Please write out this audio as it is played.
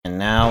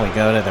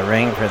go to the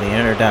ring for the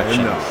introductions.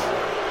 And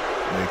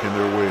now, making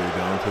their way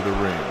down to the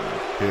ring,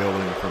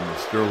 hailing from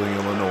Sterling,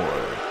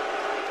 Illinois,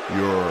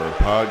 your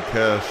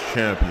podcast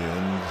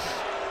champions,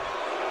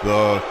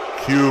 the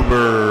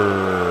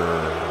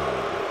Cubers.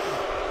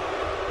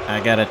 I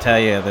gotta tell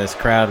you, this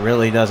crowd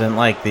really doesn't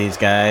like these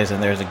guys,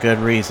 and there's a good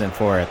reason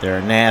for it.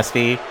 They're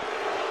nasty,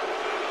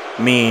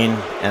 mean,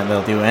 and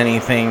they'll do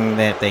anything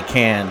that they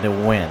can to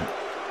win.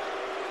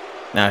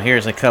 Now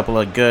here's a couple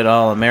of good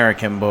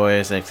All-American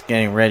boys that's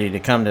getting ready to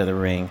come to the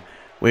ring.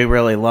 We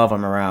really love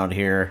them around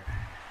here.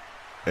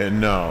 And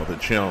now the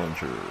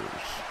challengers.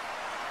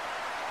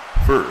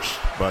 First,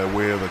 by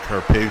way of the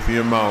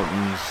Carpathian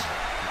Mountains,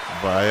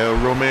 via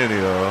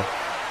Romania,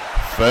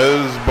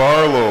 Fez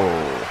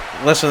Barlow.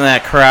 Listen to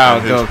that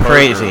crowd go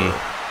crazy.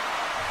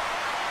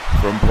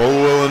 From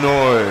Polo,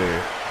 Illinois,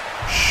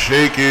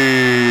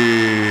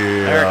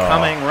 Shaky. They're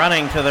coming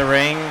running to the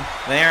ring.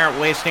 They aren't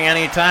wasting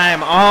any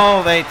time.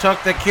 Oh, they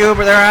took the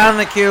Cuber. They're on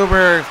the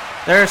Cubers.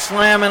 They're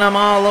slamming them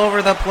all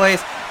over the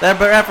place. The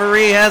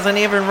referee hasn't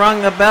even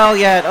rung the bell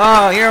yet.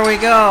 Oh, here we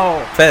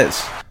go.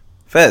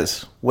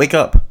 Fez, wake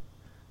up.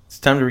 It's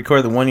time to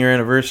record the 1-year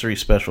anniversary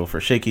special for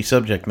Shaky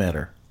Subject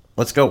Matter.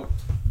 Let's go.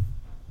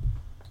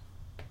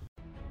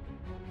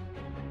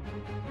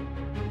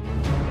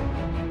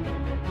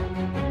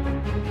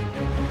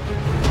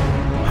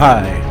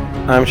 Hi,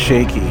 I'm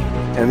Shaky,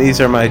 and these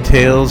are my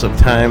tales of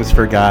times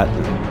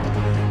forgotten.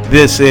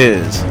 This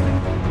is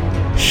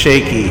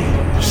Shaky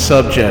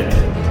Subject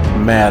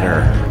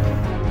Matter.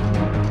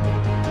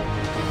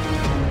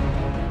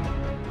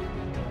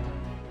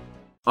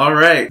 All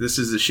right, this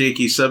is the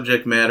Shaky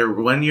Subject Matter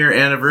 1-year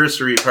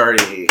anniversary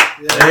party.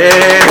 Yay!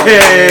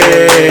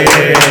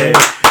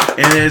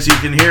 And as you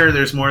can hear,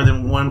 there's more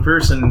than one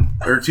person,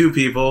 or two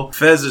people.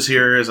 Fez is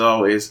here, as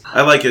always.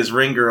 I like his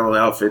ring girl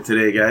outfit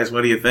today, guys.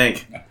 What do you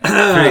think?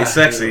 Pretty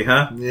sexy,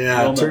 huh?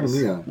 Yeah, turn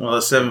me on. Well,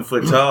 7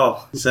 foot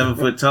tall. 7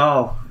 foot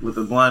tall with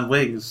a blonde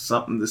wig is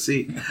something to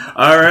see.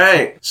 All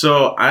right.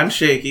 So I'm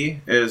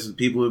Shaky, as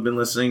people who've been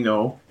listening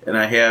know. And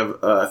I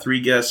have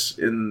 3 guests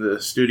in the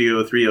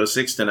Studio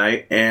 306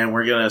 tonight. And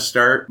we're going to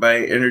start by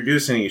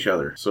introducing each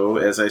other. So,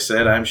 as I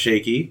said, I'm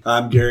Shaky.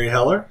 I'm Gary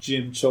Heller.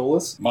 Jim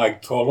Cholas.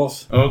 Mike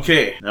Tolos.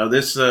 Okay. Now,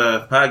 this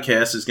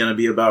podcast is going to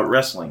be about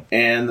wrestling.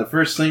 And the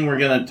first thing we're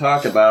going to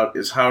talk about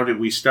is how did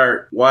we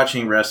start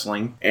watching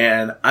wrestling.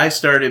 And I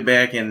started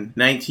back in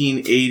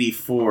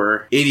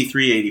 1984,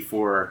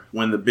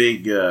 when the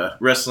big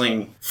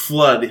wrestling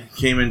flood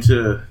came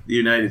into the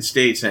United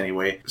States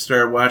anyway.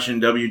 Started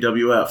watching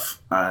WWF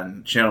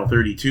on Channel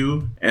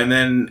 32, and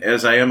then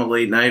as I am a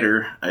late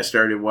nighter, I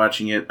started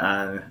watching it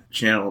on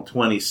Channel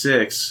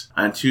 26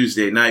 on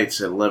Tuesday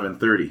nights at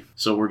 11:30.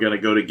 So we're going to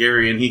go to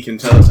Gary, and he can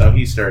tell us how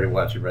he started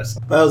watching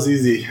wrestling. That was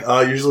easy.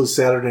 Usually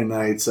Saturday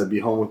nights, I'd be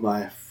home with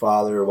my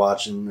father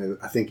watching,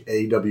 I think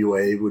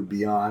AWA would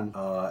be on,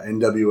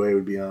 NWA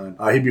would be on.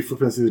 He'd be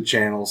flipping through the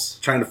channels,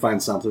 trying to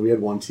find something. We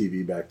had one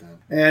TV back then.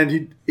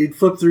 And he'd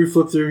flip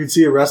through, he'd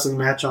see a wrestling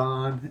match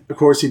on. Of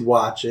course, he'd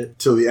watch it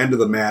till the end of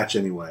the match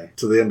anyway,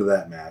 till the end of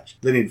that match.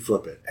 Then he'd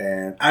flip it.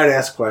 And I'd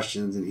ask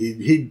questions, and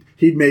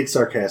he'd make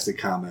sarcastic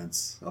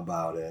comments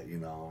about it, you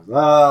know.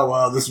 Oh,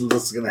 well, this is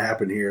what's going to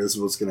happen here, this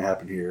is what's going to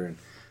happen here. And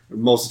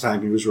most of the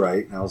time he was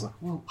right. And I was like,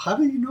 well, how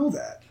do you know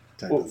that?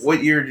 Well,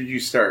 what year did you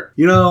start?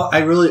 You know,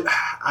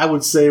 I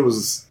would say it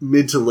was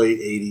mid to late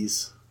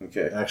 80s.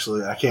 Okay.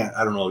 Actually, I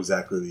don't know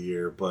exactly the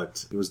year,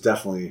 but it was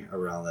definitely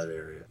around that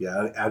area.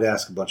 Yeah, I'd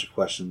ask a bunch of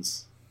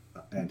questions,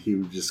 and he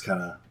would just kind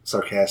of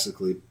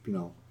sarcastically, you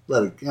know,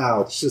 let it,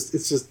 oh, it's just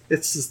this,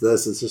 it's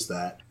just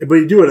that. But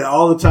he'd do it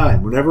all the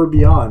time. Whenever it'd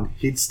be on,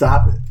 he'd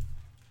stop it,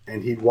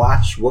 and he'd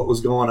watch what was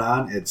going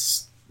on.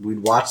 We'd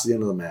watch the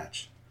end of the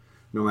match,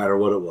 no matter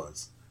what it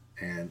was.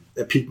 And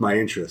it piqued my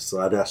interest,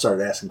 so I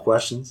started asking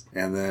questions.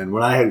 And then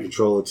when I had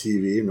control of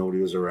TV and nobody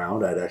was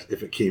around,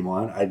 if it came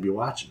on, I'd be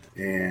watching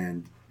it.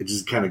 And it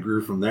just kind of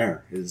grew from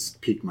there. It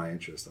just piqued my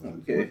interest.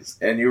 Okay.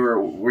 And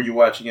were you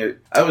watching it?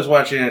 I was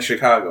watching it in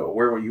Chicago.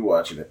 Where were you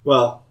watching it?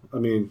 Well, I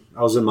mean,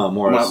 I was in Mount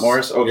Morris. Mount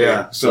Morris? Okay.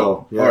 Yeah.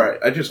 So, yeah. All right.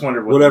 I just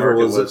wondered whatever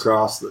was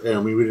across. I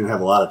mean, we didn't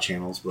have a lot of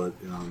channels, but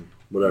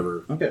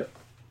whatever. Okay.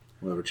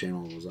 Whatever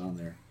channel was on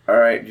there. All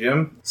right,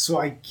 Jim. So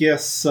I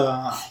guess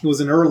it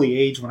was an early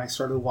age when I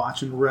started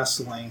watching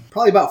wrestling.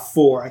 Probably about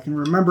 4. I can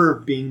remember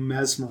being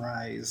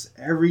mesmerized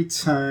every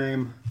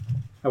time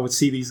I would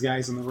see these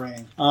guys in the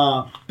ring.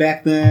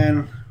 Back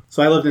then,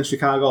 so I lived in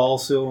Chicago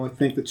also. I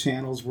think the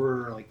channels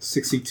were like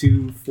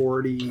 62,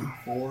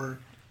 44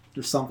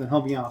 or something.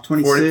 Help me out.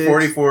 26.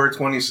 44,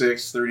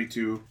 26,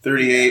 32,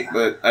 38,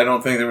 but I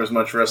don't think there was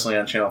much wrestling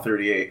on Channel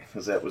 38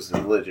 because that was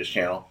the religious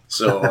channel.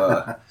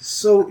 So,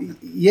 So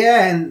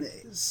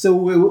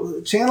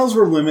channels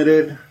were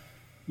limited.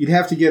 You'd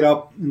have to get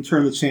up and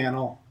turn the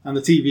channel. on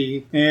the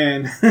TV.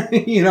 And,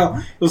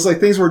 it was like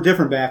things were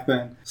different back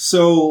then.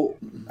 So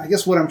I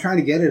guess what I'm trying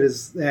to get at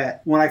is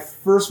that when I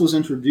first was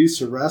introduced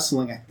to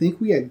wrestling, I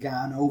think we had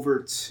gone over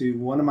to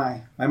one of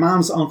my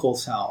mom's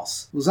uncle's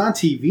house. It was on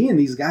TV, and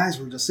these guys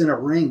were just in a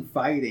ring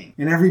fighting.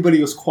 And everybody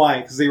was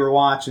quiet because they were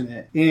watching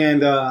it.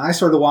 And I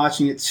started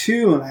watching it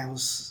too, and I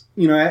was...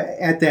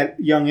 at that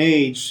young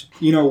age,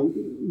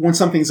 when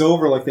something's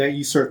over like that,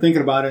 you start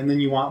thinking about it and then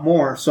you want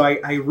more. So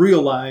I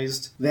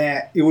realized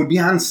that it would be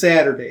on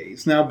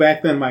Saturdays. Now,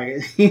 back then, I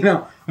didn't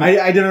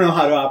know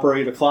how to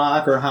operate a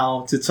clock or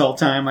how to tell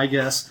time, I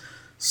guess.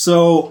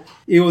 So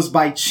it was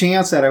by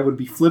chance that I would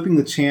be flipping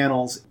the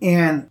channels,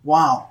 and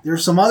wow,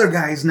 there's some other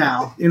guys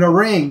now in a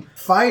ring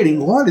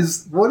fighting. What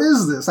is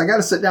this? I got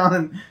to sit down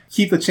and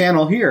keep the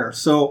channel here.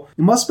 So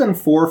it must have been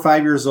 4 or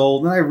 5 years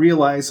old, and I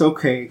realized,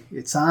 okay,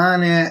 it's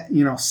on at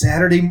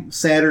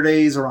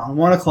Saturdays around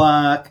 1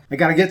 o'clock. I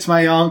got to get to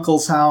my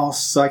uncle's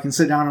house so I can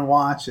sit down and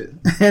watch it.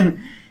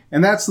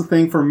 And that's the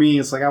thing for me.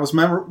 It's like I was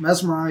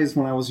mesmerized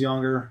when I was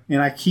younger,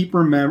 and I keep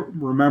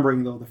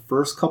remembering, though, the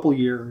first couple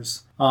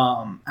years,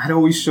 I'd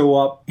always show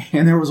up,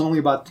 and there was only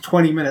about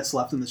 20 minutes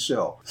left in the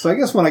show. So I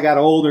guess when I got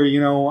older,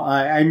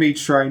 I made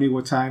sure I knew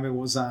what time it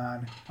was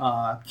on.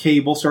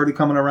 Cable started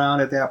coming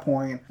around at that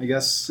point, I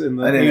guess, in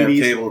the 80s. I didn't have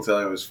cable until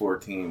I was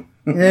 14.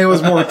 It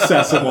was more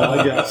accessible,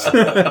 I guess.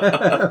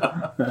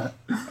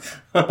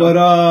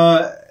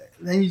 But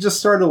then you just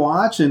started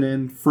watching,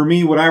 and for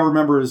me, what I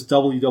remember is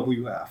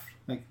WWF.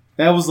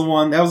 That was the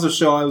one. That was the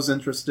show I was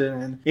interested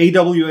in.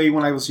 AWA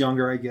when I was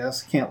younger, I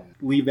guess. Can't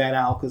leave that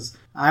out because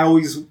I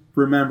always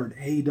remembered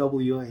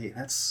AWA.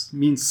 That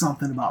means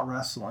something about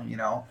wrestling,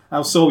 I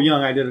was so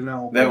young I didn't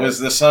know. That was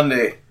the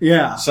Sunday.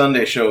 Yeah.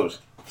 Sunday shows.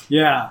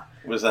 Yeah.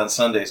 It was on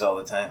Sundays all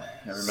the time.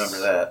 I remember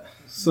that.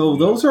 So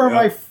those are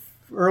my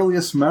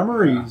earliest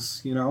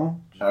memories, All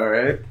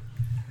right.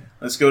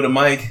 Let's go to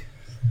Mike.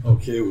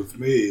 Okay, with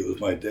me, it was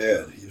my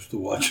dad. He used to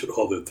watch it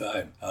all the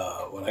time.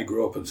 When I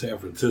grew up in San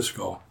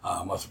Francisco,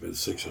 I must have been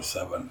 6 or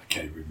 7. I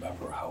can't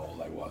remember how old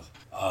I was.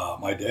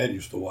 My dad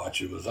used to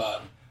watch. It was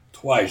on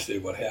twice. They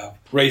would have.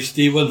 Ray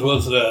Stevens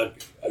was the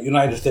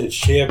United States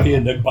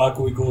champion. Nick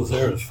Bockwinkel was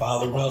there. His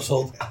father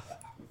wrestled.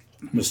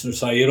 Mr.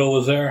 Saito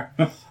was there.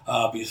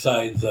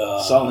 Besides...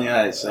 Salt in the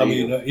Eyes.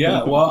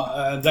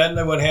 Then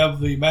they would have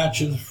the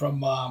matches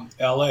from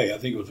L.A. I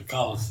think it was the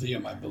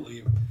Coliseum, I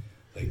believe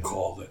they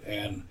called it.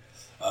 And...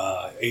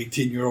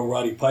 18-year-old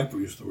Roddy Piper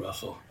used to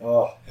wrestle.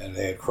 Oh. And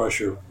they had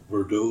Crusher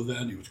Verdue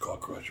then. He was called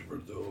Crusher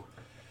Verdue.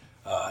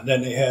 And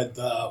then they had,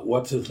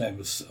 what's his name?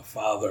 His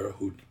father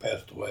who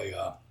passed away.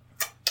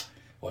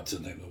 What's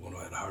his name? The one who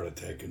had a heart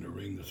attack in the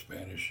ring, the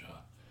Spanish.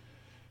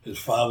 His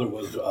father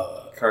was...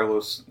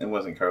 Carlos. It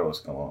wasn't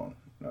Carlos Colon.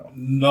 No.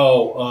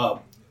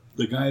 No.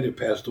 The guy that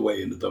passed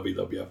away in the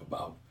WWF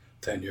about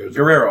 10 years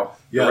Guerrero. ago.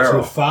 Yes,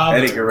 Guerrero. his father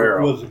Eddie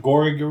Guerrero. was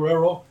Gory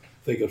Guerrero.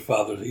 I think his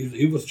father,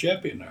 he was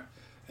champion there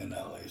in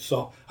L.A.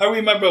 So I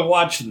remember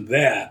watching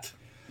that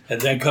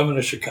and then coming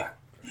to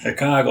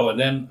Chicago and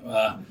then,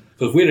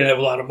 because we didn't have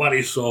a lot of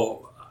money,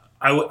 so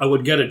I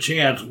would get a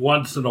chance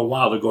once in a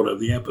while to go to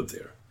the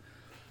amphitheater.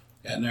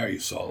 And there you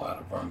saw a lot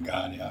of Vern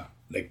Gagne,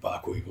 Nick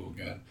Bockwinkel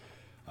again,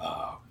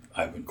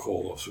 Ivan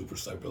Kolo,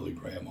 Superstar Billy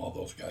Graham, all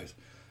those guys.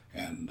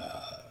 And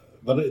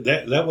but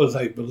that was,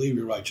 I believe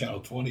you're right,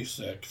 Channel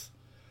 26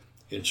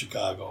 in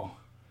Chicago.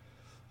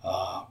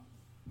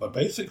 But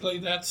basically,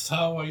 that's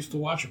how I used to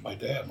watch it. My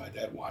dad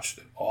watched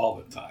it all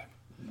the time.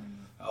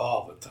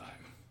 All the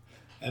time.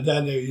 And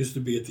then there used to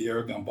be at the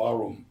Aragon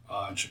Ballroom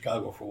in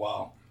Chicago for a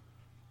while,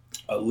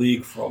 a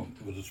league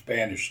it was a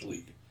Spanish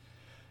league.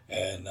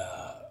 And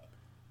I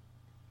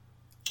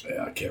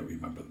can't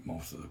remember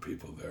most of the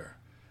people there.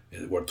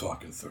 We're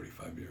talking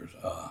 35 years.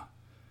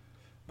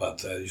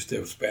 But I used to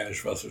have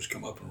Spanish wrestlers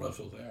come up and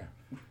wrestle there.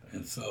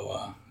 And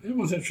so it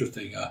was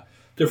interesting.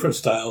 Different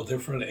style,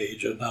 different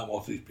age. And now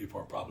most of these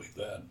people are probably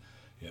dead,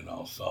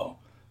 so.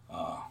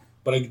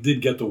 But I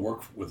did get to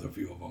work with a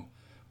few of them.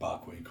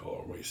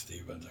 Bockwinkel, Ray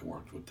Stevens, I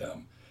worked with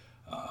them.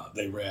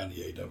 They ran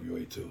the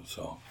AWA too,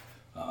 so.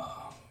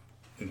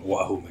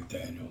 Wahoo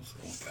McDaniels,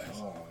 those guys.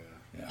 Oh,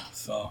 yeah. Yeah,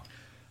 so,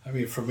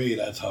 for me,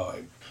 that's how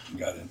I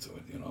got into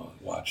it,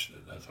 watched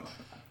it. That's how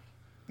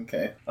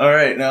Okay. All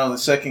right, now the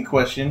second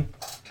question.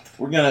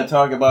 We're going to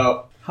talk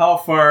about how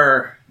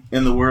far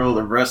in the world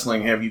of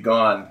wrestling have you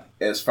gone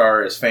as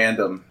far as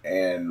fandom,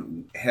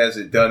 and has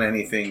it done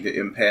anything to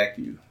impact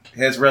you?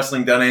 Has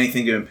wrestling done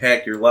anything to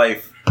impact your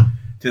life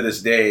to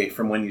this day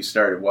from when you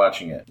started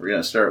watching it? We're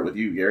going to start with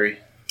you, Gary.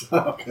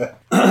 Okay.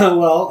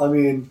 Well,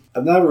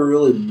 I've never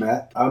really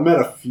met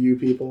a few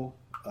people.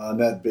 I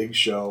met Big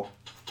Show,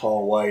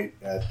 Paul White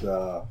at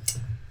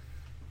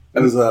it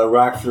was a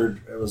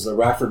Rockford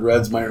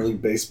Reds minor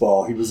league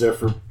baseball. He was there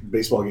for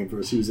baseball game for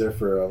us. He was there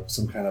for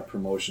some kind of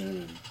promotion,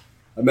 and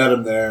I met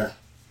him there.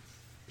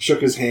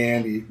 Shook his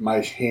hand. My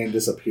hand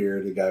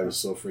disappeared. The guy was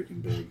so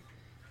freaking big.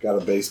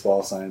 Got a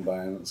baseball signed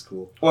by him. It was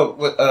cool. Well,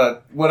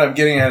 what I'm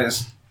getting at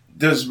is,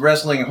 does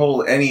wrestling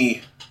hold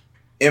any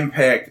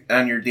impact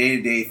on your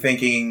day-to-day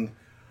thinking,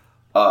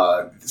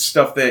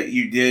 stuff that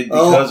you did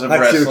because of I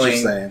see wrestling? what you're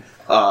saying.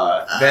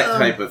 that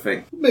type of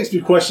thing. It makes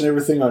me question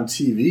everything on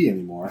TV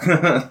anymore.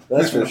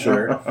 That's for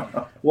sure.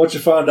 Once you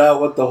found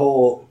out what the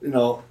whole,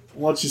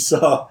 once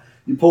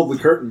you pulled the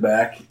curtain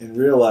back and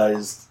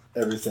realized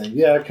everything.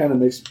 Yeah, it kind of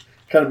makes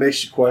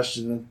you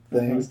question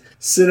things. Mm-hmm.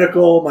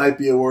 Cynical might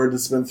be a word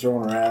that's been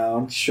thrown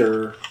around,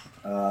 sure,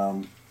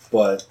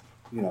 but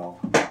the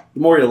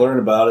more you learn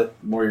about it,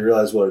 the more you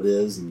realize what it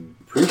is and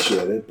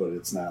appreciate it. But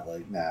it's not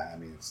like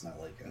it's not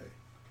like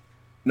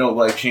no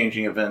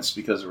life-changing events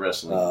because of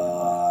wrestling.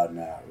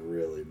 Not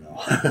really,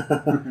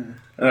 no.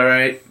 All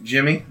right,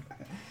 Jimmy.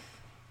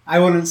 I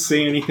wouldn't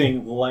say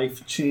anything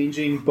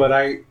life-changing, but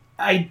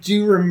I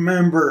do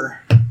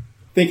remember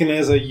thinking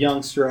as a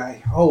youngster,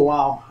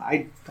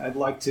 I'd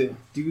like to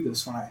do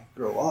this when I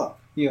grow up.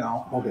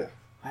 Okay.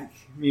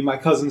 My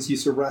cousins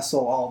used to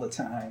wrestle all the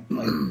time,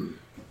 like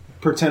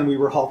pretend we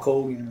were Hulk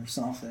Hogan or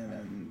something,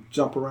 and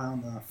jump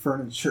around the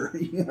furniture,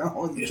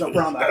 jump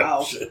around the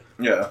house,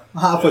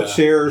 hop a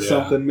chair or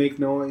something, make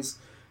noise,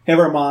 have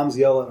our moms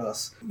yell at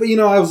us. But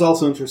I was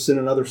also interested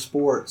in other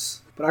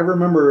sports. But I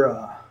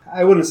remember,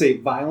 I wouldn't say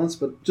violence,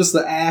 but just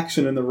the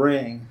action in the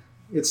ring.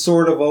 It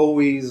sort of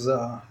always,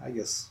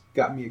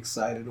 got me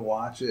excited to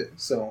watch it.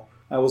 So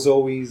I was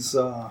always,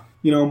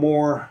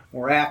 more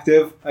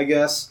active, I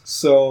guess.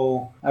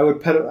 So I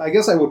would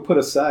put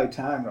aside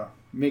time to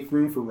make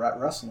room for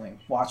wrestling,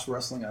 watch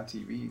wrestling on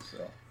TV.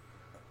 So.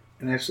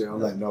 And actually, on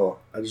that note,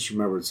 I just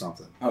remembered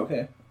something.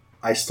 Okay.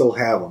 I still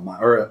have them,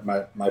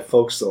 my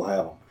folks still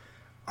have them.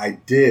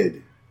 It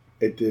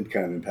did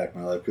kind of impact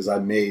my life because I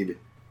made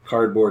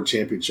cardboard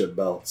championship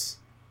belts.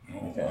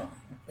 Okay.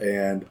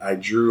 And I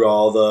drew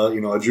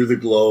I drew the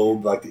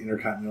globe, like the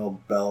Intercontinental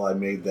belt. I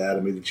made that.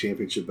 I made the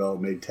championship belt.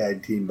 I made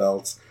tag team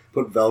belts.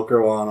 Put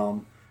Velcro on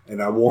them,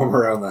 and I wore them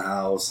around the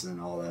house and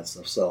all that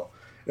stuff. So,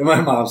 and my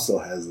mom still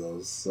has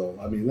those. So,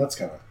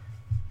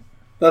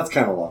 that's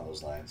kind of along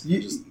those lines.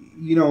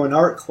 In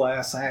art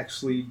class, I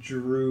actually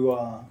drew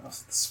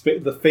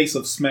the face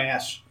of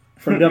Smash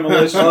from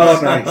Demolition.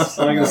 Oh, nice.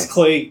 Like this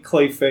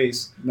clay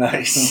face.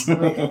 Nice.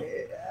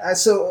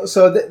 So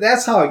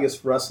that's how I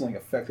guess wrestling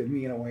affected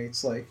me in a way.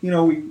 It's like, it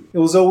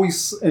was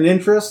always an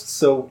interest,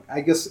 so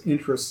I guess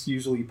interests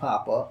usually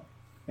pop up,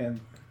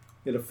 and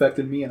it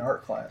affected me in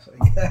art class,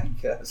 I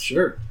guess.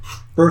 Sure.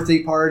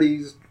 Birthday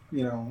parties,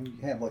 you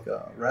have like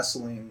a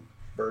wrestling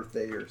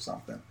birthday or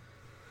something.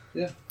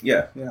 Yeah.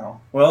 Yeah.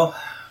 Well,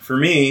 for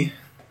me,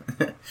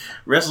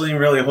 wrestling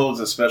really holds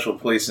a special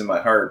place in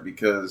my heart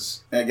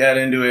because I got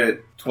into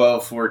it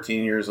 12,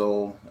 14 years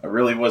old. I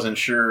really wasn't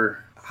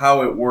sure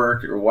how it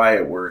worked or why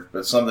it worked,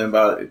 but something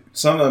about it,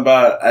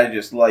 I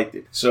just liked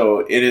it. So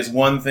it is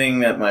one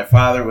thing that my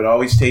father would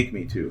always take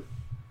me to.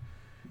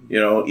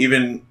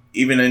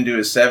 Even into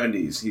his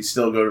 70s, he'd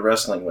still go to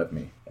wrestling with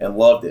me and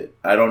loved it.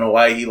 I don't know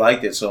why he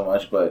liked it so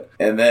much,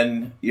 and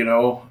then,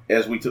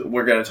 as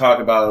we're going to talk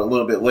about a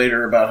little bit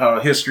later about how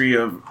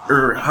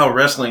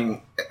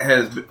wrestling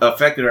has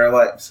affected our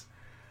lives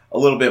a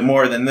little bit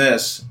more than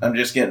this. I'm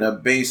just getting a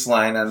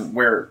baseline on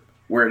where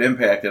it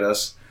impacted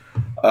us.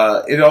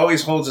 It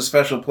always holds a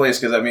special place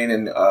because,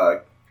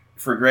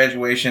 for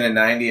graduation in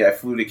 90, I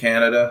flew to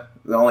Canada.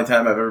 The only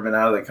time I've ever been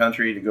out of the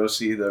country to go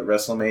see the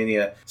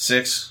WrestleMania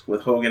 6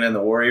 with Hogan and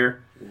the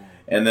Warrior.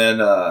 And then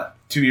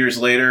 2 years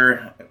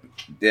later,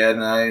 Dad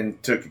and I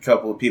took a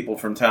couple of people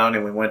from town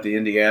and we went to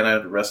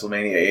Indiana to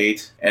WrestleMania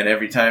 8. And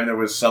every time there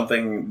was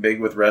something big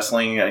with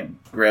wrestling, I'd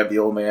grab the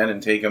old man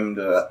and take him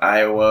to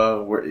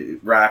Iowa,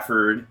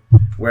 Rockford,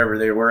 wherever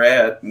they were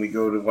at, and we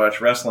go to watch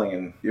wrestling.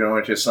 And,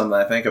 it's just something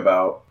I think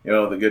about,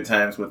 the good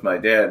times with my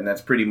dad. And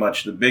that's pretty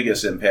much the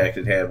biggest impact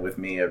it had with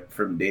me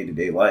from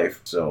day-to-day life.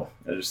 So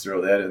I just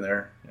throw that in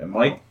there. And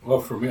Mike?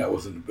 Well, for me, I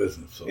was in the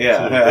business. So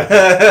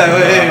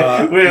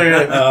yeah. We're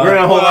going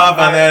to hold off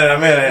on that in a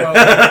minute.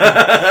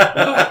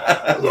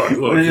 Look,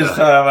 we're just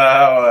talking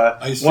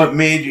about what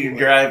made you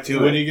drive to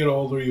it. When you get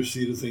older, you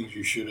see the things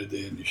you should have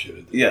did and you should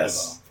have did.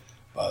 Yes.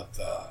 But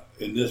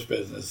in this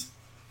business,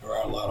 there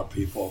are a lot of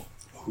people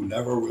who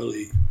never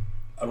really,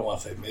 I don't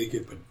want to say make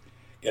it, but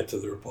get to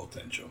their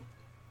potential.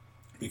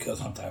 Because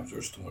sometimes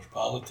there's too much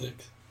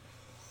politics.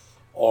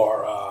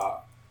 Or, I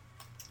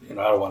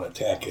don't want to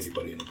attack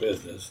anybody in the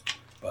business,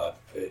 but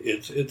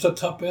it's a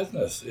tough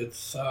business.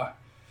 It's, and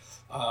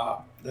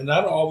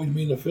I don't always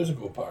mean the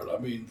physical part. I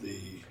mean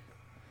the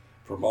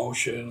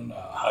promotion,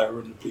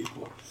 hiring the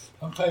people.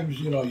 Sometimes,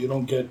 you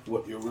don't get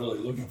what you're really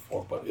looking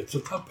for, but it's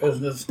a tough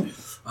business.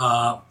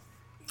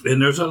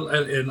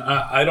 And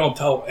I don't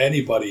tell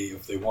anybody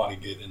if they want to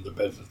get in the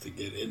business to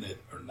get in it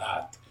or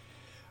not.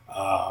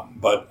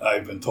 But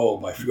I've been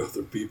told by a few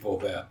other people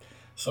that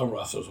some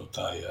wrestlers will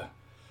tell you,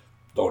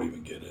 don't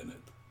even get in it,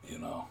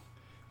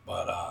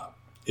 But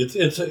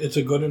it's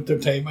a good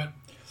entertainment.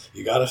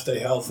 You got to stay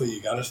healthy.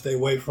 You got to stay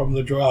away from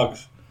the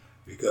drugs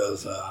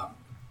because a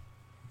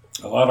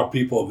lot of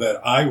people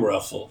that I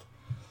wrestled,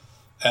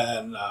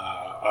 and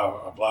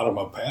a lot of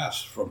them have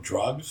passed from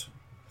drugs.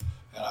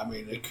 And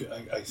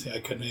I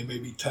can name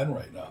maybe 10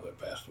 right now that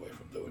passed away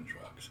from doing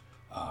drugs.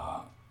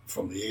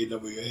 From the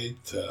AWA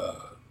to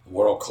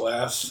world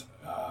class,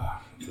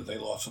 because they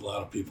lost a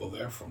lot of people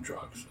there from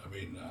drugs. I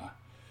mean,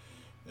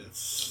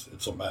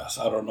 it's a mess.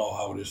 I don't know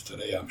how it is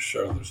today. I'm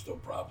sure there's still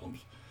problems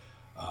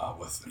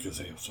because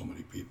they have so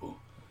many people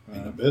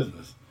in the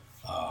business.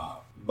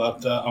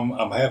 But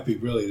I'm happy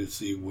really to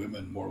see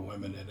more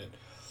women in it.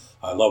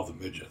 I love the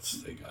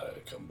midgets. They got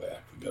to come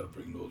back. We got to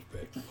bring those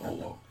back to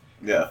polo.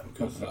 Yeah.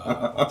 Because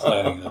I'm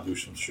planning to do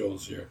some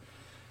shows here,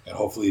 and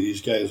hopefully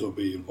these guys will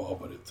be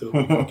involved with it too.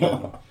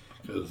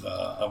 Because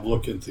I'm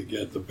looking to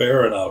get the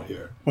Baron out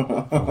here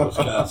from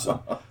Wisconsin.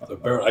 The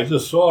Baron, I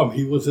just saw him.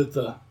 He was at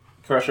the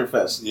Crusher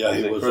Fest. Yeah,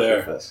 he was Crusher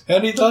there, Fest.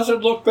 and he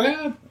doesn't look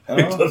bad. Oh.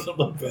 He doesn't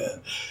look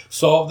bad.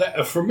 So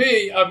that, for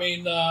me, I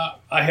mean,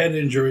 I had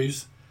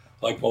injuries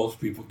like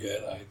most people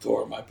get. I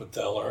tore my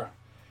patellar,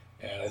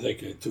 and I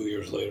think 2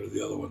 years later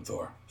the other one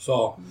tore.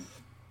 So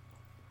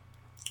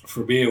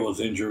for me, it was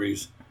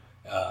injuries,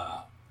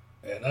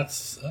 and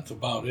that's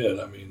about it.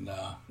 I mean,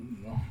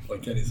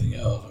 like anything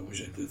else, I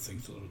wish I did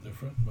things a little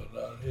different, but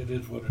it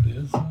is what it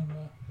is. And,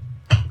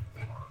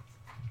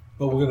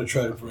 but we're going to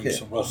try to bring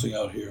some wrestling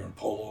out here in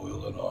Polo,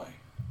 Illinois.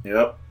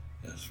 Yep.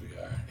 Yes, we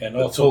are. And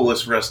The also,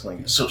 Tolus Wrestling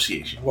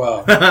Association.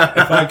 well, if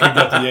I could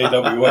get the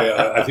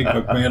AWA, I think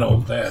McMahon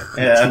owns that.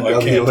 Yeah, So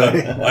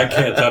I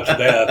can't touch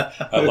that.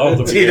 I love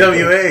the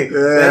TWA.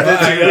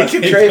 We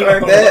can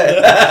trademark that.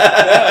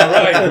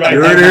 Yeah, right.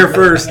 You heard it here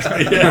first.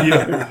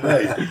 Yeah,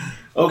 right.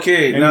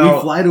 Okay, And now.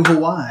 we fly to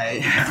Hawaii.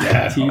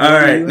 Yeah. All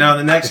right, now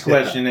the next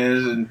question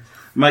is, and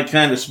Mike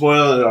kind of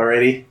spoiled it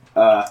already.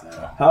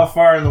 How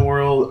far in the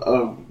world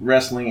of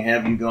wrestling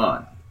have you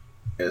gone?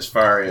 As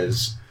far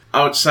as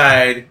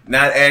outside,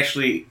 not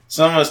actually.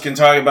 Some of us can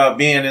talk about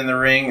being in the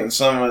ring, and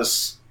some of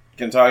us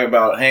can talk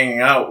about hanging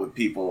out with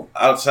people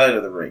outside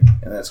of the ring.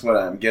 And that's what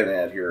I'm getting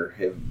at here.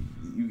 Have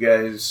you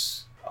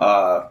guys?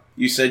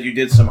 You said you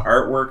did some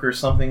artwork or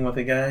something with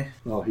a guy.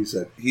 Oh, he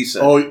said. He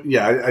said. Oh,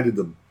 yeah, I did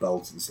the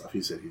belts and stuff.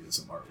 He said he did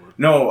some artwork.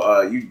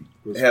 No, you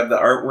have the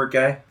artwork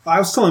guy. I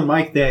was telling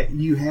Mike that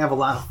you have a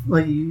lot of,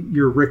 like,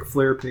 your Ric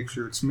Flair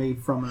picture. It's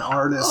made from an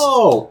artist.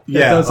 Oh,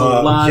 that does a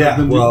lot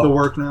of the well,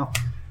 work now.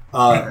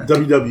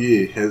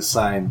 WWE has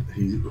signed,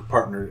 he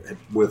partnered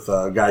with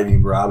a guy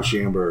named Rob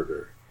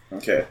Schamberger,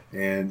 Okay.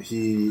 and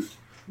he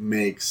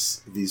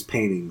makes these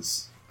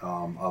paintings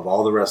of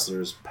all the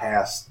wrestlers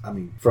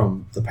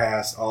from the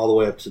past all the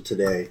way up to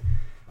today.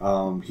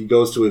 He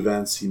goes to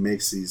events, he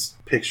makes these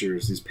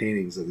pictures, these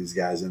paintings of these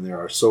guys, and they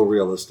are so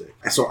realistic.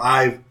 So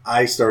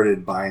I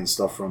started buying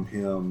stuff from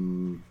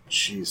him,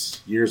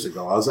 years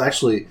ago. I was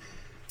actually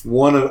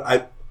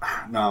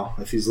now,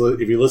 if he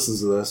listens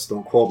to this,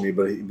 don't quote me,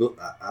 but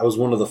I was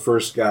one of the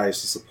first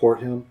guys to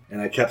support him,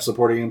 and I kept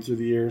supporting him through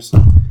the years.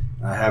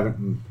 I haven't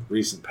in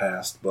recent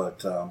past,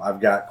 but I've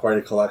got quite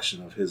a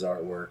collection of his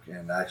artwork,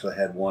 and I actually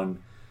had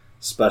one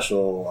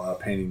special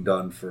painting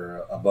done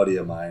for a buddy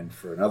of mine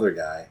for another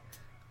guy.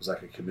 It was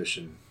like a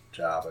commission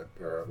job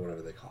or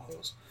whatever they call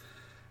those,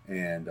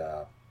 and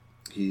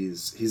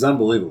he's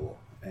unbelievable.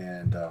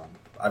 And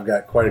I've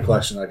got quite a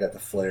collection. I've got the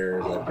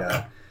Flairs, I've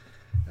got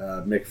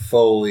Mick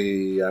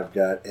Foley, I've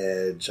got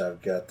Edge,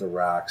 I've got The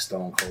Rock,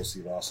 Stone Cold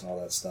Steve Austin,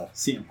 all that stuff.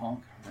 CM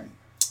Punk, right?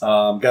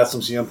 Got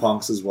some CM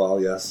Punks as well.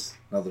 Yes,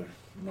 another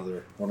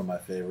one of my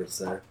favorites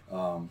there.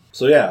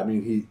 So yeah, I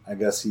mean,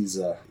 he's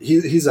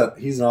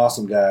an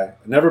awesome guy.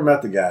 I never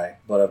met the guy,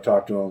 but I've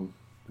talked to him,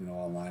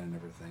 online and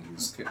everything.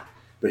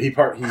 But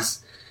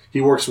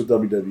he works with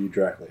WWE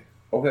directly.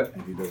 Okay.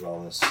 And he does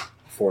all this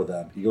for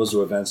them. He goes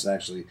to events and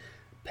actually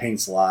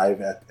paints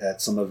live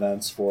at some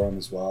events for them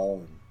as well.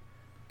 And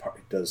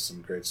he does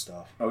some great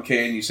stuff.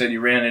 Okay, and you said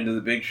you ran into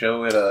the Big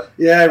Show at a...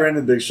 Yeah, I ran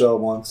into the Big Show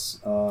once.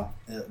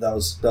 That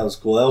was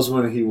cool. That was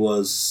when he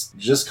was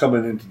just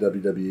coming into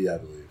WWE, I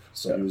believe.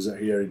 So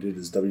he already did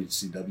his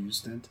WCW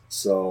stint.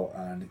 So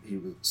he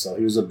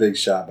was a big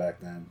shot back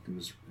then. He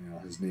was,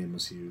 his name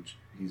was huge.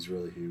 He's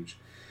really huge.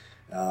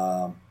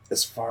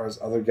 As far as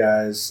other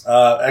guys,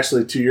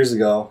 actually 2 years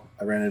ago,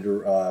 I ran into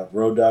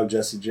Road Dogg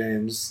Jesse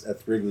James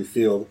at the Wrigley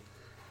Field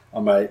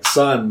on my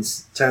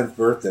son's 10th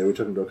birthday. We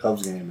took him to a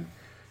Cubs game,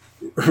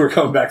 and we were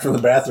coming back from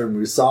the bathroom, and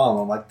we saw him.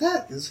 I'm like,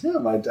 that is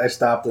him. I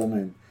stopped him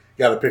and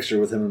got a picture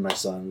with him and my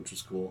son, which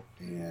was cool.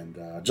 And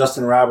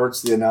Justin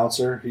Roberts, the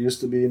announcer, he used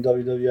to be in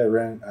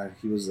WWE.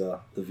 He was the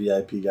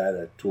VIP guy at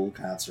a Tool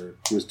concert.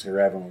 He was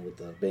traveling with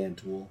the band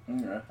Tool.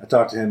 Okay. I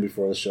talked to him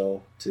before the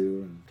show,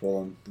 too, and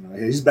told him,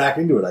 he's back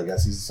into it, I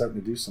guess. He's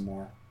starting to do some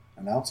more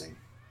announcing.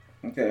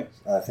 Okay.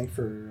 I think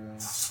for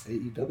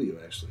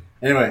AEW, actually.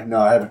 Anyway, no,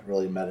 I haven't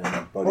really met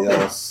anybody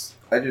else.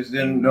 I just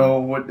didn't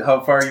know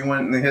how far you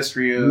went in the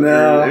history of...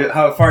 No.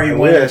 How far you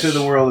went into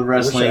the world of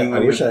wrestling. I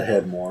wish I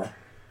had more.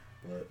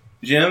 But.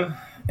 Jim,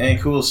 any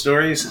cool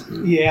stories?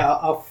 Yeah,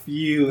 a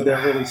few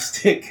that really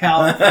stick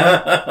out.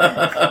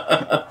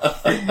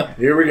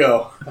 Here we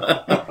go.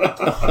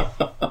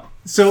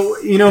 So,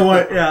 you know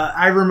what?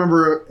 I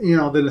remember,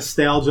 the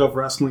nostalgia of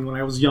wrestling when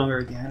I was younger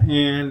again.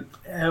 And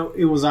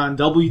it was on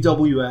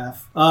WWF.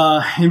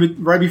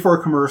 And right before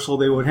a commercial,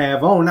 they would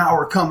have, now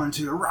we're coming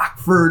to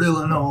Rockford,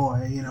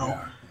 Illinois,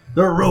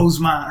 the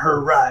Rosemont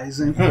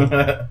Horizon.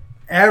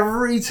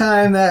 Every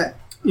time that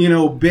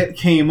bit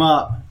came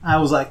up, I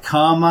was like,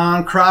 come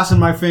on, crossing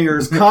my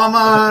fingers. Come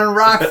on,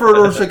 Rockford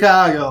or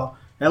Chicago.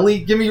 At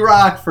least give me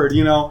Rockford,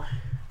 So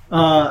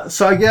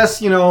I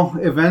guess,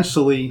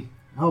 eventually,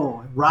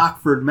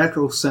 Rockford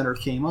Metro Center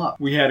came up.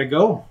 We had to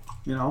go,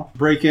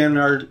 break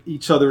in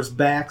each other's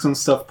backs and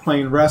stuff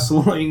playing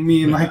wrestling.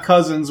 Me and my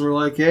cousins were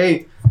like,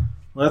 hey,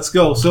 let's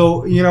go.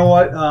 So, you know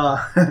what?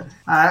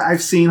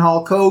 I've seen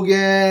Hulk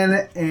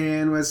Hogan,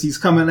 and as he's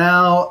coming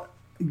out,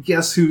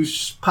 guess who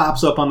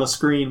pops up on the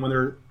screen when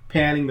they're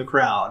panning the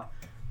crowd?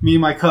 Me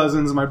and my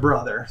cousins, my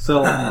brother.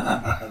 So,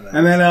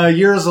 and then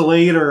years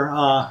later,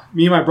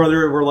 me and my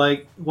brother were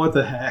like, what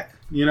the heck?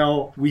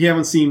 We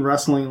haven't seen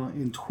wrestling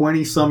in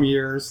 20-some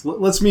years.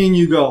 Let's me and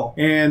you go.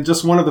 And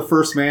just one of the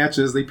first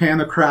matches, they pan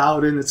the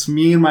crowd, and it's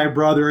me and my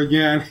brother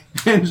again.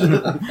 And you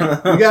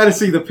got to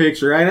see the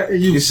picture.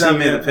 You sent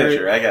me the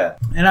picture. Right? I got it.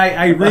 And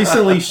I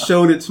recently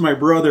showed it to my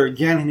brother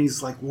again, and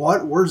he's like,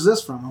 what? Where's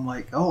this from? I'm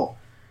like, I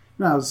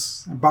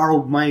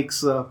borrowed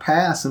Mike's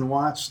pass and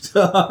watched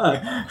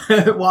the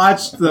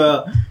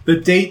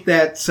date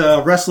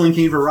that wrestling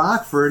came to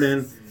Rockford,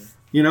 and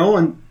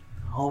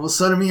all of a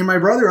sudden me and my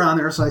brother are on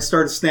there, so I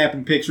started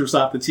snapping pictures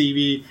off the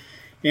TV.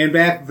 And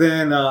back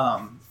then,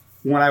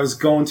 when I was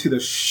going to the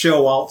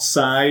show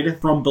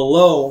outside from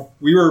below,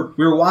 we were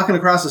walking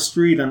across the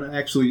street, and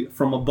actually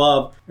from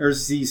above,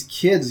 there's these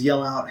kids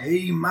yelling out,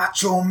 "Hey,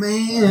 Macho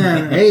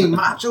Man! Hey,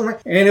 Macho Man!"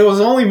 And it was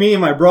only me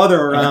and my brother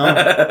around.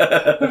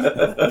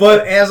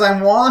 But as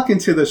I'm walking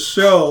to the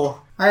show,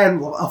 I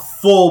had a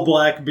full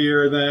black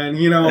beard then,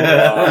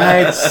 I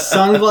had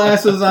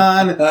sunglasses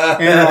on and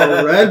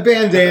a red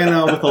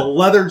bandana with a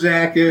leather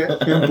jacket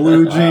and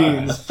blue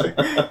jeans.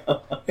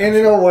 And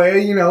in a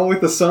way,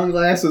 with the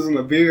sunglasses and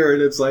the beard,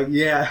 it's like,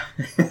 yeah,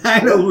 I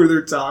know who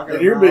they're talking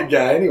about. You're a big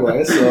guy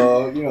anyway,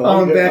 so,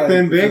 I'm back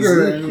then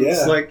bigger. And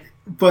it's like,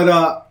 but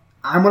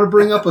I'm going to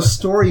bring up a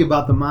story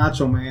about the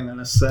Macho Man in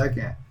a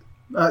second.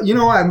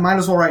 I might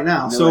as well right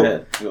now. Go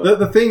ahead.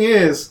 The thing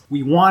is,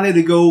 we wanted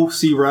to go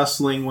see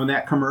wrestling when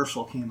that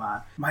commercial came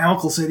on. My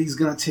uncle said he's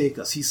going to take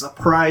us. He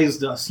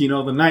surprised us, the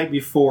night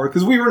before,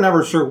 because we were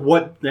never sure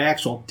what the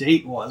actual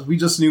date was. We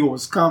just knew it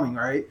was coming,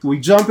 right? So we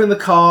jump in the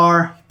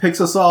car,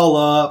 picks us all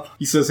up.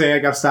 He says, hey, I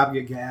got to stop and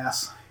get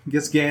gas. He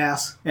gets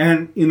gas.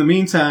 And in the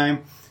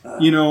meantime,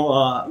 when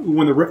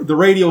the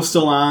radio's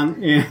still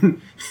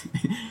on,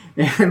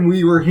 and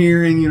we were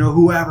hearing,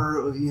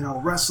 whoever,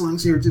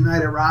 wrestling's here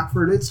tonight at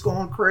Rockford. It's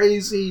going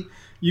crazy.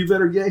 You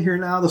better get here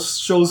now. The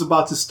show's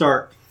about to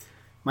start.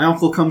 My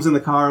uncle comes in the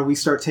car. We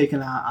start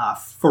taking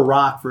off for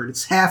Rockford.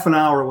 It's half an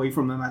hour away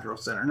from the Metro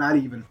Center, not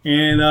even.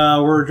 And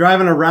we're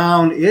driving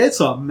around. It's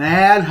a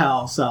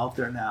madhouse out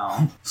there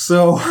now.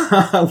 So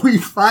we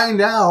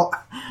find out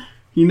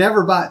he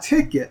never bought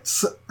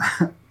tickets.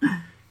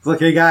 It's like,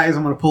 hey, guys,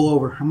 I'm going to pull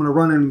over. I'm going to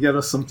run in and get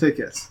us some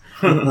tickets.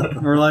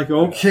 We're like,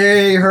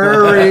 okay,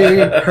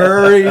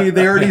 hurry.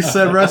 They already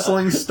said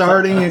wrestling's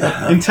starting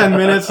in 10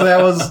 minutes.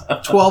 That was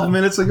 12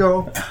 minutes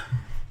ago.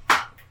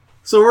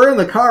 So we're in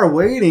the car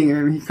waiting,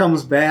 and he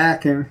comes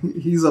back, and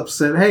he's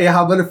upset. Hey,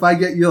 how about if I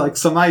get you,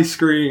 some ice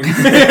cream?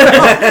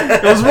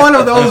 It was one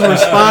of those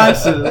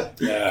responses.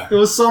 Yeah. It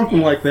was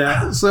something like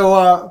that.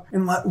 So,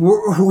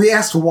 we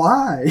asked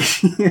why.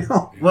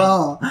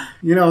 Well,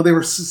 they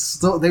were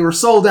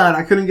sold out.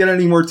 I couldn't get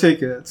any more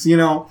tickets.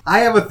 I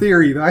have a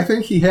theory, though. I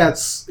think he had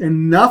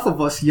enough of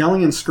us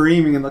yelling and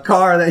screaming in the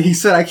car that he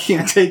said, I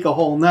can't take a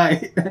whole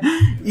night.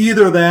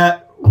 Either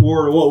that,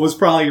 or what was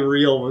probably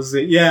real was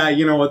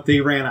that,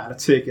 they ran out of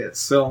tickets.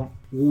 So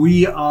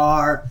we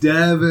are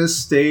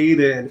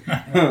devastated.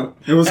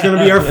 It was going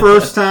to be our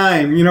first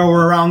time.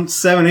 We're around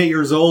 7, 8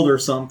 years old or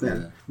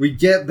something. Yeah. We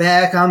get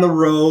back on the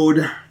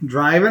road,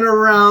 driving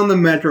around the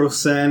Metro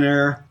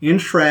Center in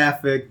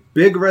traffic,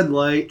 big red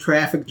light,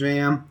 traffic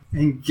jam.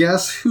 And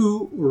guess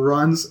who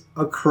runs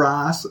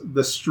across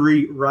the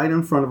street right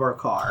in front of our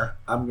car?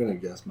 I'm going to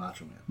guess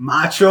Macho Man.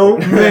 Macho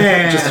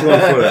Man. Just one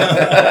foot.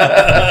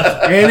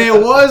 And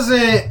it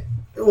wasn't,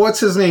 what's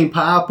his name,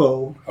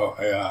 Papo. Oh,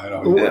 yeah, I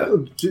know.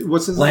 Yeah.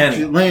 What's his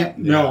name?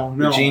 No.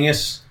 The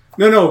Genius?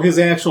 No, his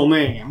actual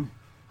name.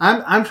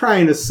 I'm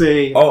trying to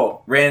say...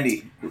 Oh,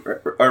 Randy.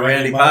 Or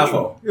Randy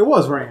Papo. It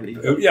was Randy.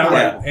 Yeah,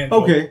 right.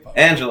 Okay.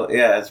 Angela,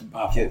 yeah, it's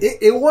Papo.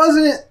 It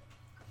wasn't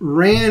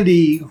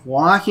Randy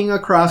walking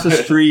across the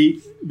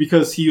street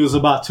because he was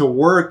about to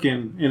work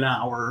in an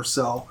hour or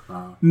so.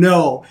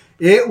 No,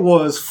 it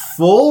was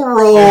full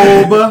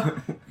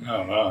robe,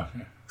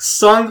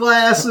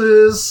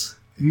 sunglasses,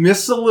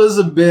 Miss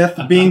Elizabeth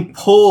being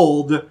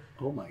pulled,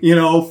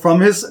 from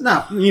his,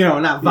 not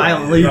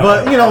violently,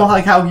 but,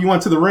 like how he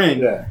went to the ring.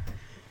 Yeah.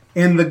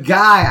 And the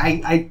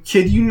guy, I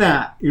kid you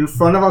not, in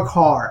front of a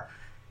car,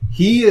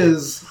 he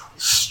is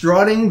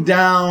strutting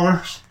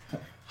down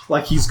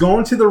like he's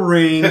going to the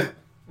ring,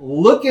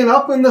 looking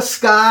up in the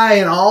sky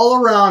and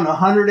all around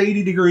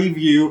 180-degree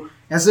view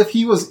as if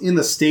he was in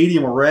the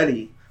stadium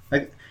already.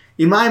 Like,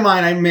 in my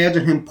mind, I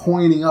imagine him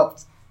pointing up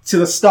to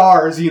the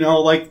stars,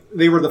 like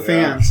they were the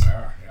fans.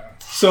 Yeah.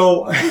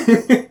 So,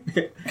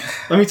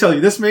 let me tell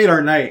you, this made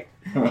our night.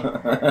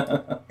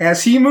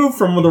 As he moved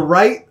from the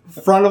right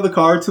front of the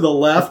car to the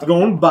left,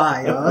 going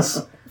by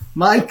us,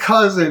 my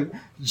cousin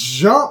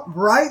jumped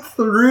right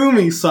through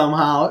me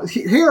somehow.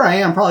 Here I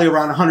am, probably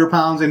around 100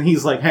 pounds, and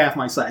he's like half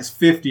my size,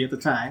 50 at the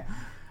time.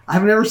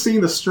 I've never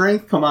seen the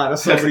strength come out of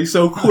somebody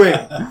so quick.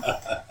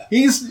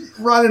 He's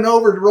running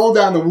over to roll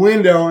down the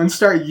window and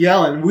start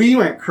yelling. We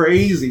went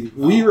crazy.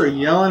 We were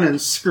yelling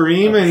and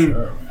screaming.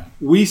 Sure,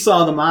 we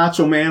saw the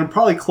Macho Man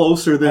probably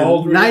closer than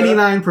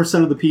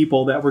 99% of the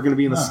people that were going to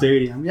be in the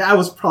stadium. Yeah, I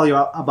was probably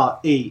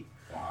about 8.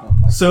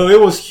 So it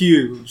was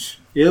huge.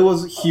 It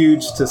was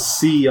huge to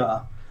see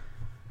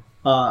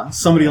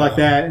somebody like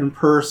that in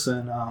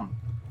person.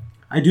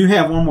 I do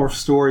have one more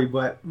story,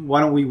 but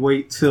why don't we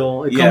wait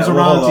till it comes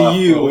around to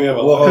you?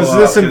 Because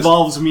this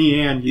involves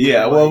me and you.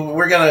 Yeah, well,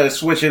 we're going to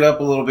switch it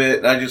up a little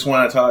bit. I just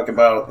want to talk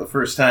about the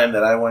first time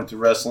that I went to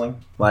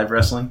wrestling, live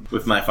wrestling,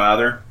 with my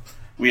father.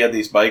 We had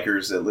these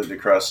bikers that lived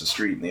across the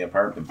street in the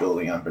apartment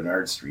building on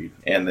Bernard Street.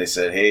 And they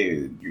said,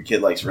 hey, your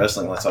kid likes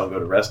wrestling. Let's all go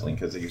to wrestling,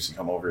 because they used to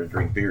come over and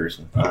drink beers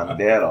with mom and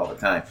dad all the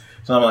time.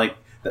 So I'm like,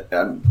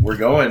 we're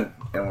going.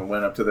 And we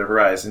went up to the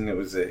Horizon. It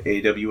was an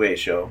AWA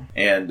show.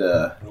 And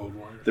I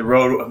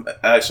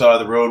saw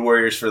the Road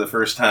Warriors for the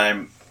first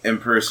time in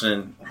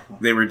person.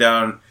 They were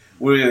down,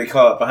 what do they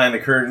call it, behind the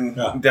curtain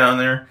down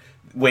there,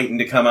 waiting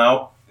to come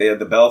out. They had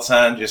the belts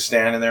on, just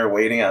standing there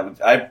waiting.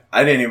 I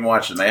didn't even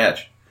watch the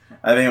match.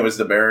 I think it was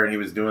the Baron. He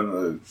was doing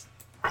the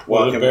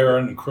walking. The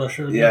Baron and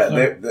Crusher? Yeah.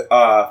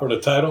 For the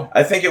title?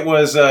 I think it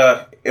was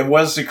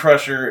the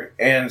Crusher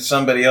and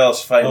somebody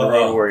else fighting the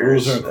Road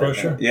Warriors. Bruiser and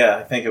Crusher? Yeah,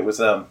 I think it was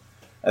them.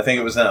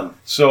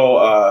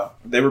 So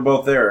they were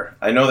both there.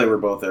 I know they were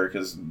both there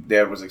because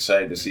Dad was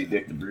excited to see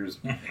Dick the Bruiser.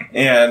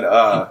 And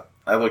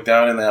I looked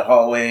down in that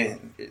hallway,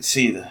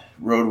 see the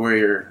Road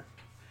Warrior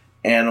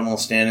animal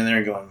standing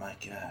there going, my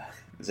God,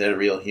 is that a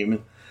real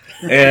human?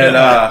 And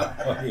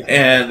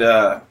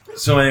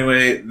so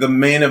anyway, the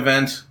main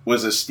event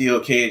was a steel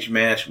cage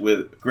match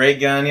with Greg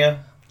Gagne,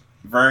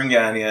 Vern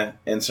Gagne,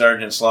 and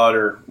Sergeant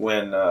Slaughter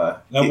when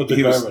not with the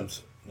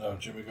Garvins. No,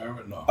 Jimmy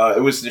Garvin, no.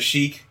 It was the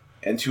Sheik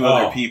and 2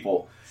 other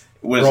people.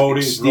 It was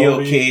Brody,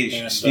 steel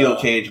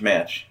cage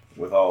match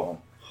with all of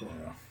them.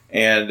 Yeah.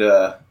 And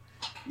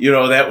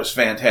that was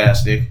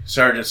fantastic.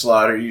 Sergeant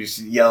Slaughter used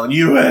to yelling,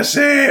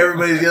 USA!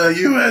 Everybody's yelling,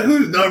 USA!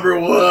 Who's number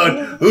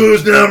 1?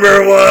 Who's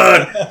number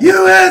 1?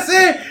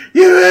 USA!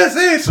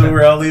 USA! So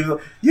we're all leaving,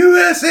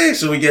 USA!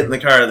 So we get in the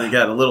car. They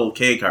got a little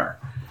K car.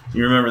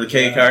 You remember the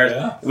K car?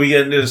 Yeah. We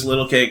get into this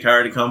little K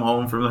car to come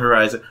home from the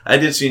Horizon. I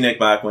did see Nick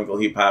Bockwinkel.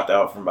 He popped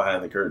out from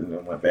behind the curtain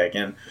and went back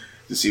in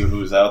to see who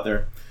was out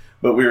there.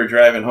 But we were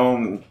driving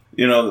home, and,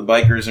 the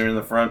bikers are in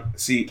the front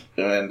seat,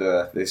 and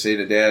they say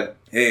to Dad,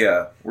 hey,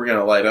 we're going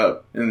to light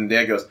up. And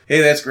Dad goes,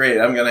 hey, that's great.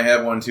 I'm going to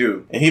have one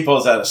too. And he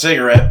pulls out a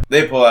cigarette.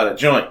 They pull out a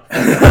joint.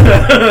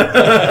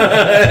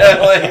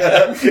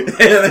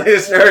 And they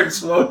start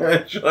smoking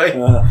a joint.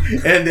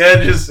 And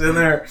Dad just sitting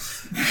there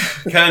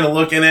kind of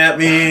looking at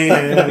me,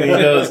 and he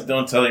goes,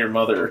 don't tell your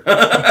mother.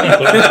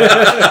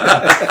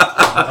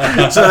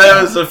 So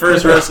that was the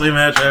first wrestling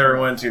match I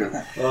ever went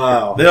to.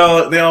 Wow.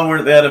 They all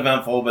weren't that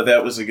eventful, but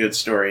that was a good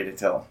story to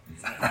tell.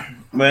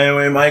 But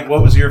anyway, Mike,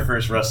 what was your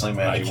first wrestling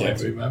match? I can't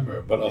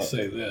remember, but I'll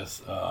say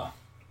this. The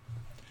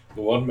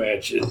one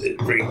match it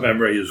brings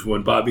memory is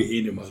when Bobby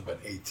Heenan must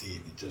have been 18.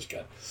 He just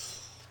got,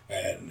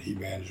 and he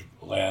managed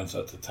Lance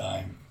at the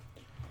time,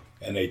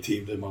 and they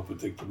teamed him up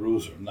with Dick the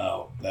Bruiser.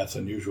 Now, that's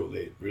unusual.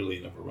 They really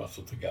never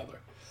wrestled together.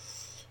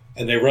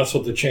 And they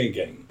wrestled the Chain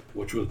Gang,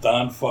 which was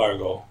Don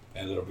Fargo,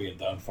 ended up being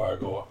Don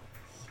Fargo,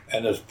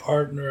 and his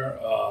partner,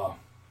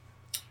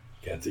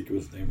 can't think of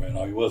his name right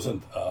now. He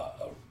wasn't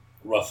a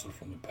wrestler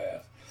from the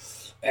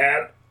past.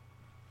 And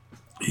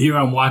here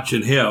I'm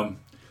watching him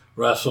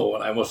wrestle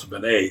when I must have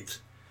been 8.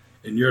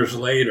 And years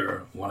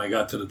later, when I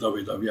got to the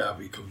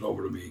WWF, he comes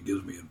over to me and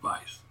gives me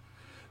advice.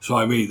 So,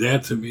 I mean,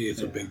 that to me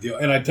is a big deal.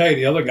 And I tell you,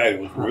 the other guy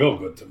who was real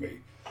good to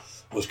me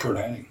was Kurt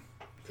Hennig.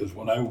 Because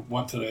when I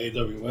went to the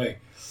AWA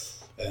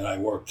and I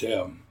worked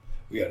him,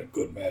 we had a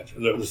good match.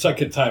 The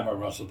second time I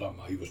wrestled him,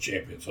 he was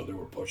champion, so they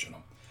were pushing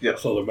him. Yeah.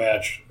 So the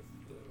match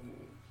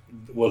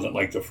wasn't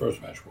like the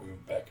first match where we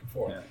went back and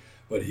forth. Yeah.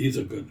 But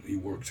he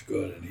works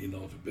good, and he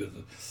knows the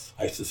business.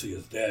 I used to see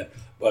his dad,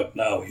 but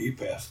now he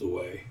passed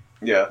away.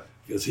 Yeah.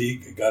 Because he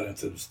got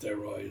into the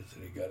steroids,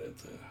 and he got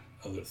into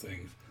other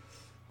things.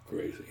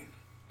 Crazy.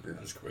 Yeah.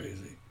 It was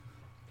crazy.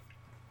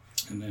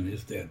 And then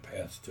his dad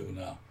passed too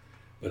now.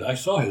 But I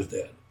saw his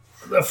dad.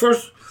 The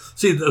first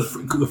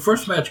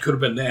match could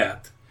have been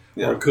that,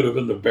 or it could have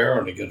been the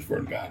Baron against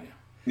Vern Gagne.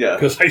 Yeah.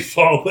 Because I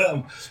saw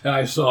them, and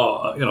I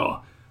saw,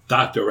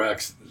 Dr.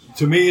 X.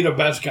 To me, the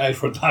best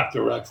guys were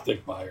Dr. X,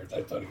 Dick Myers.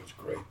 I thought he was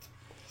great.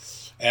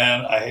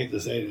 And I hate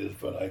to say this,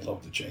 but I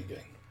love the Chain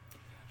Gang.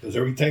 Because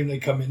every time they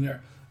come in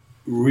there,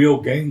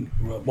 real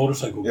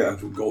motorcycle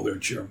gangs would go there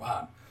and cheer them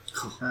on.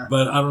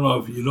 But I don't know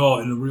if you know,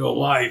 in real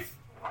life,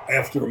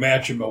 after a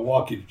match in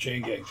Milwaukee, the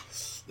Chain Gang,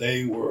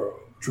 they were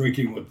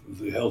drinking with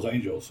the Hells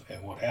Angels.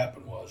 And what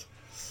happened was,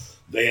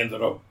 they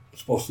ended up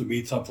supposed to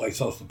meet someplace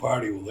else to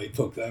party. Well, they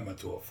took them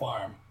into a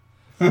farm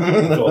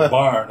into a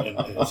barn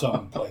in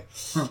some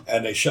place.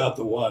 And they shot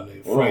the one.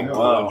 Frank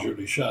Dillinger,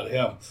 they shot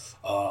him.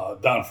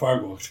 Don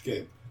Fargo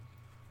escaped.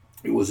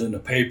 It was in the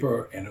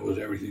paper, and it was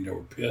everything. They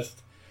were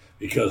pissed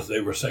because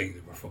they were saying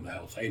they were from the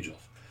Hells Angels.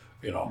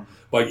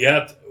 But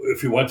yet,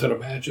 if you went to the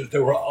matches,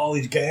 there were all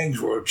these gangs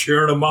were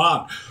cheering them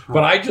on.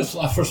 But I just,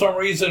 for some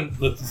reason,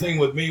 the thing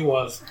with me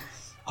was,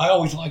 I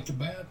always liked the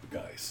bad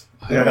guys.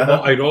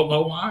 I don't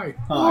know why.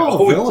 I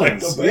always liked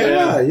the bad.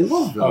 Yeah, you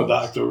love villains.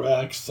 Dr.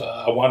 Rex.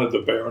 I wanted the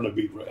Baron to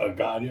beat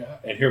Gagne,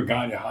 and here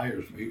Gagne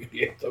hires me.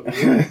 years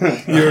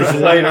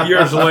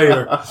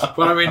later.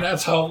 But I mean,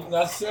 that's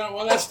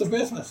the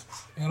business.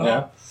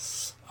 Yeah.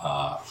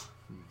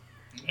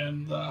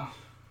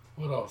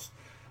 What else?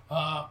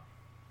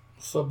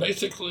 So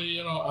basically,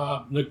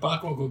 Nick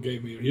Bockwinkel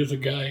gave me. Here's a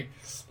guy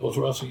that was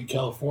wrestling in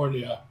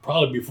California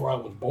probably before I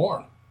was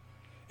born.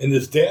 And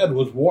his dad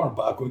was Warren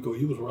Bockwinkel.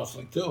 He was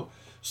wrestling too.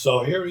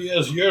 So here he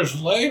is years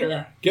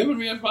later giving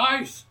me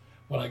advice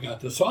when I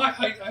got this. So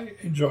I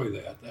enjoy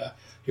that.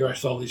 Here I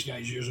saw these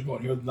guys years ago,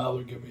 and here now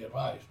they're giving me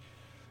advice.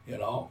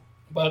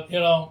 But,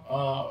 and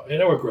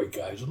they were great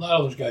guys. A lot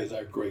of those guys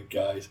are great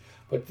guys.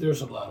 But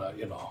there's a lot of,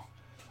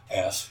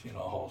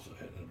 holes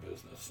in the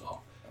business.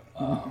 So.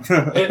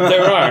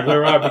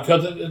 There are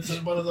because it's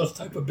one of those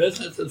type of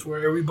businesses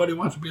where everybody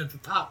wants to be at the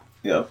top.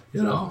 Yeah.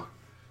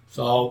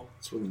 So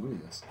That's where the money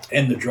is.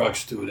 And the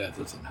drugs too. That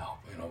doesn't help.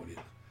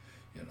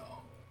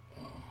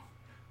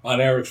 Mount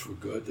Eric's were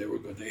good. They were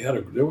good.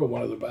 They were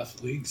one of the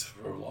best leagues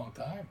for a long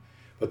time.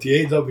 But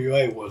the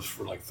AWA was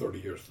for like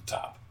 30 years the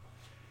top,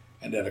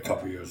 and then a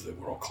couple of years the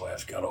world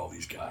class got all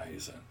these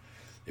guys and.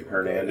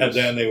 Hernandez. And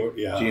then they were,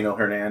 Gino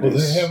Hernandez.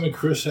 Well, they had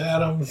Chris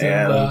Adams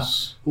and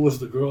who was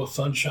the girl?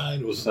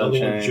 Sunshine. It was another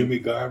one, Jimmy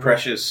Garber.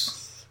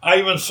 Precious. I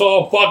even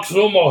saw Buck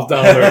Zumhofe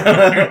down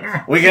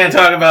there. We can't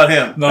talk about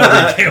him. No, we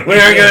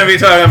aren't going to be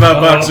talking about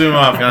Buck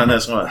Zumhofe on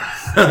this one.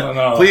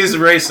 No. Please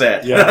erase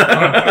that. Yeah.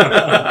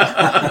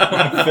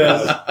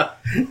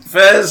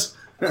 Fez.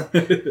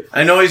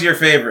 I know he's your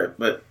favorite,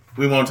 but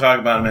we won't talk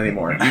about him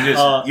anymore.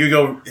 You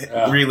go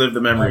relive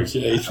the memories.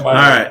 Okay, all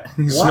right,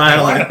 he's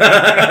smiling.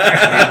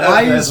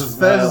 Why is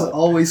Fez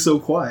always so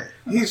quiet?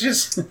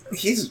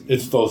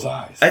 It's those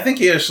eyes. I think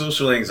he has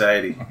social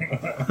anxiety.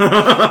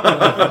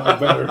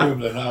 Better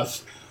him than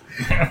us.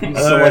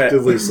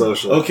 Selectively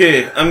social.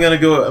 Okay, I'm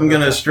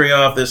gonna stray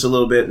off this a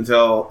little bit and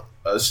tell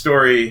a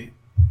story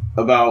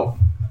about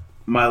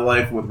my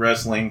life with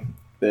wrestling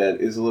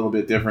that is a little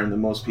bit different than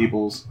most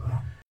people's.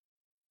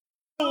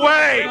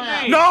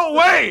 No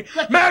way!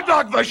 Mad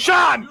Dog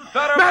Vachon!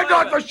 Mad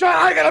Dog Vachon,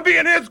 I gotta be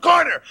in his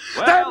corner!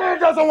 That man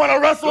doesn't want to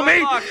wrestle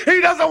me!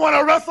 He doesn't want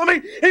to wrestle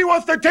me! He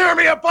wants to tear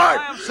me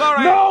apart! I'm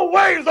sorry. No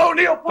way is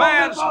O'Neal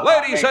Fans,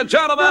 ladies and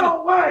gentlemen,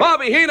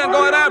 Bobby Heenan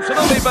going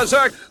absolutely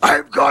berserk.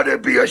 I'm gonna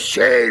be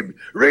ashamed,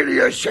 really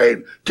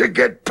ashamed, to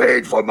get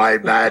paid for my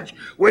match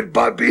with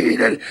Bobby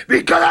Heenan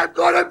because I'm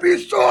gonna be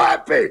so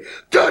happy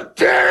to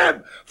tear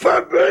him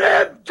from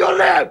limb to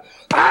limb.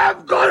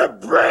 I'm gonna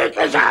break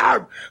his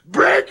arm,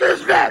 break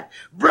his neck,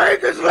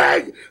 break his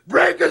leg,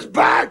 break his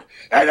back,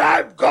 and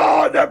I'm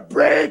gonna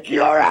break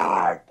your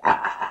heart.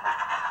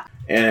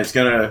 And it's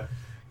gonna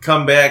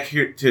come back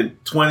here to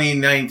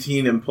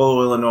 2019 in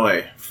Polo,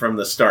 Illinois from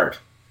the start.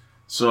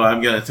 So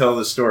I'm gonna tell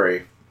the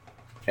story.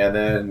 And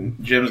then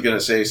Jim's gonna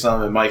say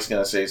something, and Mike's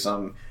gonna say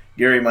something.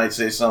 Gary might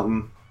say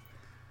something.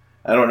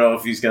 I don't know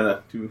if he's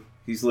gonna do.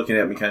 He's looking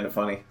at me kind of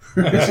funny.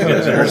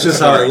 That's just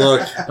how it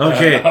looked.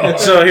 Okay,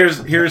 so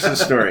here's the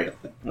story.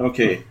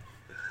 Okay,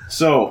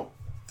 so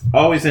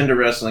always into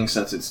wrestling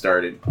since it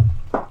started.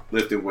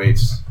 Lifted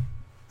weights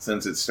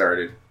since it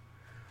started.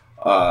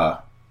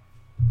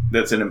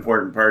 That's an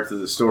important part of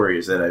the story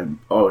is that I've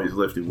always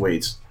lifted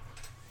weights.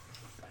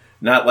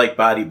 Not like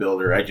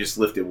bodybuilder. I just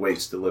lifted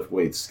weights to lift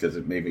weights because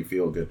it made me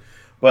feel good.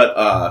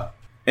 But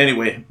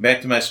anyway,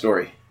 back to my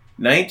story.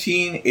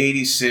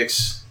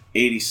 1986,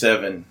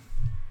 87.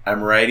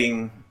 I'm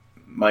riding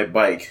my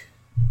bike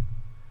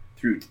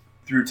through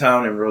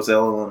town in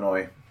Roselle,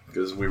 Illinois,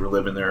 because we were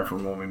living there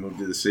from when we moved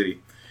to the city.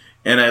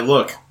 And I'm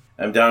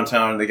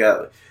downtown.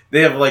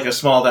 They have like a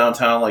small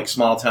downtown, like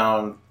small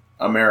town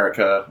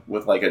America,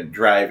 with like a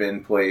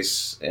drive-in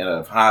place and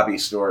a hobby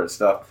store and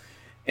stuff.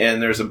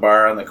 And there's a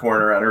bar on the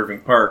corner on Irving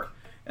Park.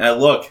 And I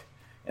look,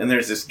 and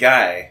there's this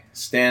guy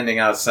standing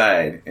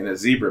outside in a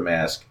zebra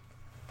mask,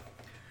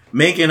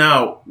 making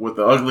out with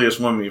the ugliest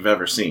woman you've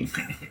ever seen.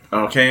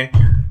 Okay?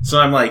 So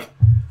I'm like,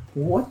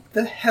 what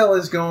the hell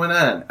is going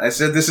on? I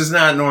said, this is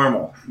not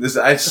normal.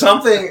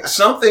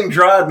 Something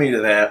drawed me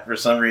to that for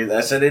some reason. I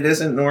said, it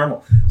isn't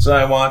normal. So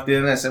I walked in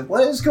and I said,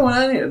 what is going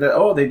on here?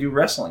 They do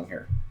wrestling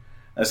here.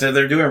 I said,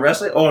 they're doing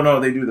wrestling? Oh, no,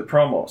 they do the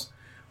promos.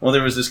 Well,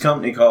 there was this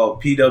company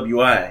called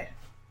PWI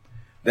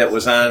that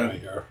was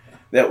on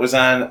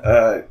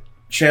a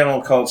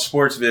channel called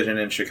Sports Vision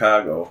in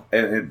Chicago,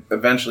 and it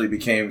eventually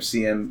became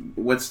CM.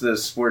 What's the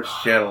sports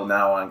channel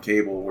now on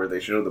cable where they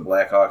show the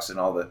Blackhawks and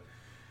all the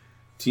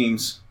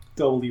teams?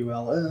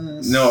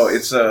 WLS. No,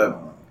 it's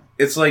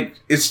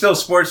still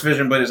Sports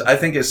Vision, but I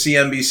think it's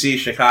CNBC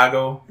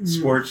Chicago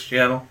Sports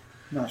Channel.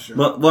 Not sure.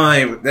 Well,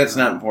 anyway, that's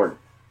not important.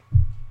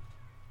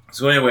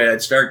 So anyway,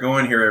 I'd start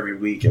going here every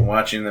week and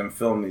watching them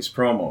film these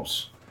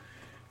promos.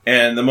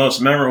 And the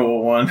most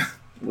memorable one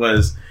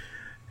was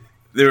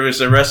there was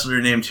a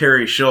wrestler named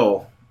Terry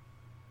Scholl,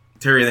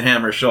 Terry the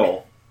Hammer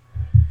Scholl.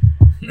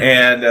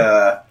 And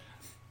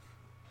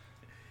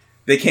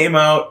they came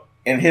out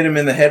and hit him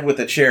in the head with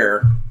a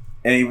chair,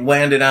 and he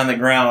landed on the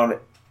ground,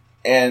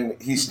 and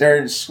he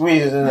started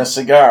squeezing a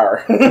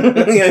cigar. He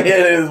hit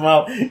it in his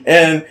mouth,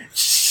 and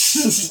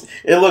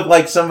it looked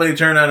like somebody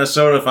turned on a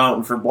soda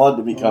fountain for blood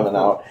to be coming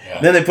out.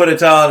 Yeah. Then they put a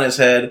towel on his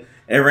head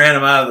and ran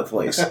him out of the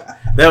place.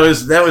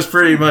 That was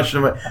pretty much.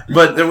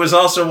 But there was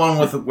also one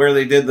with where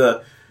they did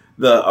the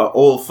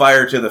old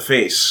fire to the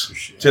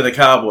face to the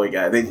cowboy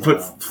guy. They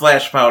put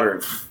flash powder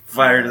and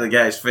fire to the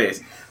guy's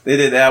face. They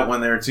did that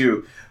one there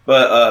too.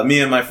 But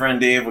me and my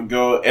friend Dave would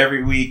go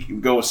every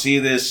week, go see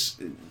this.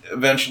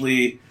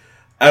 Eventually,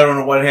 I don't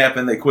know what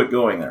happened. They quit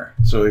going there,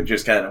 so it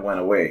just kind of went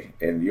away.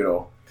 And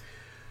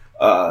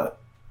I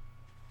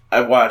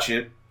watch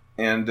it,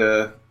 and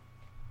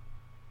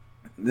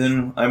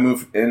then I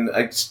moved, and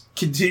I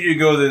continued to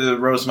go to the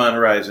Rosemont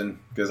Horizon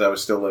because I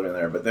was still living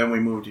there. But then we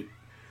moved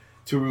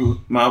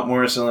to Mount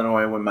Morris,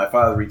 Illinois, when my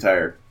father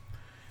retired.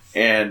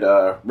 And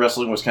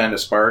wrestling was kind of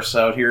sparse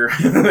out here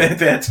at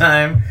that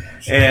time.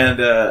 And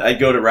I'd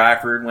go to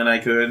Rockford when I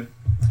could.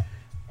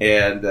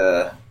 And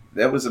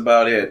that was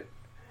about it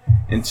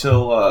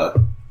until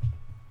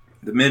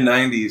the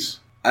mid-'90s.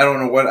 I don't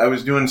know what. I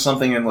was doing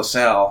something in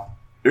LaSalle.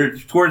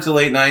 Towards the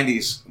late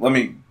 90s. Let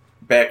me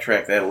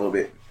backtrack that a little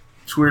bit.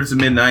 Towards the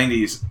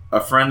mid-'90s,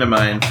 a friend of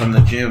mine from the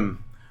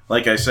gym,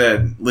 like I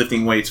said,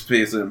 lifting weights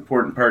plays an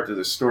important part to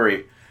the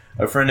story.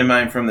 A friend of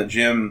mine from the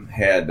gym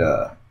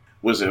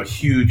was a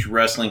huge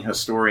wrestling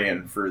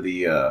historian for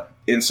the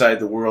inside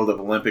the world of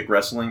Olympic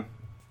wrestling.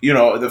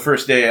 The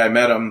first day I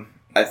met him,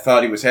 I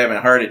thought he was having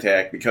a heart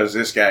attack because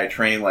this guy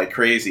trained like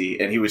crazy,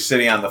 and he was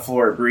sitting on the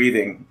floor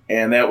breathing,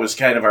 and that was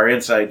kind of our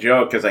inside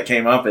joke because I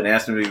came up and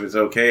asked him if he was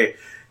okay.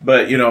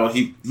 But,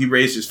 he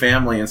raised his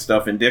family and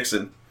stuff in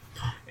Dixon,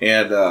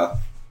 and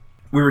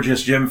we were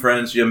just gym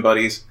friends, gym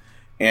buddies,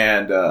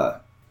 and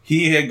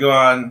he had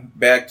gone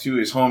back to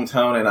his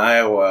hometown in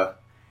Iowa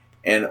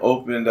and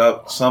opened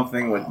up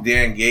something with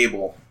Dan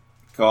Gable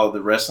called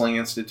the Wrestling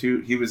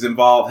Institute. He was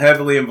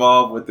heavily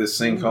involved with this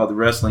thing called the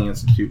Wrestling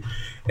Institute.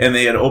 And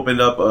they had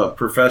opened up a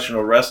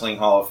professional wrestling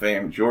Hall of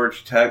Fame, Lou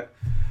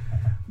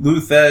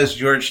Thez,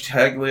 George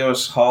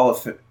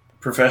Taglios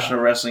Professional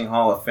Wrestling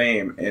Hall of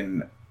Fame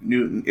in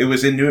Newton. It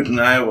was in Newton,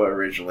 Iowa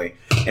originally.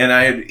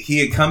 And he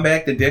had come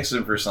back to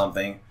Dixon for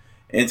something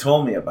and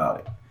told me about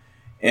it.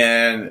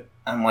 And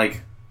I'm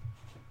like,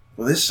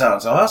 well, this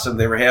sounds awesome.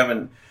 There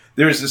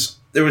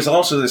was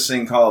also this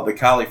thing called the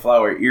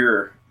Cauliflower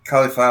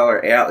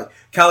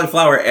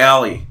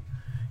Alley.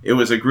 It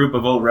was a group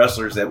of old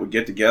wrestlers that would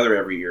get together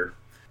every year.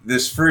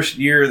 This first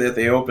year that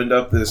they opened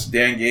up this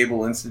Dan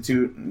Gable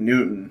Institute in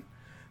Newton,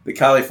 the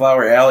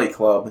Cauliflower Alley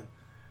Club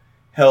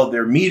held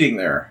their meeting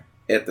there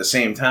at the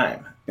same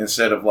time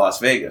instead of Las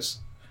Vegas.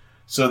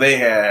 So they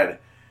had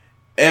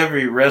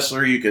every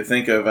wrestler you could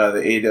think of out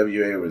of the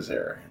AWA was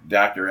there.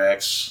 Dr.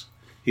 X,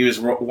 he was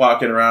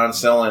walking around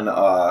selling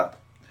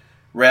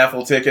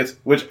raffle tickets,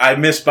 which I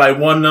missed by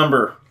one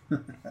number.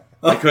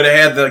 I could have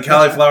had the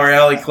Cauliflower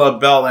Alley Club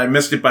belt, and I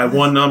missed it by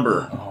one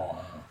number.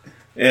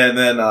 And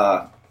then...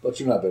 but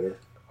you're not bitter.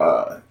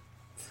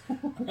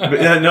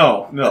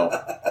 No.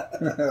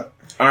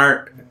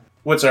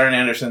 What's Arn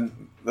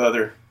Anderson? The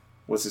other...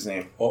 What's his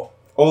name? Ole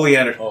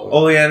Anderson.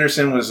 Ole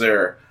Anderson was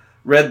there.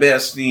 Red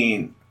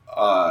Bastien.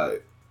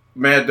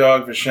 Mad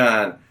Dog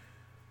Vachon.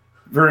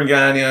 Vern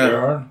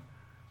Gagne.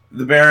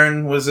 The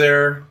Baron was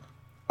there.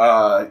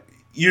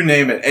 You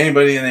name it.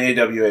 Anybody in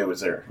the AWA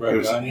was there.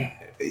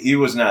 He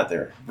was not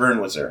there. Vern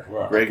was there.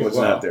 Wow. Greg was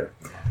not there.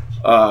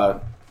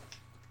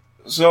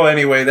 So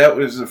anyway, that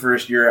was the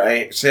first year.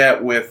 I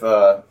sat with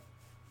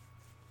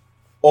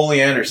Ole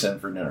Anderson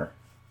for dinner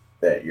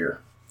that year.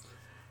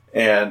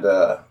 And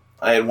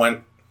I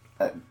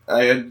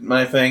had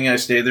my thing. I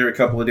stayed there a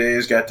couple of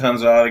days, got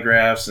tons of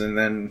autographs, and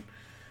then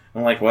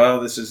I'm like,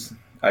 well,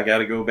 I got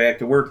to go back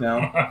to work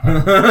now.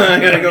 I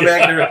got to go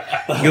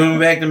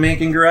back to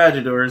making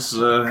garage doors.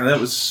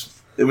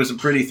 It was a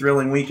pretty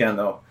thrilling weekend,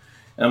 though.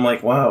 And I'm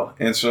like, wow.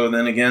 And so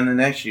then again the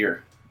next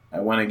year, I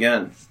went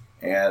again.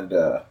 And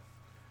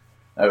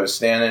I was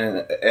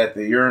standing at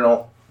the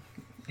urinal,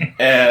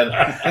 and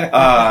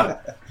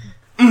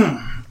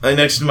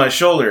next to my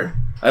shoulder,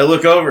 I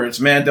look over. It's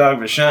Mad Dog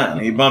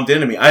Vachon. He bumped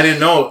into me. I didn't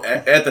know,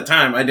 at the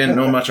time, I didn't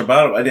know much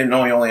about him. I didn't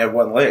know he only had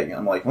one leg.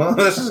 I'm like, well,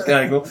 this is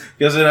kind of cool.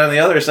 Because then on the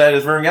other side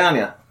is Vern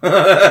Gagne.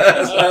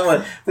 So I'm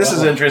like, this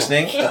is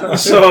interesting.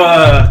 So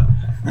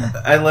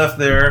I left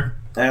there.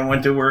 I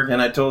went to work,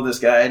 and I told this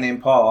guy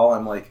named Paul,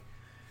 I'm like,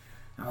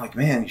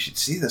 man, you should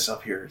see this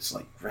up here. It's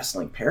like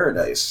wrestling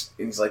paradise.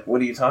 And he's like,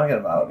 what are you talking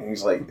about? And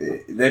he's like,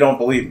 they don't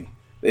believe me.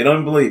 They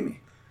don't believe me.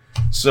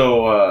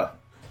 So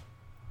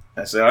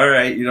I said, all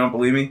right, you don't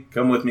believe me?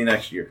 Come with me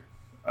next year.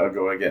 I'll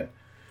go again.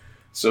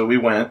 So we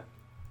went,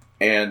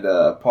 and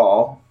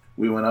Paul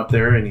we went up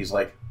there, and he's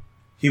like,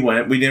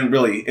 we didn't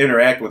really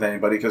interact with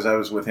anybody because I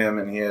was with him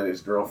and he had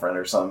his girlfriend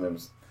or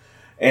something.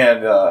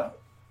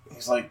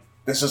 He's like,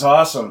 this is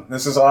awesome.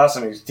 This is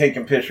awesome. He's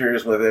taking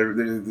pictures with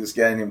this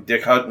guy named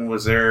Dick Hutton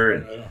was there.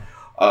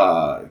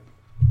 And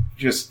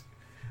just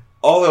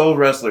all the old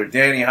wrestlers.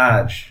 Danny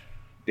Hodge.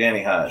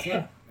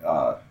 Sure.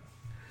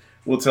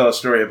 We'll tell a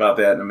story about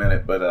that in a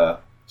minute.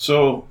 But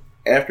so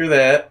after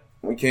that,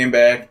 we came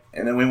back,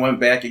 and then we went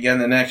back again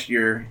the next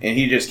year, and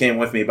he just came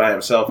with me by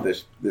himself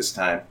this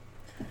time.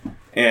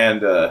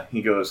 And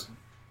he goes,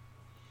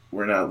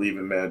 we're not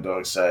leaving Mad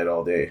Dog's side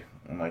all day.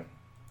 I'm like,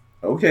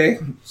 okay.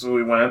 So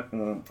we went,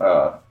 and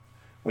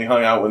we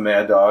hung out with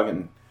Mad Dog,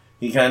 and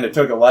he kind of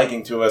took a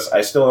liking to us.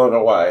 I still don't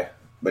know why,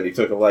 but he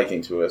took a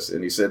liking to us.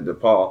 And he said to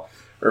Paul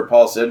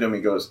said to him,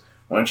 he goes,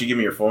 why don't you give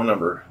me your phone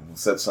number? We'll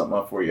set something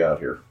up for you out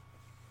here.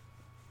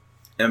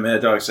 And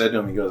Mad Dog said to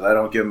him, he goes, I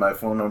don't give my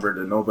phone number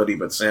to nobody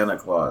but Santa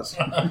Claus.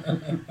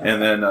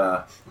 And then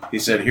he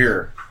said,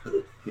 here.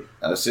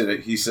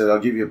 He said, I'll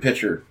give you a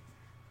picture.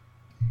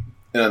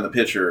 And on the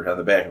picture, on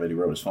the back of it, he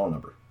wrote his phone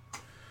number.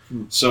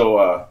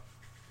 So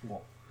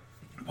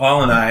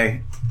Paul and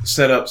I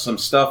set up some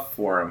stuff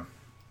for him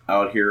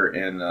out here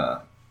in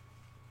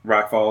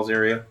Rock Falls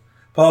area.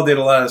 Paul did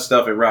a lot of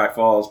stuff at Rock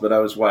Falls, but I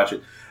was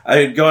watching. I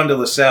had gone to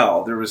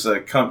LaSalle. There was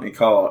a company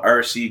called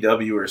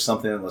RCW or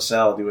something in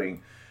LaSalle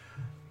doing...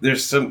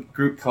 There's some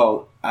group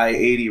called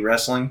I-80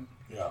 Wrestling.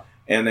 Yeah.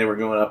 And they were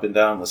going up and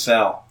down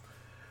LaSalle.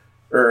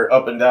 Or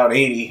up and down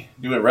 80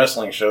 doing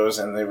wrestling shows,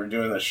 and they were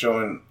doing the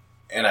show,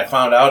 and I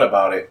found out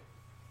about it.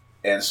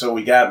 And so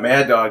we got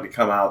Mad Dog to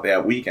come out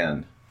that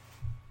weekend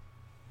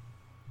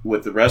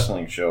with the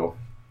wrestling show.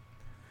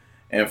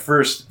 And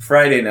first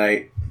Friday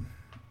night,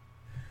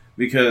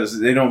 because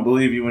they don't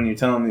believe you when you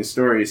tell them these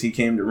stories, he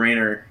came to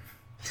Rainer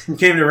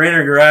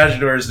Garage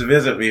Doors to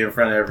visit me in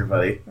front of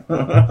everybody,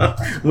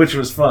 which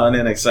was fun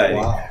and exciting.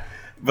 Wow.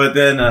 But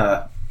then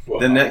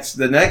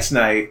the next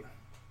night,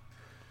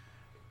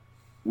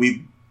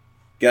 we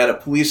got a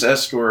police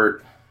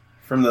escort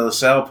from the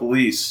LaSalle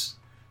police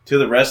to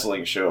the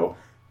wrestling show,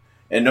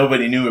 and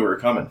nobody knew we were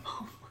coming.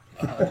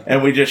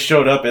 And we just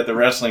showed up at the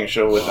wrestling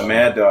show with the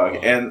Mad Dog.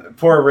 And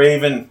poor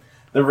Raven,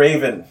 the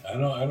Raven. I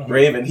don't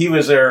Raven, he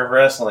was there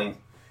wrestling.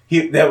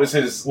 That was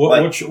his...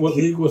 What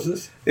league was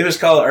this? It was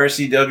called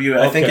RCW.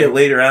 I think it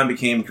later on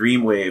became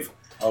Dreamwave.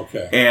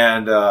 Okay.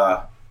 And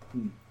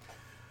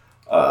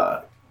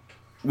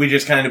we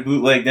just kind of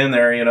bootlegged in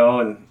there,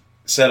 and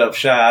set up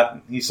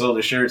shop. He sold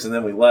the shirts, and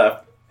then we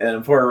left.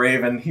 And poor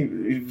Raven,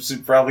 he was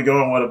probably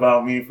going, what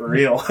about me for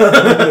real?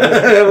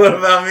 What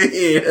about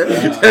me?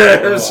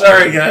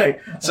 Sorry,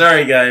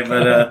 guy,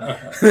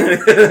 but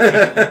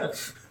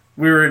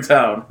we were in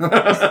town.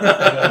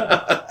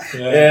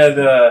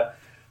 And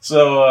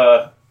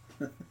so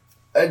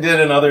I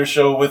did another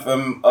show with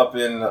them up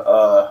in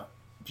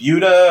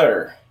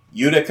Utica.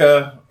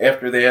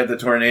 After they had the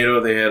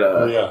tornado, they had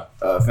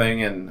a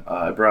thing, and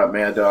I brought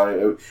Mad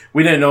Dog.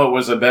 We didn't know it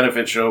was a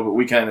benefit show, but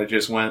we kind of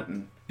just went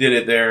and did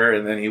it there,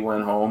 and then he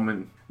went home,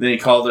 and then he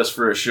called us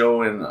for a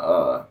show in...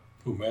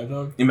 Who, Mad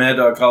Dog? Mad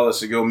Dog called us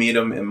to go meet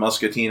him in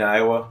Muscatine,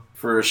 Iowa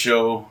for a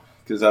show,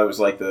 because I was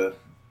like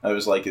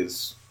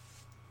his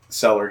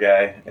seller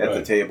guy at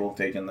the table,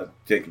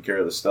 taking care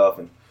of the stuff,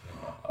 and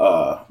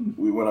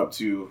we went up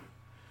to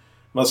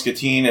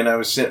Muscatine, and I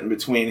was sitting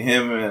between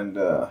him and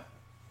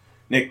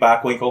Nick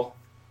Bockwinkel.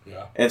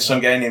 Yeah. And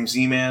some guy named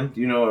Z-Man. Do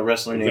you know a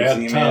wrestler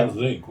named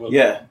Z-Man?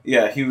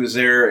 Yeah, he was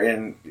there,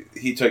 and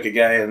he took a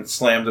guy and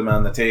slammed him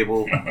on the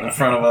table in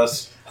front of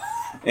us.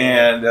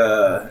 And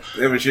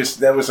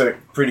that was a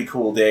pretty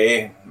cool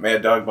day.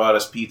 Mad Dog bought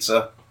us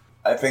pizza.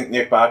 I think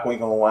Nick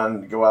Bockwinkel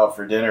wanted to go out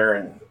for dinner,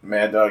 and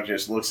Mad Dog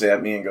just looks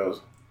at me and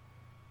goes,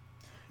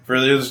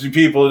 for those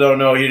people who don't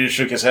know, he just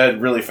shook his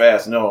head really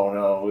fast. No.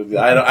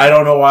 I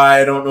don't know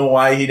why. I don't know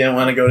why he didn't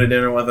want to go to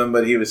dinner with him,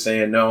 but he was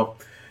saying no.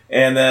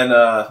 And then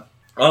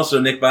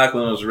also Nick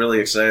Bockwinkel was really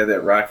excited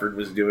that Rockford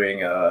was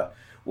doing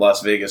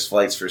Las Vegas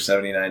flights for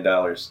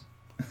 $79.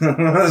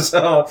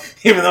 So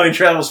even though he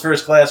travels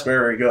first class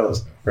wherever he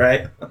goes,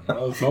 right? I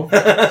don't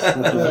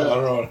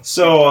know.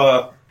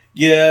 So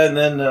and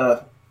then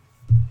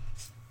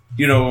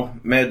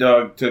Mad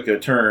Dog took a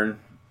turn.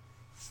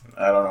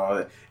 I don't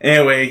know.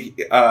 Anyway,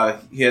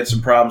 he had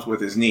some problems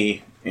with his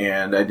knee,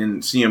 and I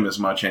didn't see him as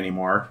much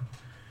anymore.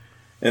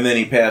 And then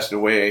he passed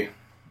away.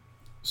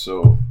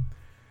 So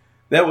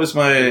that was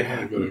my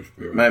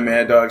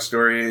Mad Dog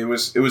story. It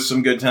was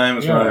some good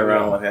times running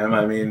around with him.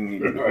 I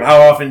mean,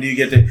 how often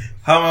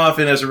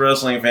as a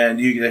wrestling fan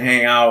do you get to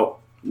hang out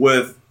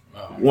with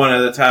one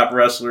of the top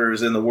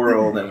wrestlers in the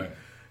world and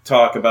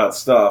talk about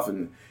stuff?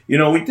 And we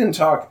didn't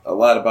talk a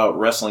lot about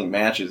wrestling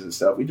matches and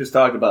stuff. We just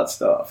talked about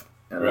stuff.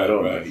 And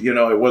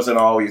it wasn't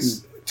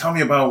always, tell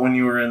me about when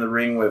you were in the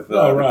ring with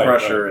the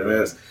Crusher and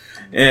this.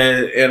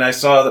 And I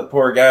saw the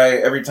poor guy,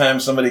 every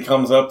time somebody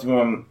comes up to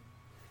him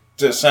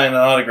to sign an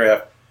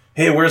autograph,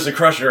 hey, where's the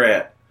Crusher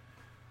at?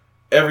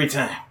 Every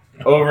time.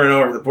 Over and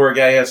over. The poor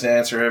guy has to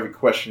answer every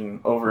question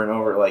over and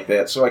over like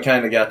that. So I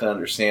kind of got to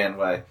understand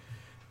why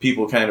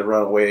people kind of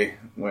run away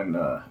when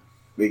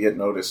they get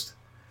noticed.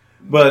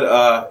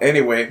 But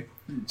anyway,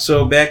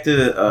 so back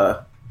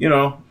to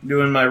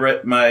doing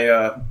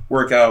my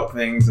workout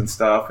things and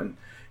stuff, and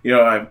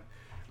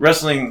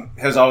wrestling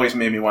has always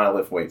made me want to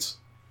lift weights,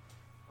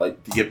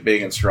 like to get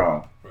big and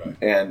strong. Right.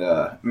 And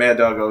Mad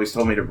Dog always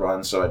told me to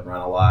run, so I'd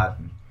run a lot.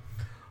 And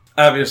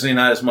obviously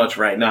not as much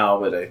right now,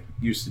 but I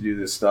used to do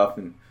this stuff.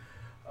 And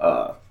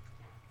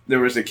there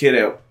was a kid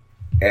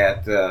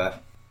at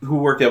who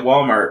worked at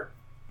Walmart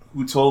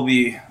who told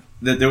me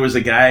that there was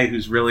a guy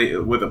who's really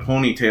with a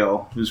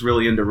ponytail who's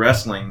really into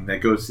wrestling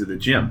that goes to the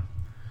gym.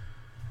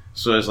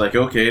 So I was like,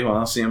 okay, well,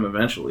 I'll see him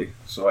eventually.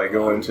 So I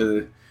go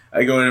into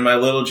my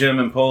little gym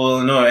in Polo,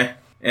 Illinois,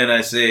 and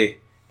I say,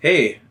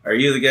 "Hey, are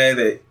you the guy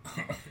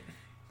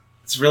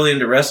that's really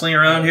into wrestling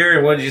around here?"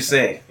 And what did you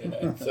say?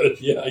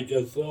 Yeah, I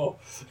guess so.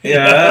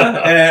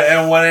 Yeah,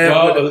 and what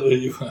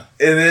happened? Well,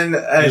 and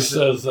then he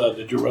says,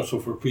 "Did you wrestle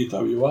for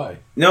PWI?"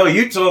 No,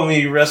 you told me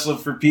you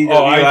wrestled for PWI.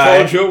 Oh, I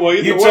told you. Well,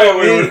 you told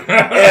me,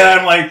 and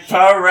I'm like,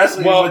 power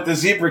wrestling with the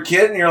Zebra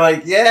Kid, and you're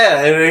like,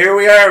 yeah, and here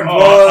we are in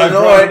Polo,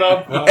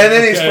 Illinois, and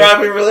then he's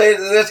probably related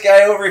to this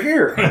guy over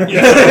here. So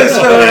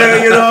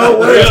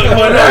what is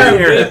going on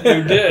here?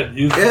 You did.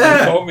 You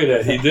told me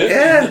that. He did.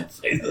 Yeah. He did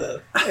say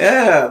that.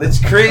 Yeah, that's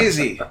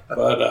crazy.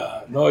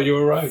 But no, you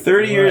were right.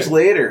 30 years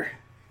later.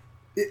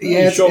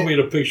 Yeah, he showed me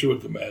the picture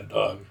with the Mad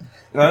Dog.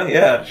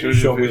 Yeah. He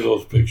showed me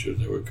those pictures.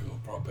 They were cool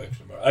from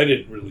Baxter. I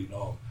didn't really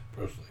know him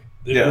personally.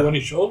 Didn't do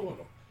any shows with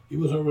him. He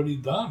was already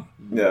done.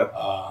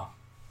 Yeah.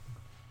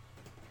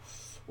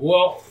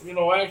 Well,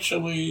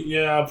 actually,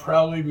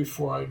 probably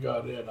before I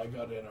got in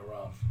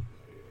around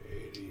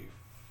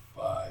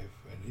 85,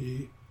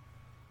 and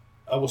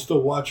I was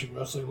still watching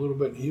wrestling a little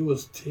bit, and he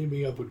was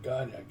teaming up with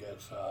Gagne, I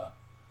guess.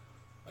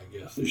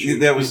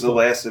 That was the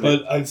last of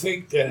it. But I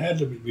think that had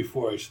to be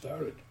before I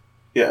started.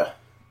 Yeah.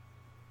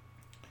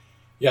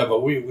 Yeah,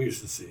 but we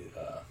used to see,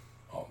 I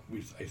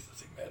used to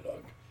see Mad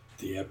Dog at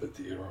the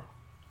amphitheater.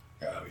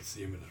 Yeah, we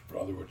see him and his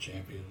brother were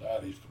champions.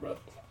 They used to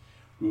wrestle.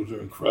 Bruiser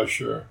and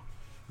Crusher.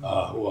 Who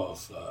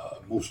else?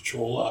 Moose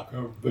Cholak.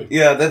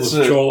 Yeah, that's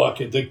Moose Cholak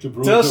and Dick the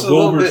Bruiser.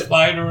 Wilbur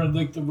Spider and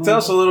Dick the Bruiser. Tell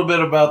us a little bit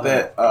about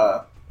that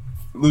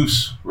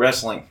Loose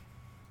wrestling.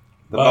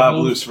 The Bob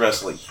Loose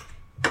wrestling.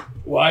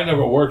 Well, I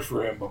never worked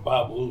for him, but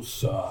Bob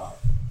Loose,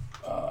 I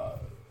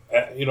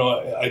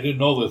didn't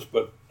know this,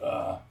 but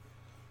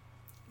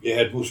you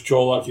had Moose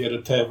Cholak, you had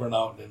a tavern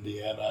out in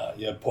Indiana,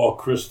 you had Paul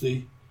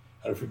Christie.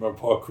 I don't know if you remember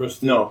Paul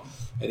Christie. No.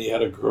 And he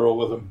had a girl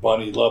with him,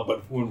 Bunny Love,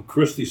 but when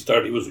Christie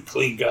started, he was a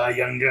clean guy,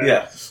 young guy.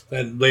 Yeah.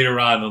 Then later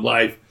on in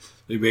life,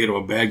 they made him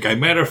a bad guy.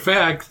 Matter of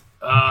fact,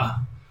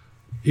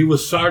 he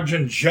was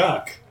Sergeant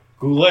Jacques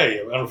Goulet. I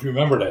don't know if you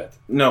remember that.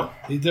 No.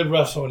 He did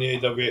wrestle in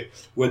the AWA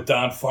with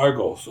Don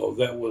Fargo, so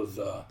that was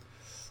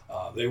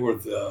they were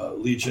the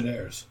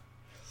Legionnaires.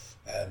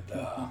 And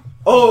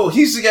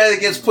he's the guy that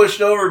gets pushed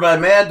over by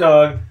Mad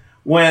Dog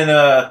when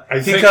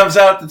he comes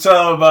out to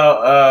tell him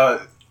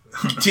about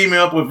teaming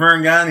up with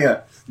Vern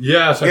Gagne.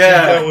 Yes, I think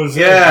that was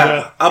it.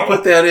 Yeah, I'll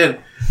put that in.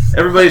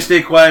 Everybody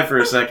stay quiet for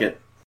a second.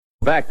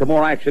 Back to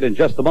more action in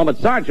just a moment.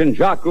 Sergeant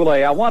Jacques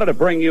Goulet, I wanted to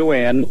bring you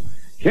in.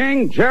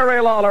 King Jerry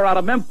Lawler out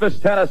of Memphis,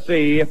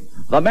 Tennessee,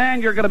 the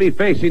man you're going to be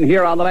facing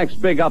here on the next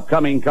big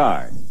upcoming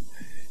card.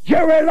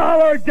 Jerry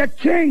Lawler, the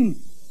king.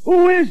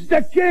 Who is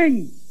the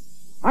king?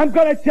 I'm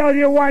going to tell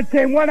you one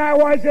thing. When I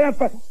was in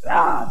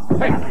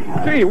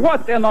a... Gee,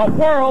 what in the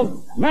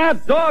world?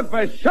 Mad Dog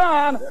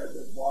Vachon?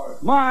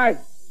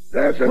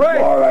 This is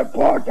more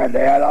important.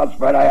 The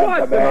announcement I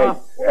have to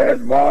make is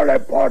more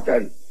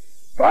important.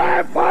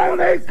 I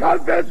finally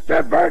convinced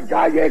him, Vern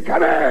Gagne.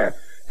 Come here.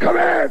 Come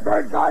here,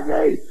 Vern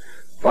Gagne.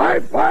 I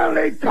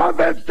finally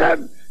convinced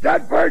him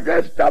that Vern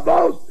is the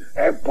most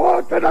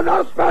important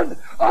announcement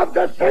of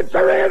the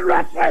century in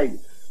wrestling.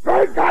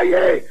 Vern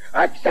Gagne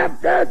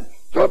accepted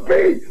to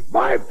be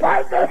my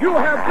partner. You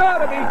have got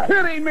to be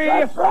kidding me.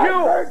 That's right,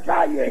 Vern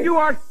Gagne. You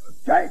are...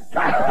 Can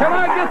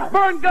I get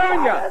Vern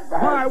Gagne?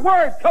 My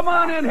word, come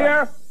on in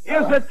here.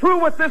 Is it true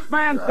what this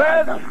man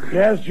says?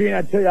 Yes, Gene,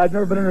 I tell you, I've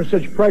never been under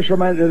such pressure.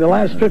 In the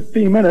last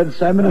 15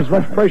 minutes, I've been in as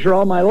much pressure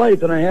all my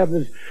life than I have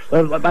this.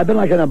 I've been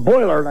like in a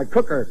boiler and a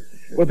cooker.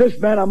 With this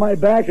man on my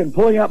back and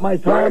pulling out my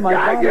tie, my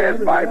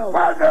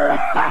partner.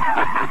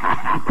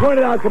 He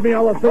pointed out to me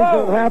all the things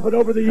that have happened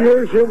over the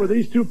years here with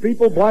these two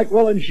people,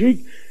 Blackwell and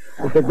Sheik,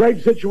 with the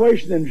great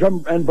situation in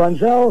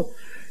Brunzell,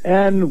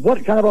 and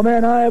what kind of a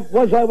man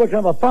was I, what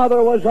kind of a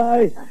father was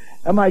I,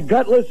 am I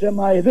gutless, am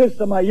I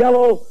this, am I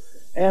yellow,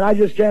 and I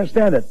just can't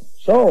stand it.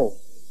 So,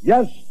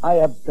 yes, I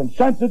have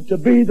consented to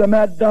be the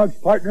Mad Dog's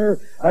partner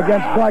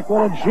against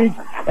Blackwell and Sheik,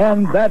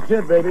 and that's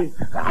it, baby.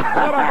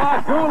 What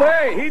about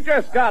Goulet? He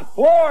just got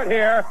floored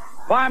here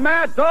by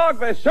Mad Dog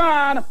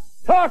Vachon.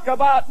 Talk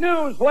about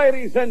news,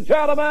 ladies and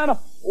gentlemen.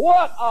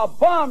 What a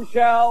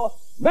bombshell.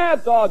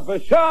 Mad Dog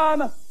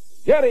Vachon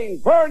getting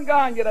Vern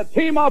Gagne to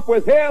team up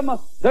with him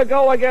to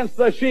go against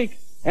the Sheik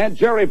and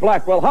Jerry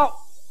Blackwell. How?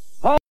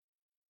 All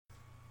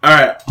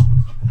right.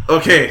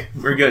 Okay,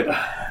 we're good. All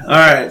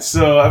right,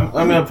 so I'm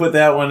going to put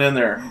that one in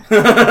there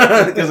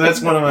because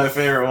that's one of my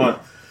favorite ones.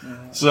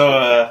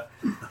 So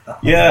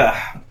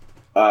Yeah.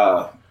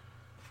 Tell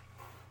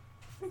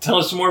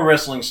us some more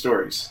wrestling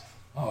stories.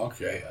 Oh,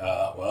 okay.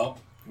 Well,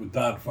 with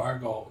Don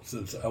Fargo,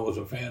 since I was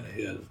a fan of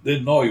his,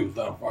 didn't know he was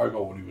Don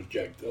Fargo when he was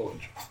Jack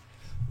Dillinger.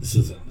 This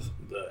is in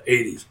the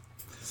 80s.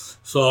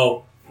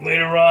 So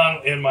later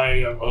on in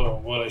my,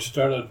 when I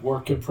started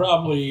working,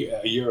 probably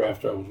a year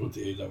after I was with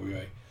the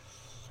AWA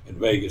in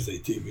Vegas, they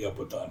teamed me up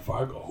with Don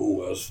Fargo, who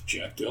was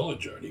Jack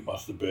Dillinger, and he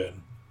must have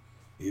been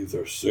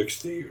either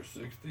 60 or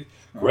 60.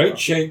 Great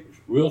shape,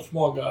 real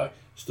small guy,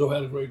 still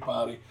had a great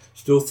body,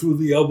 still threw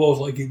the elbows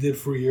like he did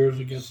for years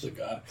against the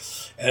guy.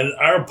 And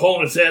our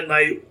opponents that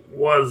night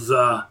was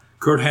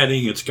Curt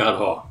Hennig and Scott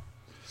Hall.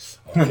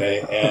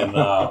 Okay, and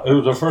it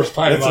was the first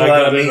time I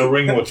got in the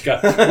ring with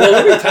Scott. Well,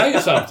 let me tell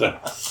you something.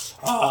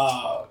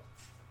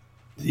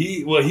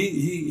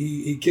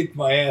 He kicked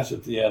my ass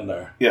at the end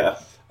there. Yeah.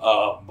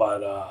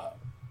 But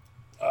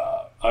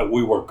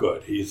we work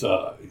good. He's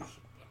a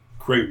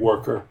great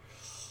worker.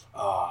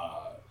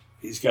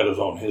 He's got his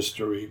own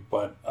history,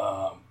 but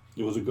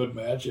it was a good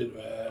match.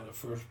 The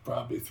first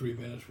probably 3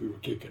 minutes we were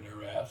kicking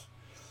their ass.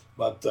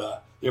 But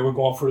they were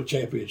going for the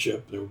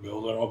championship. They were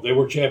building up. They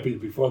were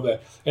champions before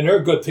that. And they're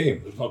a good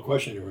team. There's no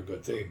question they were a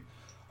good team.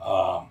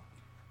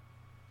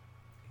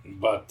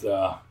 But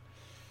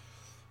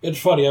it's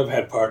funny. I've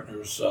had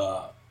partners.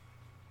 I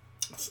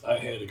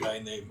had a guy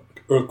named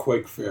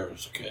Earthquake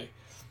Ferris, okay?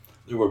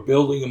 They were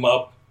building him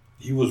up.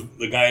 He was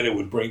the guy that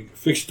would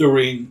fix the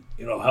ring,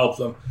 help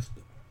them.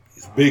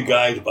 He's a big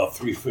guy, about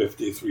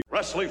 350.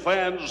 Wrestling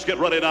fans, get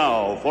ready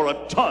now for a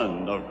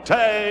ton of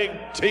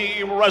tag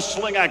team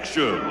wrestling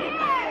action.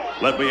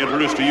 Let me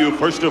introduce to you,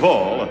 first of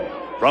all,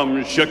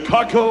 from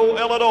Chicago,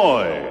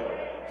 Illinois,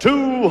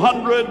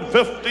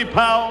 250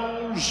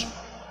 pounds,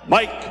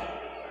 Mike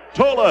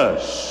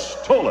Tolas.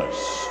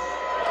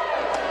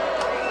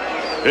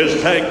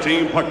 His tag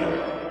team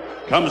partner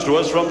comes to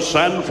us from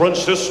San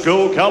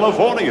Francisco,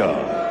 California.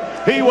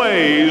 He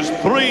weighs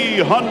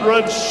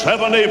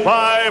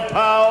 375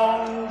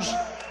 pounds.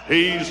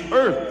 He's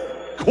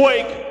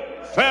Earthquake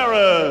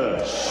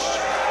Ferris.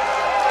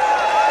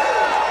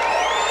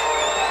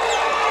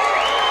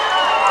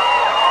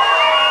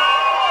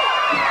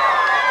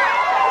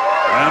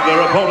 And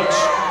their opponents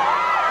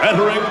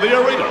entering the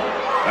arena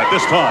at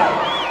this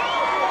time.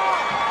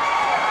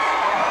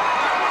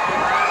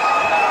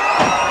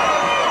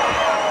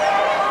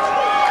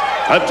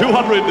 At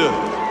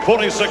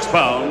 246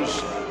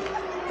 pounds,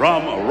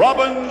 from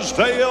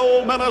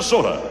Robbinsdale,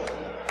 Minnesota,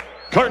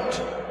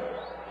 Curt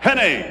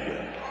Hennig.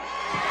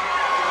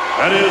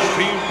 And his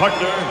team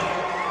partner,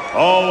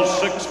 all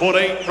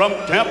 6'8" from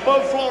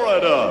Tampa,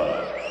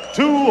 Florida,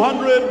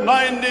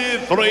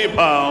 293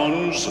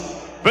 pounds,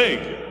 Big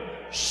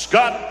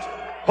Scott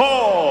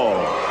Hall.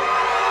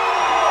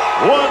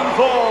 1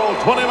 fall,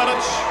 20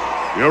 minutes.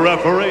 Your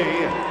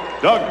referee,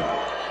 Doug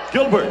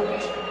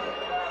Gilbert.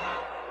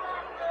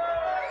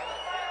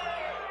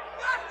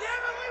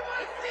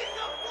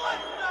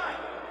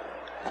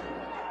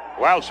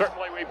 Well,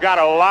 certainly we've got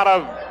a lot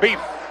of beef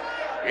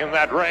in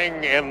that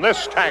ring in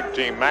this tag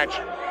team match.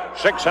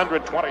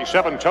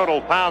 627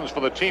 total pounds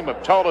for the team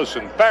of Tolas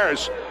and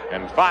Ferris,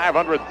 and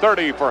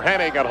 530 for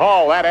Hennig and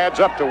Hall. That adds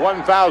up to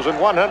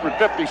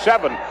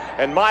 1,157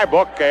 in my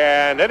book,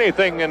 and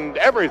anything and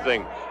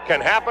everything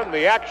can happen.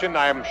 The action,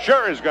 I'm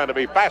sure, is going to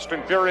be fast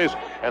and furious,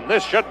 and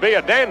this should be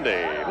a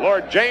dandy.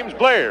 Lord James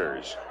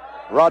Blair's.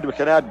 Rod, we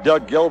can add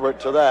Doug Gilbert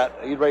to that.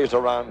 He raised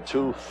around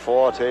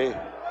 240.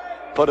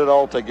 Put it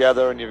all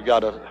together and you've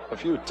got a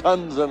few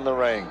tons in the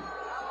ring.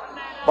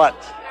 But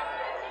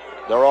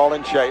they're all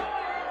in shape.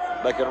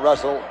 They can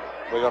wrestle.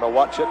 We're going to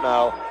watch it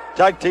now.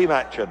 Tag team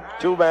action.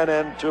 2 men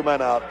in, 2 men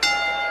out.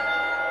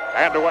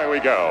 And away we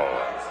go.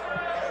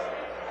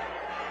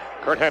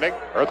 Curt Hennig,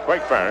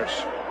 Earthquake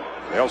Ferris.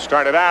 They'll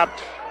start it out.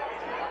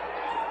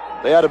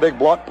 They had a big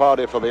block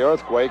party for the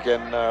Earthquake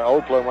in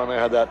Oakland when they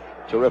had that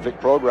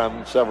terrific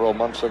program several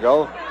months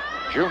ago.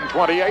 June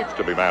 28th,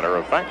 to be matter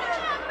of fact.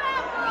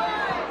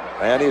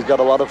 And he's got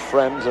a lot of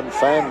friends and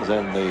fans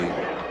in the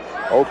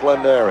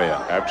Oakland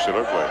area.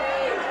 Absolutely.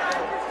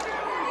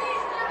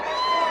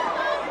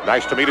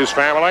 Nice to meet his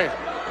family.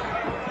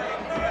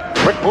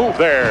 Quick move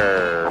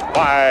there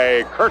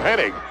by Curt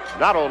Hennig.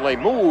 Not only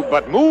move,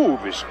 but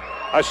moves.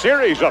 A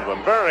series of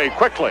them very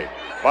quickly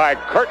by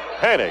Curt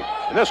Hennig.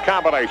 In this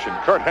combination,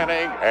 Curt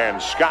Hennig and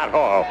Scott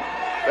Hall.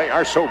 They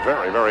are so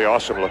very, very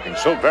awesome looking.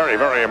 So very,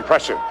 very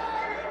impressive.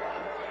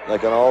 They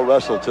can all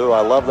wrestle, too.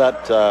 I love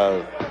that.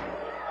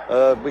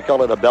 We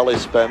call it a belly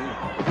spin.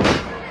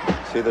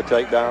 See the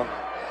takedown?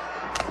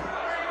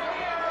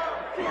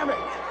 Damn it.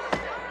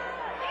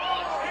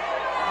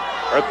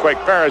 Earthquake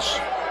Ferris,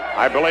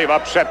 I believe,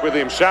 upset with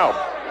himself,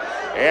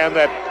 and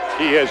that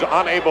he is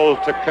unable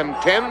to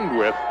contend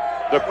with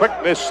the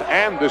quickness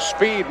and the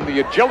speed and the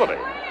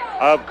agility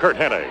of Curt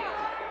Hennig.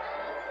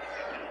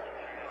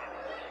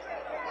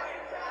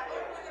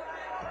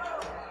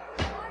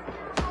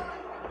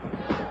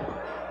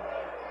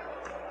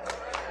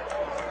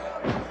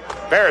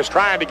 Ferris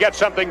trying to get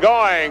something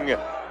going,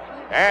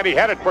 and he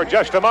had it for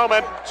just a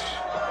moment.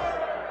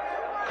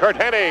 Curt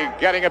Hennig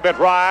getting a bit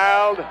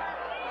riled.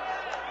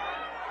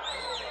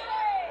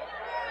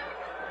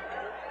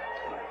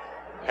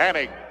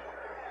 Hennig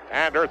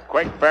and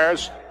Earthquake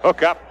Ferris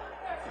hook up.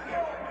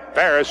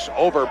 Ferris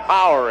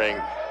overpowering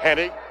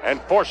Hennig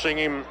and forcing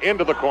him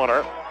into the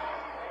corner.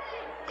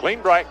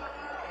 Clean break.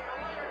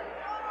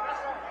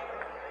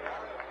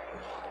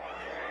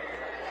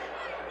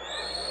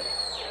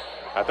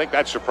 I think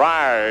that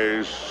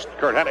surprised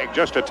Curt Hennig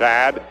just a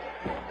tad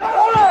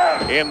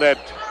in that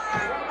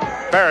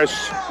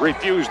Ferris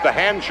refused the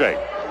handshake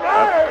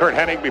of Curt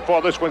Hennig before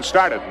this one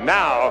started.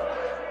 Now,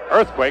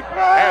 Earthquake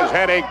has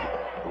Hennig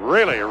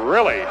really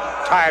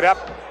tied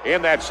up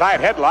in that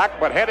side headlock,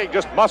 but Hennig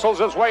just muscles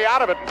his way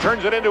out of it and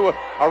turns it into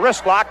a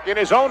wrist lock in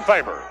his own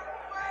favor.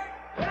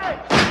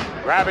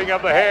 Grabbing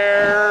of the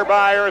hair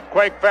by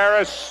Earthquake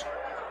Ferris.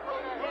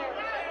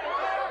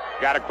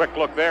 Got a quick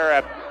look there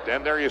at,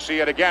 and there you see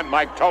it again,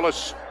 Mike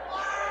Tolis.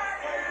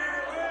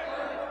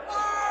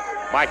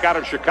 Mike out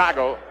of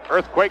Chicago,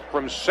 Earthquake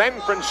from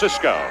San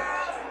Francisco.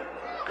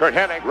 Curt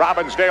Hennig,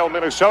 Robbinsdale,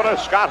 Minnesota.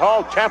 Scott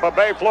Hall, Tampa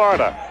Bay,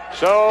 Florida.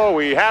 So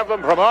we have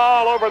them from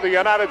all over the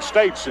United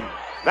States, and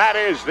that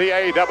is the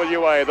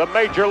AWA, the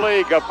Major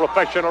League of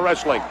Professional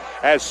Wrestling,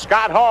 as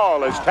Scott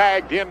Hall is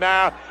tagged in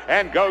now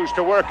and goes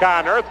to work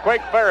on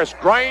Earthquake Ferris,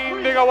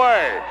 grinding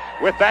away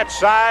with that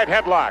side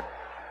headlock.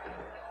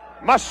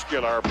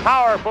 Muscular,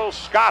 powerful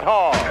Scott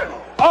Hall.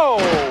 Oh,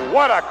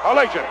 what a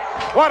collision.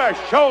 What a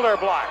shoulder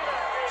block.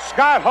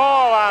 Scott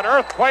Hall on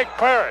Earthquake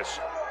Ferris.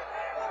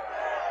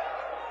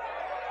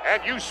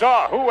 And you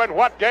saw who and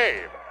what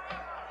gave.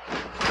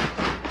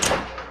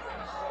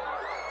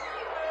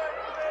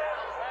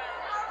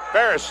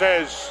 Ferris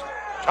says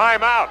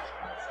time out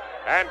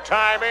and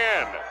time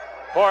in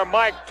for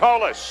Mike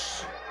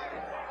Tolis.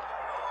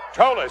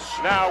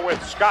 Tolis now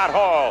with Scott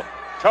Hall.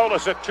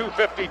 Tolis at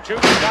 252,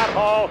 Scott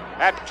Hall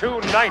at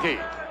 290.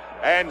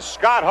 And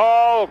Scott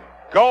Hall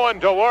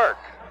going to work.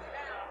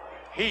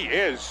 He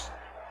is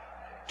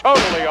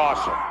totally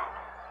awesome.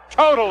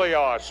 Totally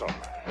awesome.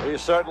 He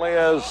certainly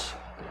is.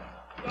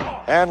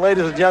 And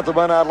ladies and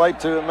gentlemen, I'd like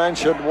to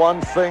mention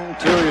one thing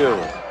to you.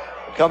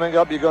 Coming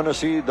up, you're going to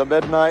see the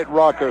Midnight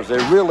Rockers. They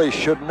really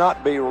should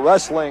not be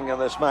wrestling in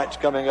this match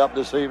coming up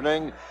this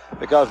evening,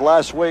 because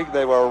last week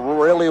they were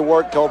really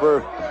worked over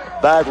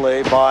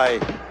badly by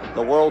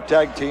the World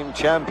Tag Team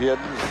Champions,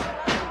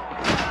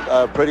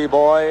 Pretty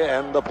Boy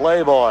and the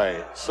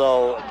Playboy.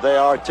 So they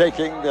are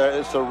taking,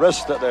 it's a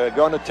risk that they're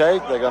going to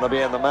take. They're going to be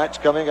in the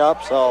match coming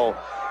up, so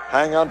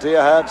hang on to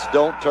your hats.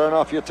 Don't turn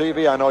off your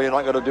TV. I know you're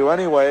not going to do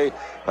anyway,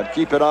 but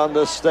keep it on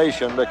this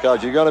station,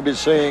 because you're going to be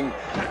seeing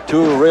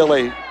two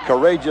really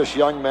courageous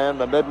young men,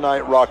 the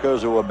Midnight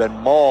Rockers, who have been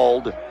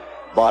mauled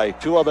by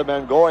two other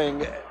men,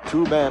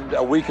 two men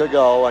a week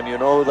ago, and you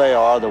know who they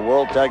are, the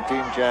World Tag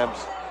Team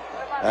Champs.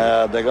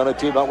 They're going to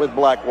team up with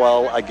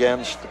Blackwell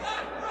against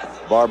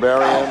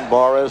Barbarian,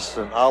 Boris,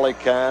 and Ali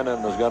Khan,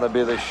 and there's going to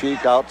be the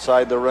Sheik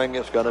outside the ring.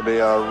 It's going to be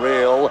a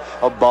real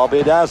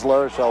Bobby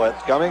Dazzler, so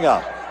it's coming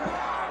up.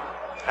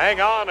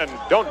 Hang on and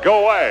don't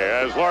go away.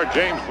 As Lord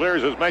James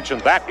Clears has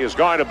mentioned, that is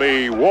going to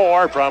be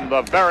war from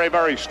the very,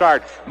 very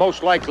start.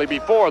 Most likely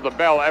before the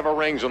bell ever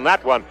rings on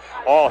that one.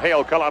 All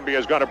Hail Columbia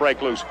is going to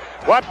break loose.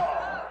 What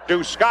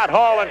do Scott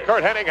Hall and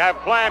Curt Hennig have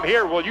planned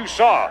here? Well, you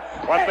saw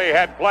what they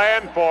had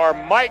planned for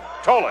Mike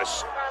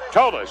Tolis.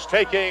 Tolis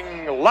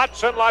taking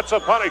lots and lots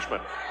of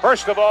punishment.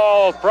 First of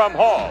all from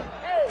Hall,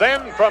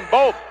 then from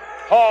both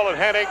Hall and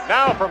Hennig,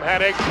 now from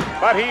Hennig,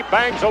 but he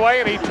bangs away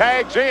and he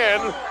tags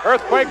in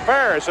Earthquake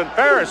Ferris, and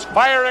Ferris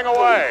firing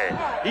away.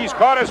 He's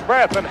caught his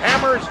breath and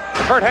hammers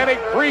Curt Hennig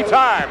 3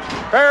 times.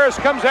 Ferris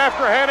comes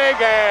after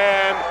Hennig,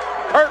 and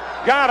Curt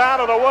got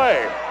out of the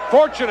way.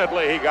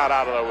 Fortunately, he got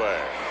out of the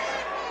way.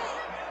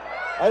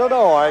 I don't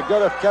know. I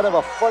got a kind of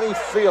a funny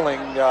feeling,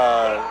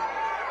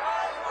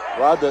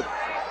 Rod, that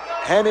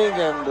Hennig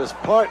and his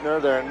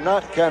partner, they're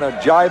not kind of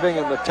jiving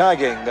in the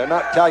tagging. They're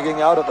not tagging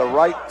out at the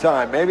right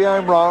time. Maybe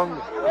I'm wrong.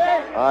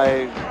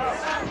 I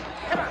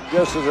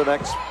guess as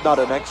not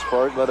an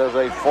expert, but as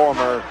a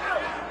former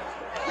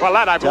Well,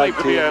 that I believe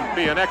to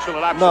be an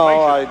excellent observation. No,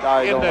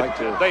 I don't like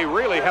to. They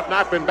really have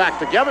not been back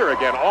together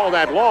again all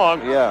that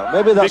long. Yeah,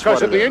 maybe that's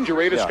because what of the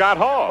injury to Scott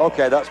Hall.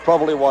 Okay, that's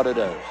probably what it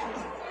is.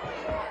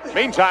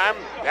 Meantime,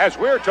 as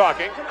we're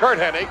talking, Curt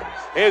Hennig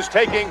is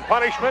taking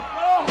punishment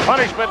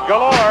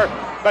galore,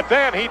 but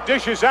then he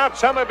dishes out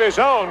some of his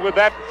own with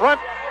that front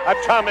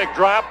atomic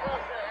drop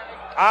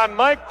on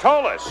Mike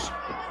Tolis.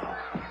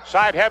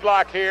 Side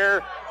headlock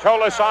here,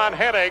 Tolis on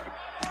Hennig.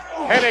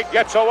 Hennig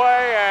gets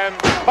away and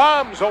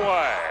bombs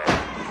away.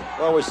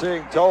 Well, we're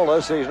seeing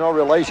Tolis. He's no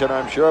relation,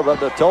 I'm sure, but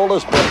the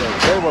Tolis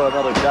brothers, they were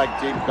another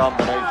tag team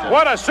combination.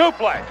 What a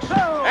suplex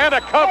and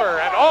a cover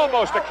and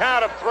almost a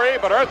count of 3,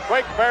 but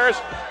Earthquake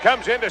Ferris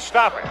comes in to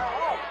stop it.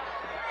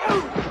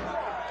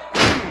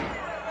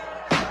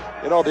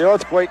 You know, the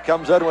Earthquake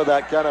comes in with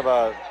that kind of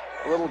a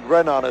little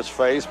grin on his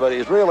face, but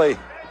he's really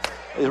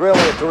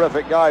a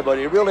terrific guy, but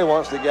he really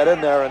wants to get in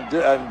there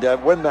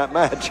and win that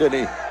match,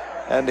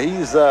 and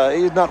he's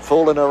not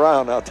fooling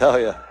around, I'll tell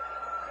you.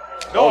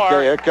 door.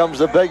 Okay, here comes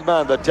the big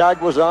man. The tag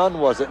was on.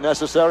 Was it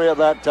necessary at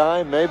that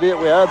time? Maybe it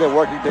was. They're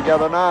working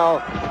together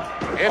now.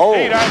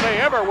 Indeed, are they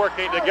ever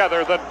working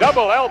together? The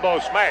double elbow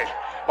smash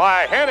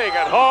by Hennig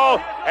and Hall,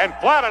 and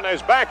flat on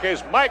his back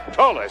is Mike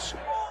Tolis.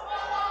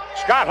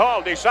 Scott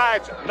Hall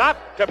decides not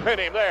to pin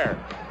him there,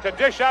 to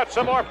dish out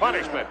some more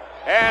punishment.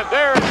 And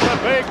there's the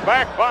big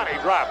back body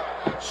drop.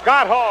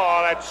 Scott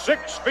Hall at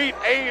 6 feet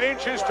 8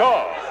 inches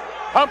tall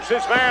pumps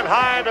his man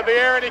high into the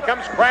air, and he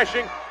comes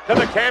crashing to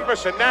the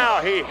canvas, and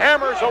now he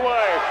hammers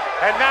away.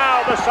 And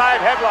now the side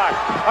headlock.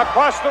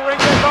 Across the ring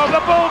they go, the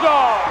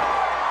Bulldog.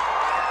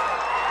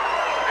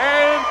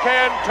 And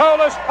can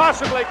Tolis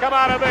possibly come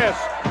out of this?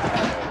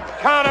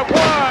 Count of 1, 2,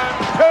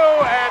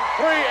 and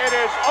 3. It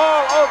is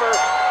all over.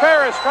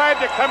 Ferris tried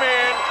to come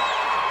in,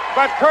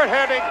 but Curt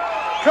Hennig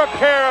took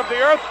care of the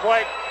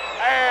earthquake,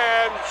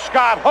 and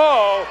Scott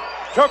Hall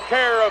took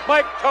care of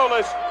Mike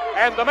Tolis,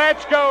 and the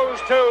match goes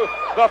to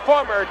the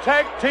former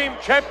tag team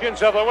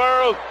champions of the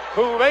world,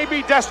 who may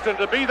be destined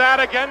to be that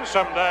again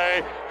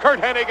someday. Curt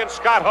Hennig and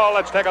Scott Hall.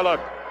 Let's take a look.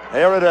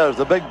 Here it is,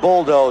 the big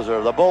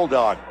bulldozer, the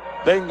Bulldog.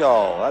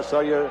 Bingo. That's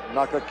how you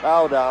knock a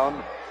cow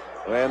down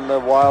in the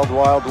wild,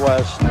 wild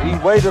west. He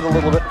waited a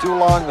little bit too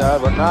long there,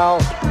 but now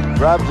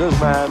grabs his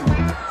man,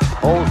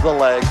 holds the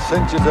leg,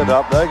 cinches it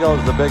up. There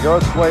goes the big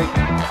earthquake.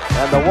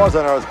 And there was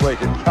an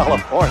earthquake in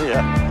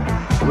California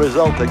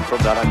resulting from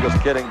that. I'm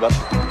just kidding, but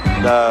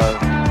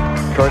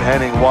Curt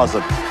Hennig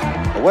wasn't.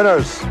 The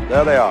winners,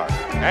 there they are.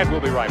 And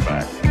we'll be right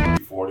back.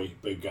 40,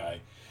 big guy.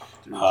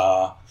 And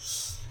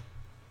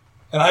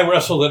I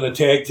wrestled in a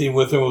tag team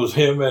with him. It was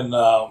him and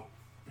the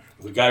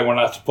guy we're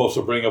not supposed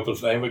to bring up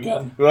his name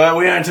again. Well,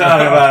 we aren't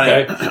talking about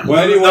it. Well,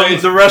 anyway,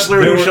 the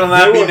wrestler who shall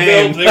not be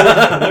named. They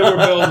were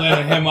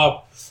building him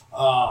up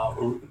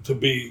to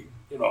be,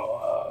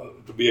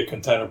 to be a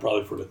contender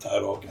probably for the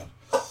title again.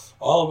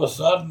 All of a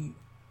sudden,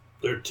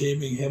 they're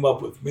teaming him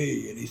up with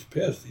me, and he's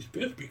pissed. He's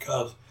pissed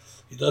because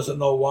he doesn't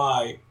know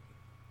why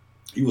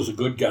he was a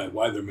good guy,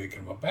 why they're making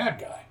him a bad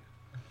guy.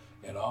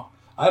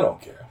 I don't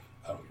care.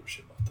 I don't give a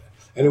shit about that.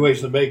 Anyways,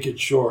 to make it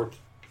short,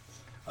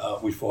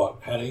 we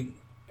fought Hennig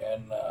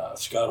and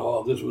Scott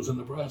Hall. This was in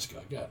Nebraska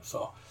again.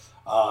 So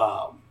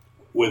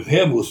with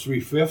him, it was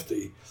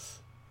 350.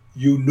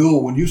 You knew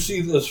when you see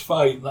this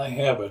fight, and I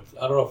have it.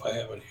 I don't know if I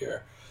have it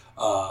here.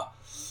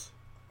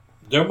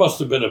 There must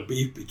have been a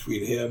beef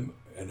between him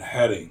and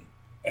Hennig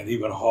and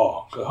even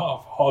Hall.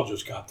 Hall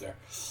just got there.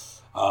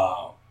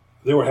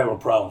 They were having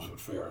problems with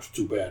Ferris.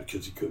 Too bad,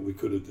 because we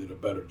could have did a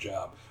better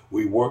job.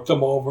 We worked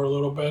them over a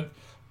little bit,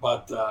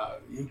 but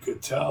you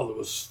could tell there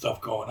was stuff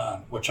going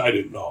on, which I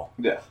didn't know.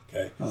 Yeah.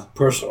 Okay.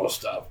 Personal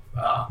stuff.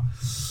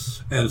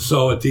 And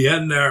so at the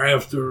end there,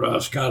 after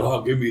Scott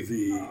Hall gave me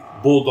the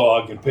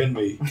Bulldog and pinned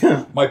me,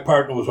 my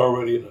partner was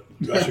already in the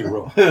dressing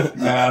room.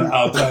 And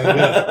I'll tell you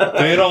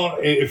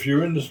this, if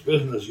you're in this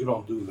business, you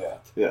don't do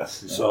that.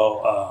 Yes.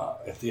 So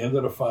at the end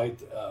of the fight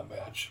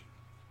match,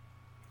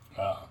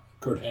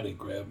 Curt Hennig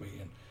grabbed me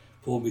and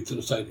pulled me to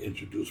the side,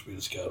 introduced me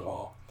to Scott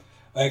Hall.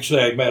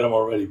 Actually, I met him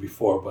already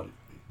before, but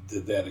he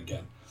did that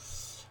again.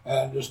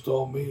 And just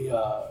told me,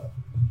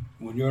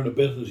 when you're in a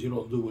business, you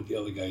don't do what the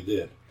other guy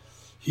did.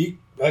 He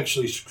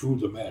actually screwed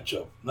the match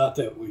up. Not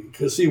that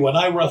because see, when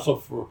I wrestle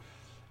for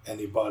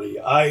anybody,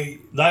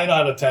 9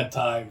 out of 10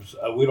 times,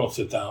 we don't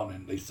sit down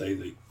and they say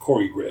they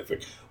choreograph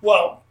it.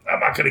 Well, I'm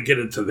not going to get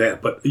into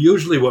that, but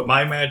usually with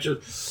my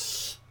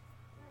matches,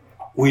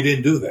 we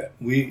didn't do that.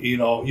 We,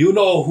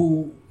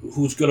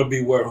 who's going to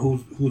be where,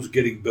 who's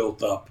getting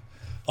built up.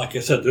 Like I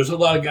said, there's a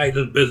lot of guys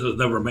in the business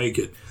never make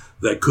it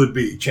that could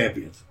be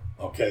champions.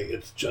 Okay,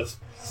 it's just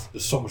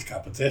there's so much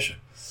competition.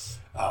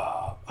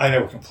 I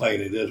never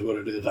complained. It is what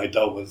it is. I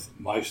dealt with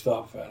my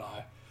stuff, and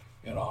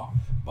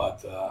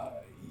but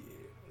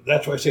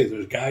that's why I say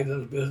there's guys in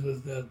the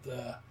business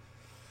that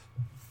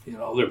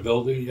they're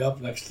building you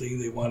up. Next thing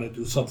they want to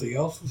do something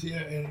else with you,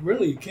 and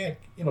really you can't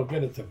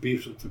get into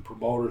beefs with the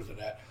promoters and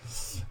that.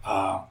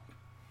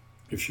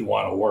 If you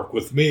want to work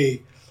with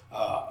me,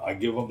 I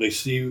give them. They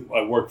see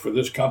I work for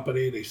this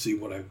company. They see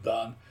what I've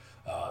done.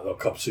 They'll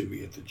come see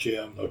me at the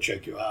gym. They'll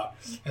check you out,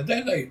 and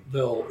then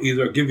they'll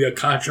either give you a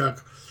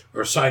contract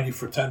or sign you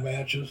for 10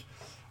 matches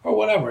or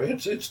whatever.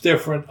 It's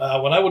different.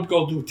 When I would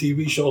go do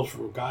TV shows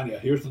for Gagne,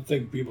 here's the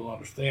thing people don't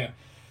understand.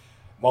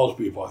 Most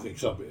people, I think,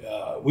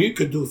 we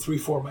could do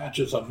 3-4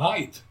 matches a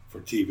night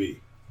for TV.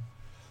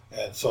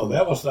 And so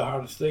that was the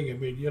hardest thing. I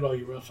mean, you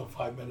wrestle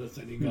 5 minutes,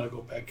 then you got to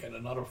go back in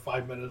another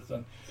 5 minutes,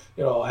 and,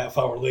 a half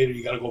hour later,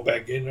 you got to go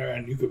back in there,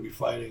 and you could be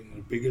fighting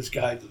the biggest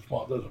guys, the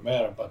small, it doesn't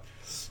matter. But,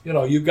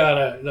 you got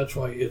to, that's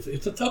why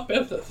it's a tough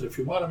business if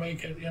you want to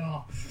make it,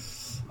 yeah,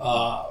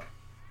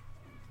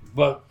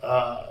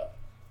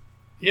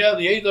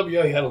 the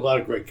AWA had a lot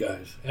of great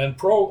guys. And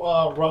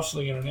Pro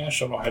Wrestling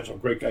International had some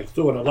great guys,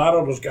 too. And a lot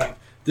of those guys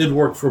did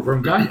work for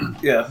Vern Gagne.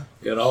 Yeah.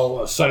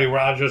 Sonny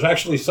Rogers.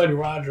 Actually, Sonny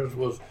Rogers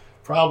was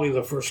probably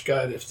the first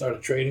guy that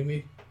started training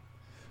me.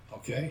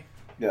 Okay?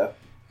 Yeah.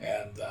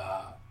 And,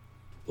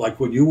 like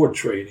when you were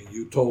training,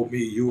 you told me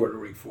you were in the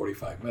ring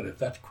 45 minutes.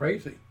 That's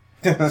crazy.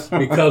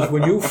 Because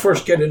when you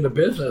first get into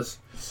business,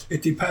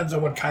 it depends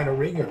on what kind of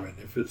ring you're in.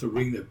 If it's a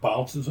ring that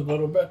bounces a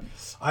little bit,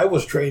 I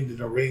was trained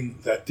in a ring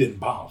that didn't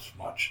bounce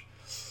much.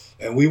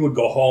 And we would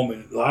go home,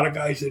 and a lot of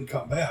guys didn't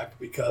come back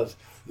because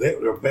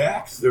their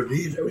backs, their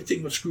knees,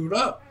 everything was screwed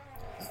up.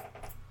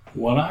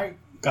 When I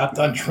got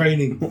done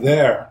training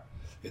there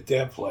at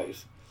that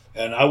place,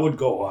 and I would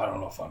go, I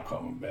don't know if I'm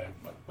coming back,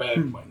 my back,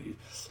 my knees,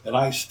 and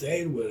I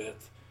stayed with it.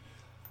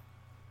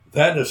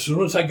 Then as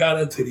soon as I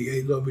got into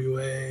the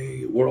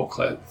AWA, World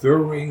Class, their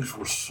rings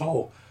were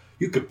so,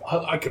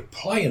 I could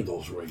play in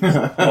those rings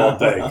all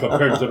day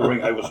compared to the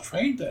ring I was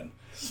trained in.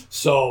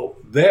 So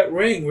that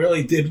ring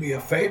really did me a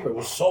favor. It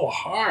was so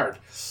hard.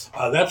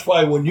 That's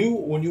why when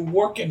you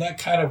work in that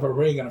kind of a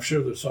ring, and I'm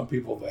sure there's some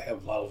people that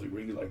have lousy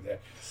rings like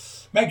that,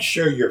 make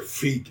sure your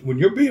feet, when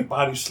you're being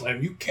body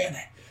slammed, you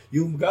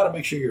got to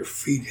make sure your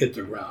feet hit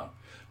the ground,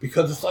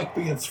 because it's like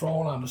being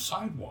thrown on the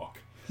sidewalk.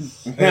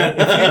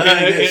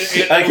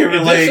 I can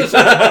relate. This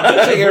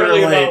is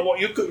really about what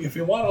if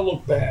you want to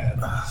look bad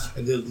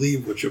and then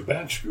leave with your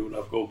back screwed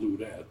up, go do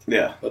that.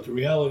 Yeah. But the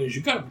reality is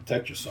you got to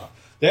protect yourself.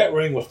 That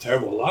ring was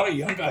terrible. A lot of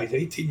young guys,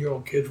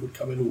 18-year-old kids, would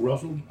come in who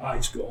wrestled in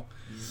high school,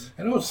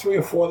 and there was 3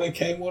 or 4 that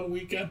came one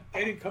weekend.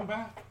 They didn't come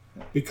back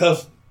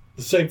because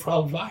the same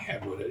problems I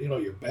had with it.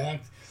 Your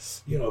back.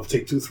 It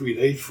take 2-3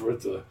 days for it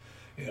to.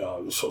 It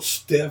was so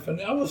stiff, and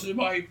I was in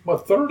my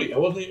 30. I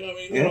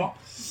wasn't.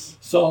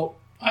 So.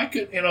 I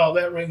could,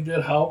 that ring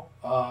did help.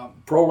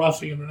 Pro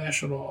Wrestling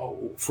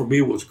International, for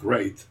me, was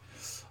great.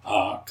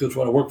 Because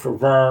when I worked for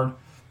Vern,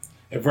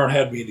 and Vern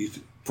had me in these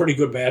pretty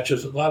good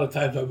matches. A lot of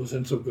times I was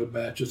in some good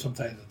matches.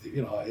 Sometimes,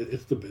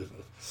 it's the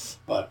business.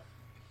 But,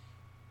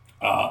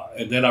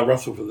 and then I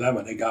wrestled for them,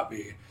 and they got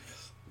me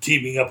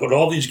teaming up with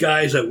all these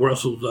guys that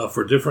wrestled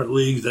for different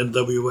leagues,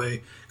 NWA.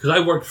 Because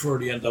I worked for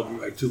the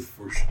NWA, too,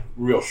 for a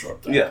real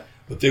short time. Yeah.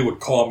 But they would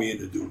call me in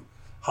to do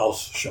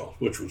house shows,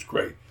 which was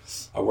great.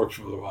 I worked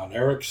for the Von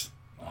Erichs.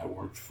 I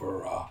worked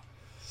for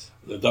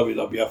the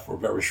WWF for a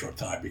very short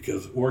time,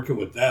 because working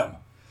with them,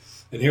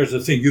 and here's the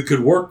thing, you could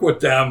work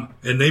with them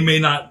and they may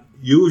not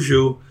use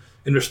you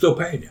and they're still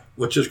paying you,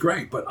 which is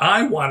great, but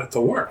I wanted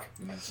to work.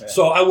 Okay.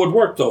 So I would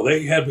work, though.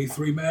 They had me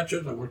 3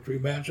 matches. I worked 3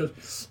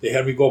 matches. They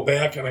had me go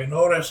back, and I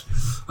noticed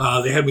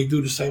they had me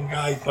do the same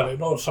guys, but I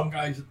noticed some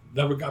guys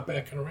never got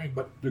back in the ring,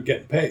 but they're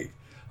getting paid.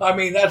 I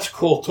mean, that's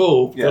cool,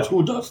 too, because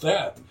who does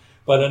that?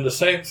 But then the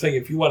same thing,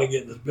 if you want to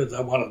get in this business,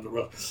 I wanted to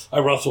wrestle. I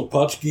wrestled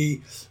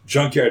Putski,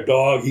 Junkyard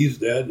Dog. He's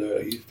dead.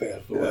 He's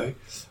passed away.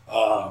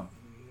 Of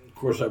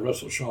course, I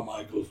wrestled Shawn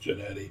Michaels,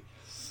 Jannetty.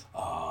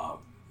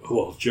 Who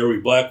else? Jerry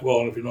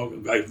Blackwell. And if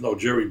you guys know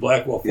Jerry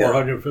Blackwell,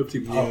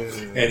 450 pounds.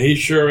 And he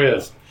sure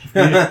is.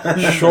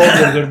 He's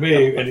shorter than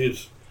me, and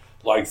he's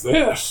like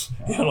this,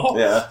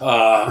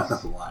 Yeah.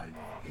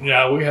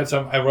 We had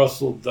some. I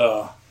wrestled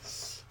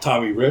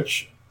Tommy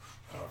Rich.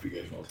 I don't know if you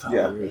guys know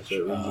Tommy Rich.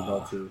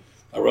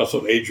 I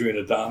wrestled Adrian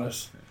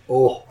Adonis.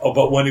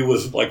 But when he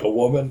was like a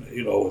woman,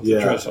 with the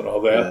dress and all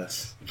that,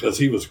 because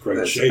he was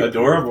great shape.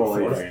 Adorable,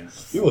 Adrian.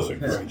 He was in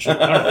great shape.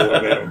 I don't know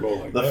what made him go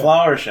like that. The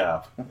flower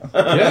shop.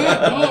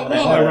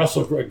 I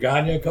wrestled Greg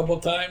Gagne a couple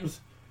of times.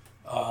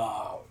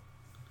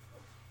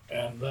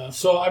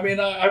 So,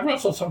 I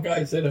wrestled some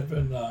guys that have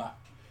been...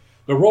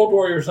 the Road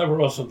Warriors, never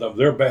wrestled them.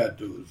 They're bad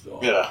dudes, though.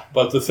 Yeah.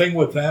 But the thing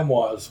with them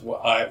was, when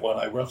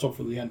I wrestled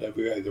for the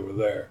NWA, they were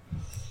there.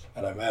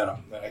 And I met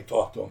them, and I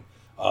talked to them.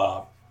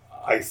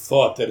 I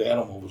thought that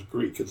Animal was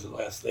Greek, because his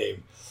last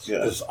name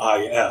is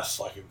I.S.,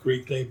 like a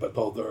Greek name, but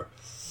no, they're,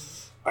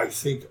 I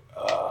think,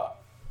 not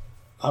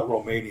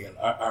Romanian,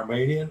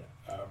 Armenian.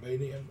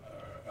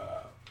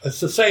 It's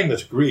the same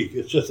as Greek,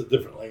 it's just a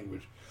different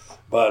language.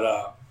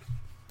 But,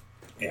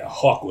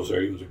 Hawk was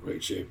there, he was in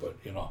great shape, but,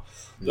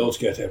 those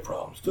guys had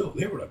problems too.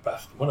 They were the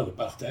best, one of the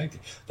best tag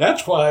teams.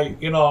 That's why,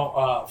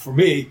 for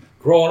me,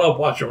 growing up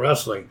watching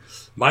wrestling,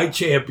 my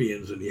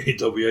champions in the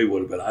AWA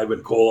would have been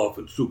Ivan Koloff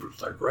and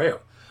Superstar Graham.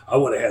 I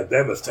would have had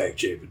them as tag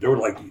champions. They were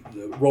like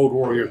the Road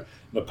Warriors in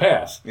the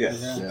past.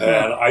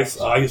 And I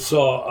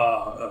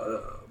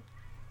saw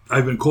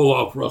Ivan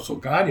Koloff wrestle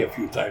Gagne a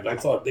few times. I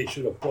thought they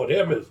should have put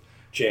him as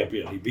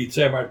champion. He beat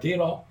San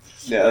Martino.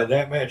 And in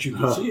that match, you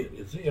can see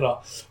it.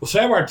 Well,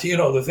 San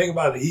Martino, the thing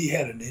about it, he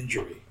had an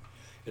injury.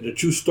 And the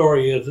true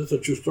story is, this is a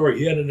true story,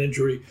 he had an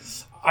injury.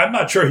 I'm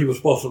not sure he was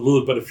supposed to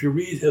lose, but if you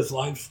read his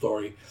life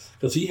story,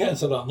 because he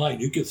has it online,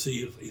 you can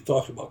see he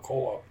talks about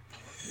Koloff.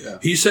 Yeah.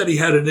 He said he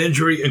had an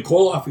injury, and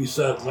Koloff, he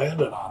said,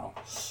 landed on him,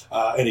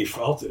 and he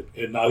felt it.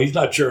 And now he's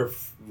not sure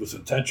if it was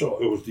intentional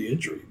or it was the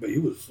injury, but he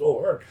was so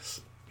hurt.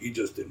 He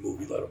just didn't move.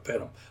 He let him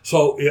pin him.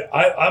 So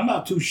I'm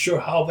not too sure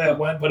how that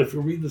went, but if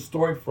you read the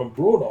story from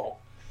Bruno,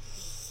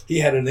 he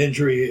had an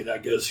injury, and I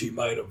guess he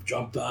might have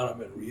jumped on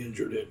him and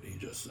re-injured it, and he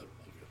just said,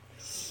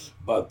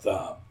 but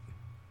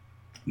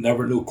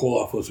never knew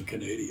Koloff was a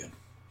Canadian.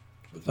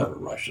 He was never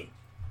Russian.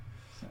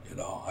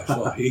 I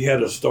saw he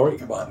had a story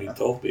come out and he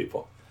told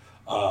people.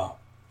 And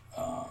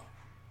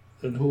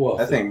who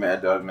else? I think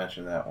Mad Dog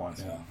mentioned that once.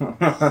 Yeah.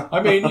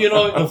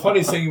 The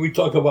funny thing, we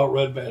talk about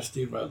Red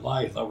Bastille, Red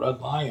Lions. Now,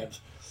 Red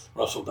Lions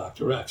wrestled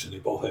Dr. X, and they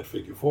both had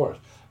figure fours.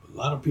 a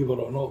lot of people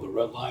don't know the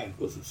Red Lion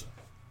was his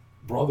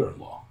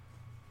brother-in-law.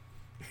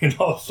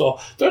 So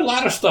there's a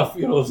lot of stuff,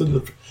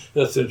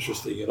 that's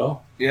interesting,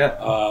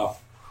 Yeah.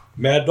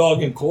 Mad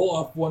Dog and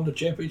Koloff won the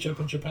championship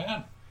in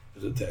Japan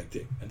as a tag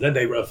team. And then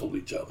they wrestled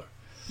each other.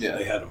 Yeah.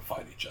 They had to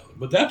fight each other.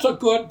 But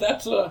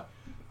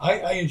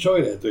I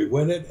enjoy that. They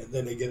win it, and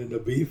then they get into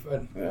beef.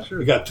 And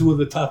we got two of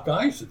the top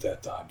guys at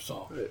that time.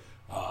 So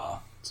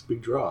it's a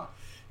big draw.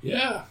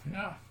 Yeah.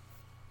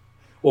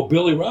 Well,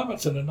 Billy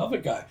Robinson, another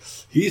guy.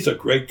 He's a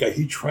great guy.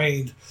 He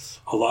trained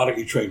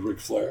Ric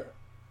Flair,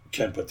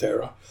 Ken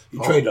Patera. He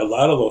trained a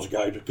lot of those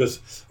guys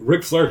because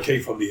Ric Flair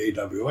came from the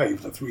AWA. He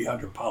was a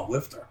 300-pound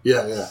lifter.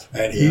 Yeah.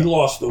 And he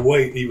lost the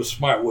weight, and he was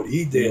smart. What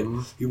he did,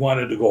 he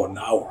wanted to go an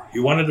hour. He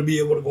wanted to be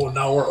able to go an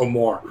hour or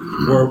more,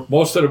 where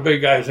most of the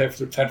big guys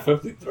after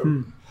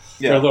 10:50,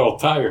 they're a little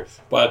tired.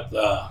 But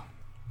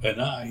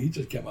he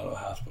just came out of the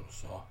hospital,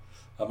 so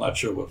I'm not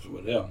sure what's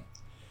with him.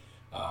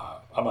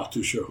 I'm not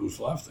too sure who's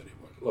left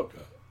anymore. Look,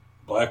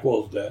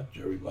 Blackwell's dead.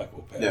 Jerry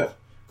Blackwell passed. Yeah.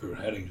 Kurt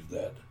Henning's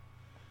dead.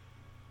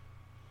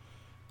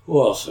 Who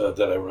else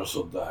that I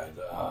wrestled died?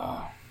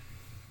 I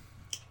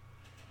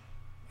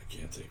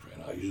can't think right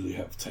now. I usually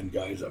have 10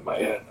 guys in my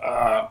head.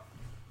 Oh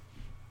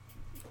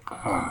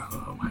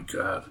my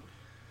God.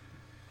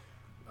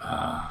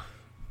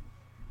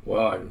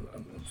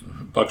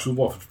 Buck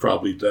Sumoff is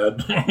probably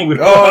dead. No, we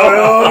don't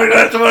want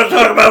to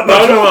talk about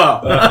Buck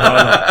Sumoff.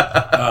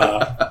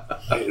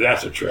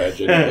 That's a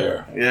tragedy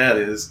there. Yeah, it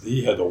is.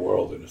 He had the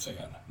world in his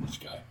hand, this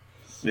guy.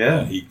 Yeah.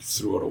 And he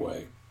threw it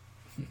away.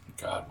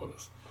 God,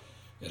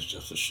 it's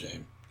just a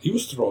shame. He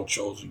was throwing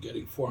shows and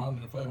getting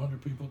 400 and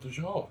 500 people to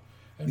show.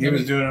 And he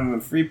was doing them in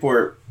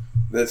Freeport.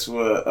 That's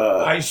what...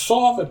 I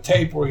saw the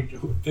tape where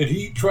did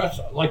he dress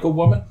like a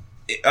woman?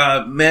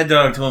 Mad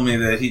Dog told me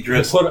that he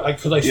dressed...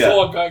 Because I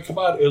saw a guy come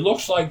out. It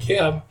looks like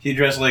him. He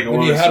dressed like a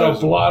woman. And he had a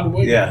blonde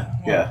wig. Yeah.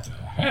 What the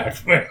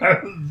heck,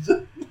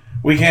 man?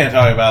 We can't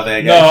talk about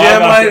that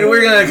guy. Jim,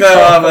 we're going to cut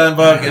off on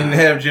Buck and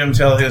have Jim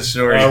tell his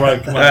story. All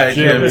right, come on. All right,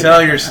 Jim,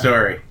 tell your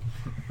story.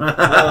 Where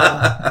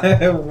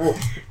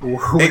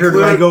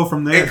do I go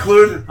from there?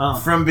 Include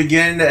from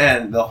beginning to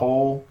end, the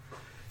whole,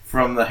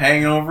 from the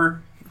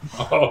hangover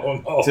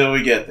till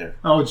we get there.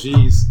 Oh,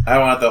 jeez. I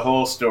want the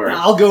whole story.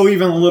 I'll go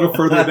even a little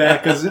further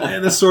back because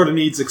this sort of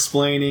needs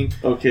explaining.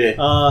 Okay.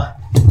 I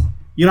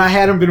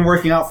hadn't been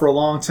working out for a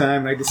long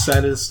time, and I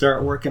decided to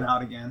start working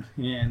out again.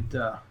 And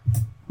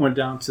went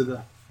down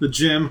to the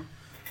gym.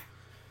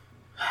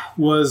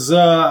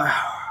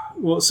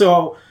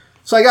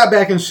 So I got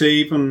back in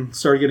shape and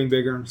started getting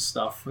bigger and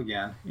stuff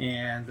again.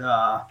 And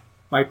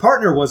my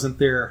partner wasn't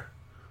there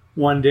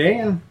one day,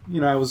 and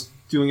I was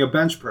doing a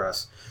bench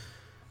press.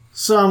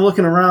 So I'm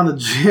looking around the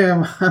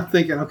gym. I'm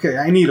thinking, okay,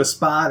 I need a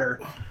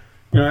spotter,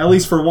 at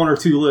least for one or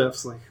two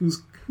lifts. Like, who's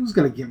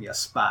going to give me a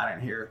spot in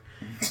here?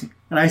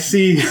 And I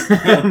see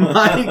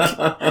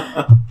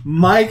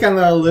Mike on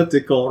the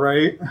elliptical,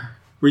 right?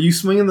 Were you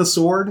swinging the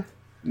sword?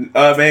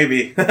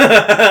 Maybe.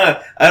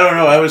 I don't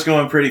know. I was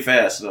going pretty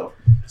fast, though.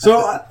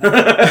 So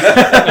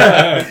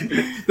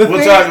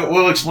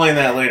we'll explain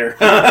that later.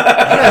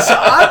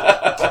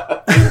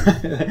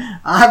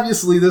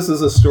 Obviously, this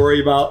is a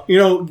story about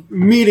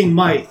meeting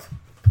Mike,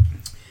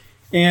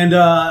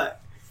 and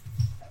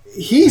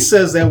he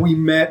says that we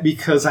met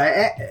because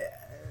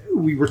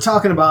we were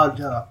talking about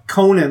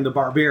Conan the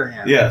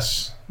Barbarian.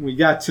 Yes, we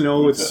got to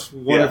know it's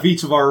one of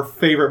each of our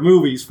favorite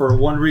movies for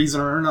one reason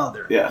or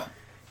another. Yeah,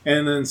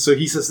 and then so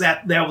he says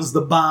that was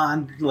the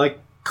bond, like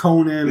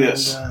Conan and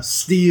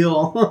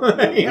Steel.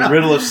 The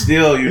Riddle of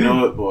Steel, you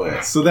know it, boy.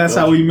 So that's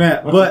how we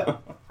met.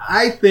 But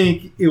I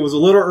think it was a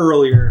little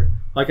earlier.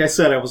 Like I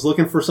said, I was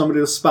looking for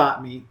somebody to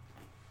spot me.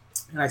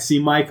 And I see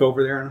Mike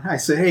over there. And I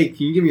say, hey,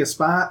 can you give me a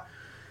spot?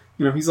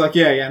 He's like,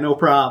 yeah, no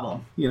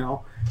problem.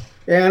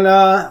 And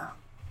I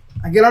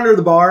get under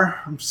the bar.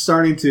 I'm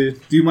starting to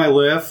do my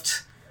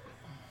lift.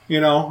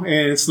 And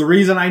it's the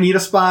reason I need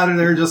a spotter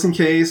there just in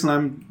case. And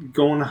I'm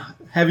going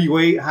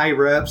heavyweight, high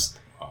reps.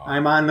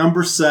 I'm on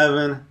number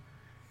 7,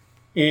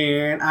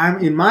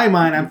 and in my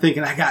mind, I'm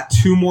thinking I got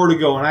 2 more to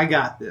go, and I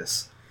got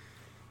this.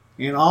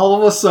 And all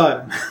of a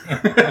sudden,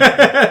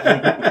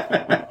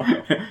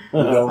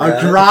 a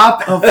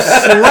drop of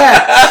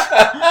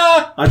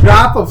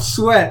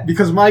sweat,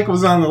 because Mike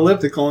was on the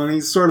elliptical, and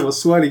he's sort of a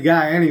sweaty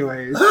guy,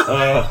 anyways.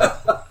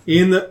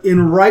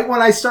 In right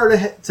when I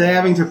started to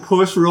having to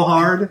push real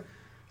hard,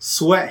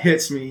 sweat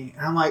hits me,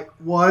 and I'm like,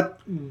 "What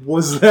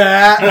was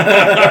that?"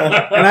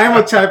 And I'm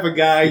a type of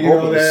guy, I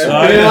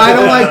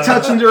don't like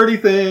touching dirty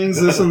things,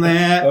 this and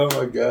that. Oh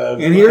my God!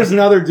 And here's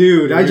another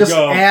dude. I just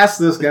asked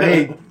this guy,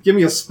 "Hey, give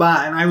me a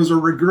spot," and I was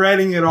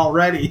regretting it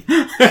already.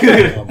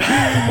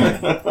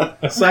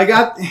 So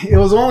it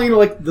was only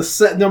like the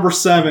set number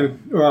 7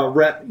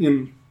 rep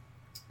in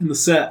the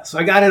set, so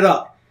I got it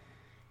up.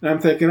 And I'm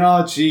thinking,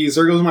 oh, geez,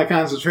 there goes my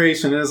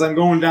concentration. And as I'm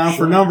going down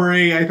for number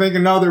 8, I think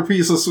another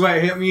piece of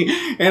sweat hit me,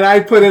 and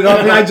I put it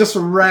up, and I just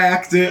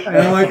racked it. And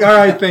I'm like, all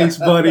right, thanks,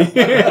 buddy.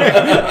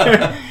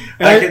 I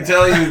can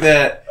tell you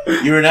that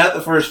You were not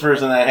the first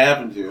person that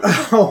happened to.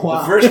 Oh,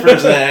 wow. The first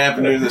person that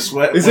happened to, the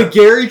sweat. Is it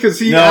Gary?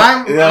 Because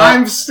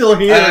I'm still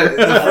here.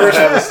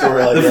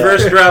 The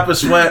first drop of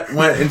sweat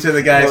went into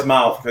the guy's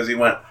mouth because he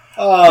went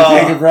to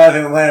take a breath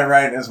and it landed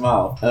right in his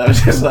mouth. And I was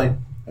just like,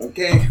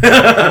 okay.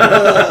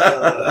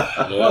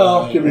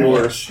 Well, it could be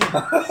worse.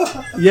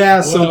 Yeah,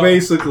 so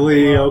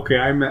basically, okay,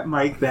 I met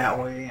Mike that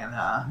way.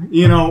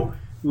 And,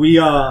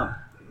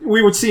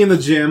 we would see in the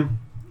gym.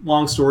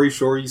 Long story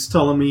short, he's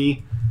telling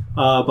me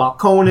about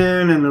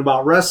Conan and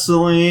about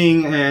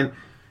wrestling and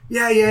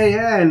yeah,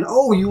 and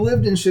you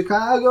lived in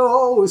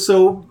Chicago.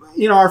 So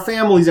our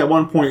families at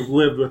one point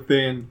lived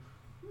within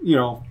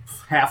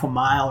half a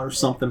mile or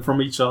something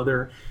from each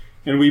other,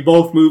 and we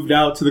both moved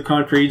out to the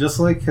country. Just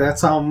like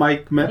that's how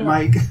Mike met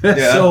Mike.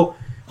 Yeah. So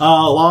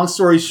long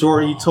story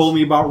short, he told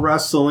me about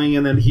wrestling,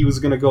 and then he was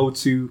going to go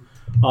to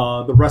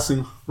the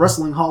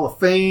Wrestling Hall of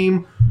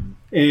Fame,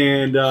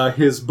 and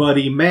his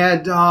buddy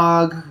Mad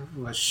Dog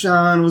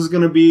Sean was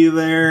going to be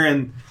there,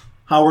 and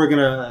how we're going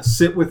to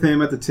sit with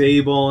him at the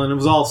table, and it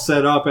was all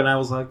set up, and I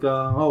was like,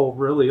 oh,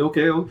 really?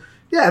 Okay. Well,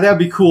 yeah, that'd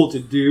be cool to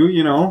do,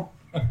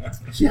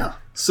 Yeah.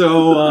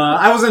 So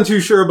I wasn't too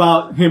sure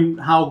about him,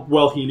 how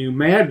well he knew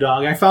Mad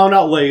Dog. I found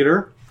out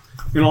later,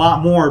 and a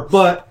lot more,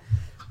 but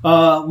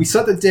we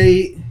set the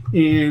date,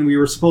 and we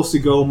were supposed to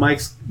go.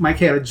 Mike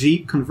had a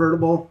Jeep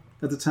convertible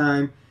at the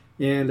time,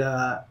 and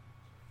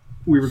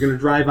we were going to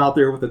drive out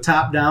there with the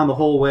top down the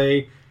whole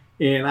way.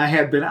 And I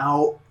had been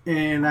out,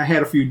 and I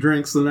had a few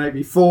drinks the night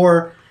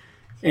before,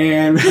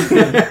 and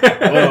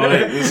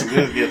this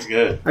gets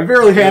good. I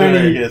barely had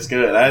any. It gets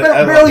good.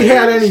 I barely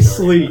had any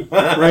sleep,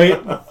 right?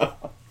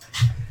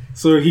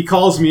 So he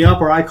calls me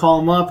up, or I call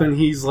him up, and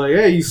he's like,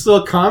 "Hey, you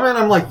still coming?"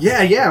 I'm like,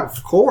 "Yeah,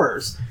 of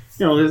course."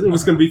 It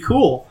was going to be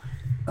cool.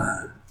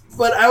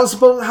 But I was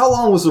supposed. How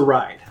long was the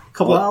ride? A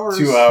couple hours?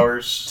 2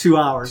 hours. 2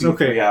 hours.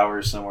 Okay. 3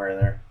 hours, somewhere in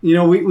there.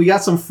 We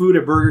got some food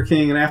at Burger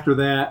King, and after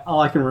that, all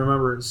I can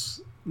remember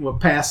is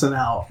passing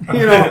out.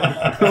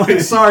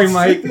 Like, sorry,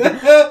 Mike. 2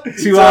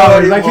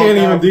 hours. I can't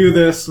even do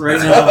this right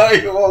now.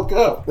 You woke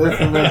up. So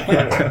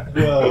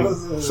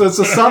it's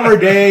a summer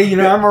day.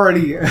 I'm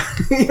already.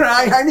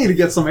 I need to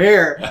get some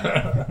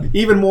air,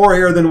 even more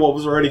air than what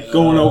was already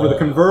going over the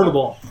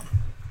convertible.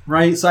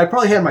 Right. So I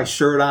probably had my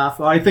shirt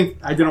off. I think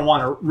I didn't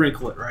want to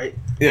wrinkle it. Right.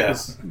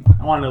 Yes.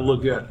 I wanted to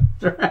look good.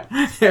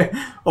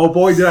 Oh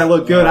boy, did I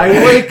look good! I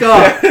wake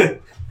up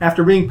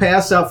after being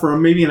passed out for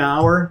maybe an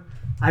hour.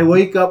 I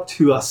wake up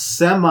to a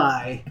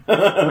semi,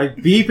 like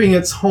beeping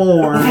its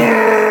horn,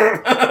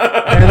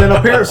 and then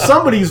apparently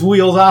somebody's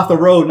wheels off the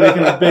road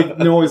making a big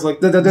noise, like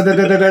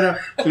da-da-da-da-da-da-da,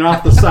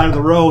 off the side of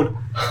the road.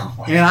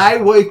 And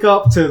I wake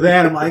up to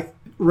that. I'm like,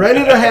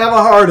 ready to have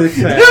a heart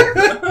attack.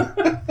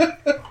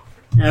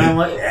 And I'm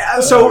like,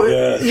 yeah. So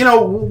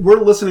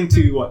we're listening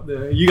to what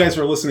you guys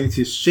are listening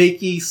to.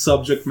 Shaky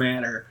subject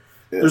matter.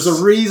 Yes. There's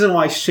a reason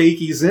why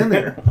Shaky's in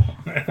there.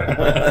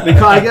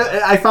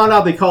 I found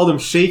out they called him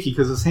Shaky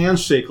because his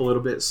hands shake a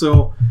little bit.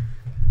 So,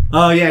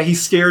 he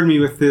scared me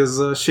with his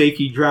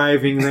shaky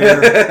driving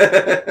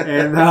there.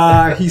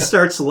 And he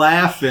starts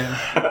laughing.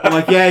 I'm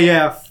like,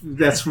 yeah,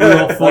 that's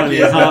real funny.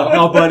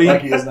 Huh, buddy?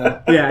 Like he is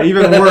not. Yeah,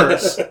 even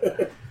worse.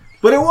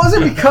 But it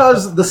wasn't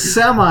because the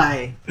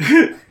semi...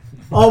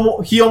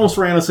 he almost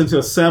ran us into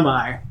a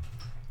semi. It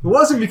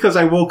wasn't because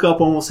I woke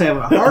up almost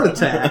having a heart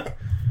attack.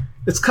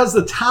 It's because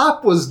the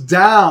top was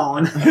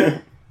down,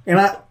 and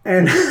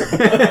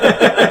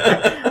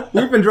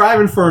we've been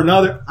driving for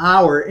another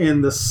hour,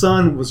 and the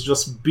sun was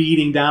just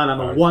beating down on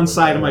the one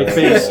side of my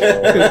face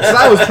because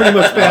I was pretty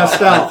much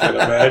passed out. I can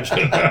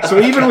imagine.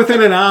 So even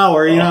within an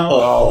hour,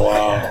 Oh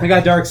wow! I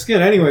got dark skin,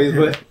 anyways.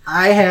 But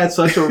I had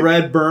such a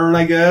red burn,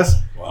 I guess.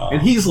 Wow.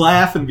 And he's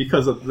laughing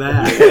because of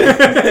that.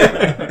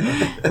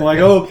 I'm like,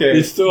 okay.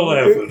 He's still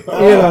laughing.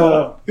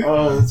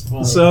 That's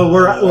funny. So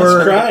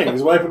we're crying.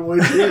 He's wiping away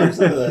tears.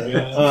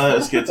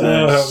 That's good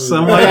to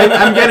So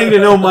I'm getting to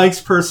know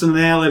Mike's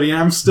personality, and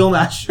I'm still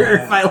not sure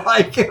if I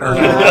like it.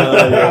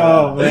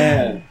 Oh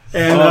man.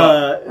 And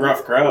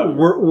rough crowd.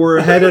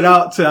 We're headed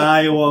out to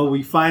Iowa.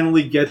 We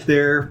finally get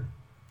there.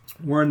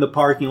 We're in the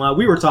parking lot.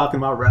 We were talking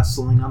about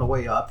wrestling on the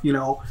way up,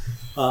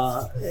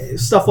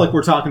 stuff like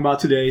we're talking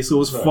about today. So it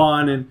was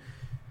fun, and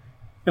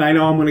I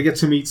know I'm going to get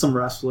to meet some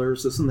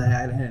wrestlers, this and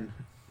that. And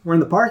we're in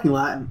the parking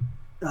lot. And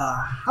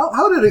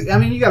how did it? I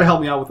mean, you got to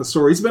help me out with the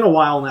story. It's been a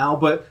while now,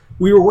 but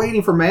we were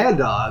waiting for Mad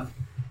Dog.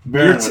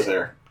 Baron was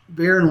there.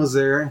 Baron was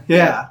there.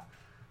 Yeah.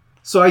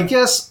 So I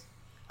guess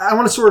I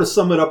want to sort of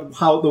sum it up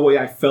the way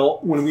I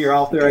felt when we were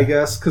out there. I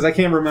guess because I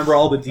can't remember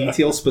all the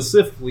details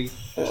specifically.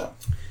 Yeah.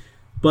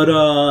 But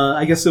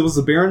I guess it was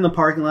the Baron in the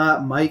parking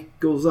lot. Mike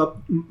goes up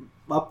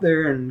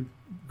there and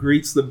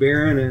greets the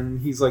Baron,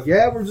 and he's like,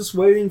 "Yeah, we're just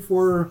waiting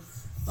for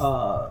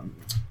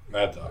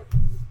Mad Dog."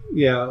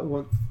 Yeah,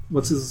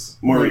 what's his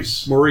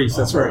Maurice? name? Maurice,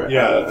 that's right.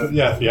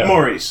 Yeah.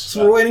 Maurice.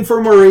 So we're waiting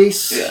for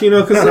Maurice,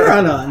 because they're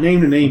on a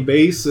name-to-name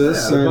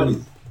basis,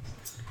 and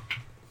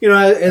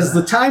as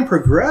the time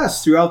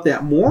progressed throughout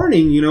that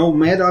morning,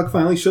 Mad Dog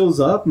finally shows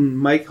up, and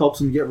Mike helps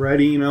him get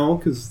ready,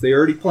 because they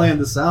already planned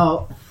this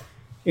out.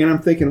 And I'm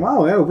thinking,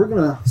 wow, yeah, we're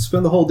going to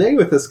spend the whole day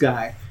with this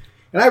guy.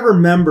 And I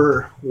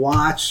remember when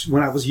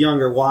I was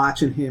younger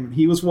watching him, and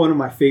he was one of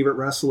my favorite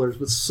wrestlers,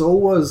 but so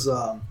was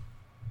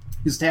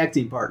his tag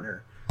team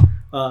partner,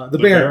 the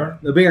Baron.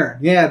 The Baron,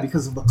 yeah,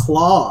 because of the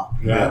claw.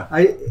 Yeah.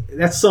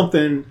 That's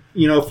something,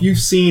 if you've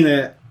seen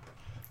it,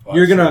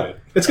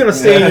 it's gonna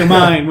stay in your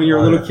mind when you're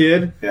a little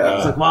kid. Yeah.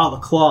 It's like, wow, the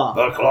claw.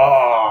 The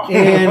claw.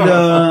 And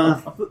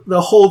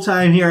the whole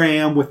time here I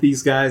am with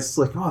these guys, it's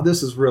like, oh,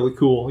 this is really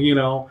cool, And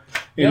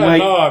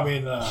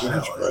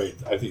that's great.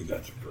 I think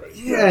that's great.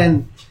 Yeah,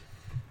 and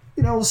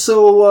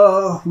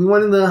so we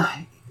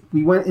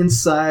went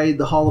inside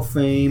the Hall of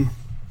Fame,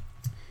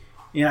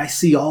 and I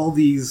see all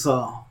these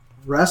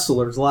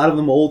wrestlers, a lot of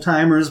them old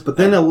timers, but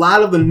then a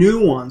lot of the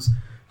new ones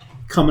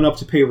coming up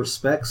to pay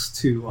respects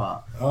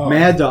to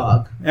Mad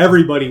Dog.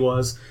 Everybody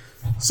was.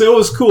 So it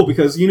was cool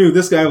because you knew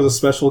this guy was a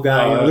special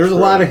guy. There's a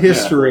lot of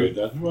history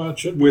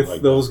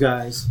with those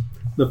guys,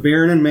 the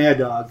Baron and Mad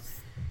Dog.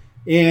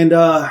 And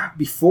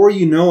before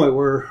you know it,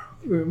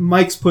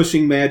 Mike's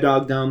pushing Mad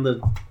Dog down the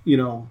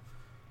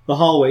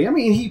hallway. I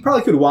mean, he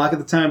probably could walk at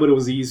the time, but it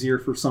was easier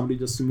for somebody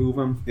just to move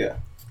him. Yeah.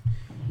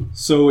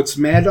 So it's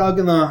Mad Dog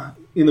in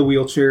the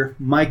wheelchair,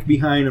 Mike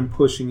behind him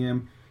pushing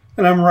him,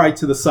 and I'm right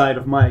to the side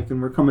of Mike, and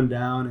we're coming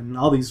down, and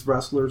all these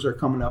wrestlers are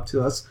coming up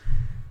to us.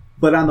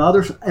 But on the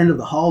other end of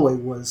the hallway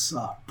was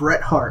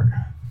Bret Hart.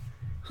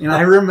 And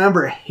I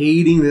remember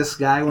hating this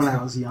guy when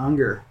I was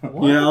younger.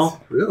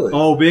 What? Really?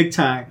 Oh, big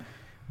time.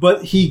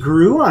 But he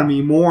grew on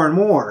me more and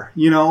more.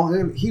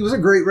 And he was a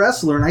great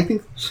wrestler. And I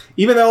think,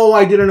 even though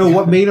I didn't know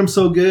what made him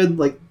so good,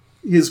 like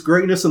his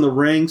greatness in the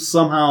ring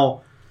somehow,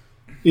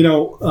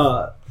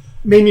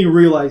 made me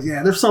realize,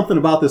 there's something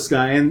about this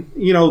guy. And,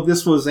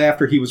 this was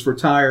after he was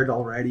retired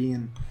already.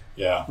 And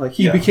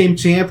he became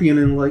champion,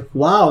 and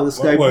wow, this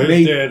guy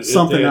made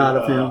something out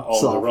of him.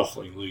 The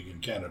wrestling league in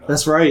Canada.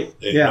 That's right.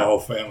 They had the whole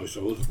family.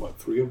 So it was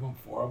 3 of them,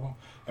 4 of them,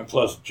 and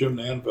plus Jim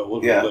Nanville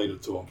was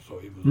related to him, so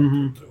he was up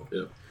there too.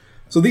 Yeah.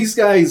 So these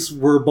guys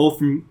were both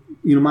from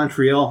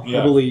Montreal,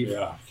 I believe.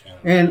 Yeah.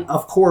 Canada. And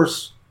of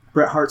course,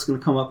 Bret Hart's going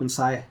to come up and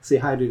say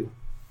hi to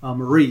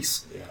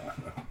Maurice. Yeah.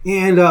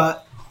 And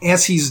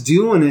as he's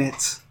doing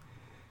it,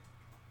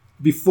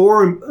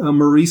 before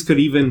Maurice could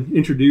even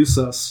introduce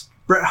us,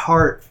 Bret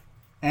Hart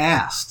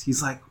asked,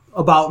 he's like,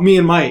 about me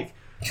and Mike.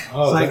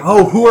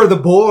 Who are the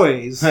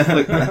boys?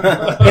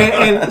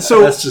 and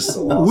so that's just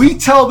so awesome. We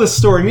tell this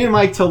story. Me and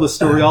Mike tell this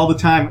story all the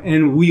time,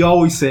 and we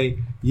always say,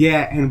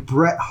 and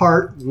Bret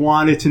Hart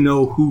wanted to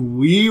know who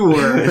we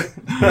were.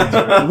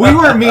 We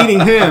weren't meeting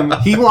him.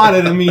 He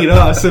wanted to meet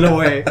us in a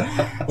way.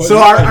 So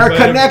our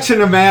connection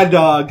to Mad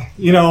Dog,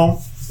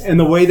 and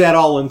the way that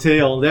all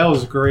entailed, that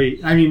was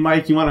great. I mean,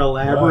 Mike, you want to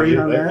elaborate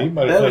on that?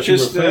 That was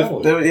just,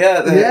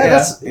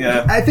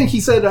 I think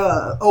he said,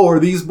 are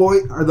these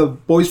are the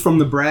boys from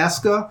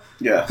Nebraska?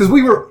 Yeah. Because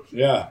we were,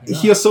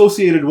 he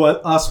associated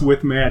us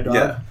with Mad Dog.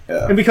 Yeah.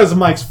 And because of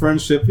Mike's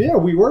friendship,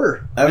 we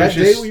were.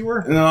 We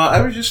were. No,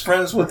 I was just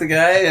friends with the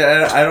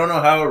guy. I don't know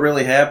how it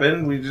really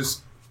happened. We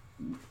just,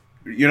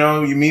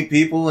 you meet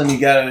people and you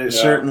got a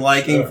certain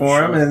liking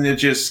for them, and it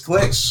just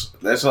clicks.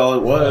 That's all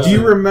it was. Do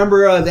you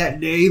remember that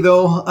day,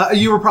 though?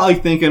 You were probably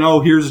thinking,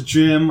 here's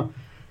Jim.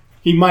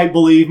 He might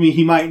believe me.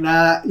 He might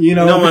not.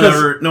 No one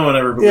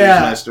ever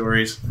believes my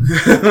stories.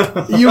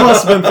 You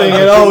must have been thinking,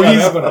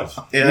 he's... evidence.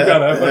 You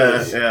got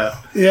evidence.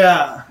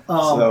 Yeah.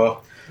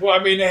 Well,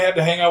 I mean, they had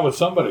to hang out with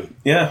somebody.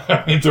 Yeah.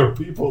 I mean, there were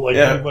people like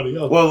anybody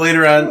else. Well,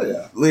 later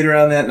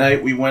on that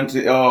night, we went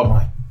to... Oh,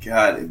 my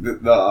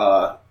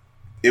God.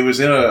 It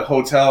was in a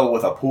hotel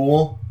with a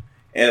pool,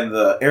 and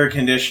the air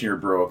conditioner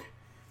broke.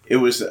 It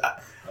was.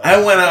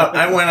 I went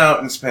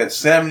out and spent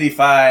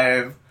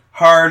 75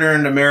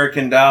 hard-earned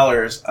American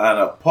dollars on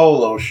a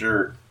polo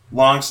shirt,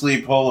 long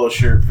sleeve polo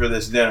shirt for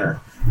this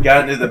dinner.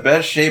 Got into the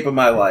best shape of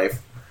my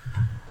life.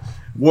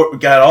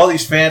 Got all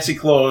these fancy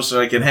clothes so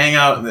I could hang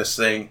out in this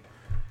thing.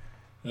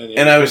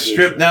 And I was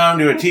stripped down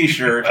to a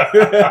t-shirt,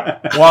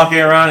 walking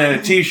around in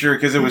a t-shirt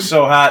because it was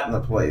so hot in the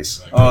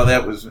place. Oh,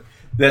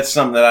 that's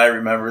something that I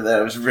remember that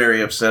I was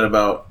very upset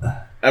about.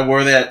 I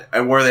wore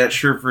that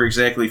shirt for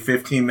exactly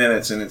 15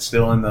 minutes, and it's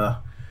still in the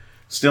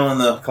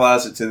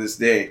closet to this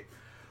day.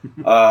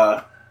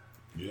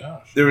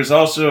 There's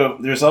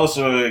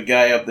also a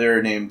guy up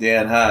there named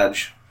Dan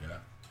Hodge,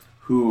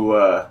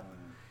 who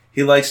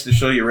he likes to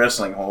show you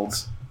wrestling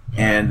holds,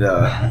 and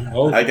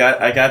I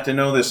got to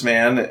know this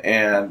man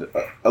and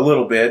a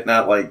little bit,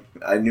 not like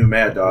I knew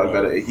Mad Dog,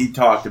 but he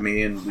talked to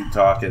me and we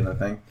talked in the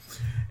thing,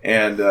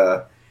 and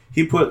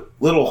he put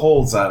little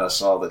holds on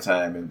us all the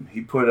time, and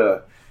he put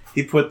the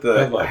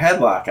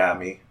headlock on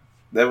me.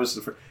 That was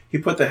he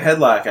put the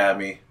headlock on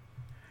me,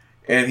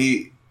 and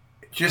he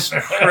just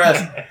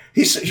pressed.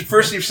 He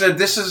said,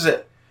 "This is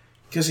it,"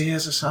 because he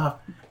has a soft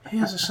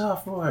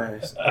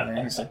voice. And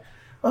he said,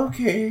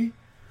 "Okay,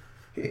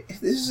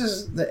 this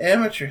is the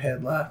amateur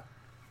headlock,"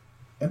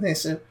 and they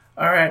said,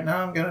 "All right,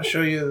 now I'm going to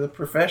show you the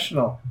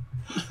professional."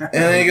 And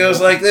then he goes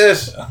like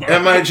this,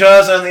 and my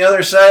jaw's on the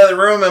other side of the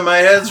room, and my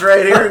head's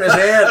right here in his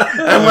hand.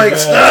 I'm like,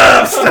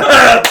 stop!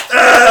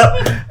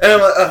 And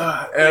I'm like,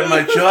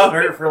 my jaw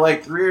hurt for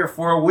like 3 or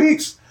 4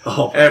 weeks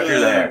after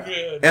that.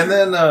 And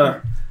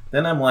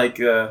then I'm like,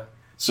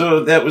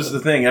 so that was the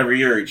thing. Every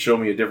year he'd show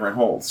me a different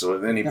hold. So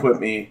then he put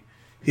me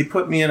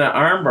in an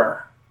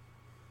armbar.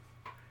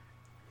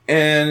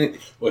 And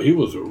he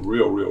was a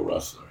real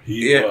wrestler.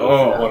 He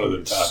was one of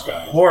the top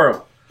guys.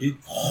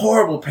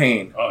 Horrible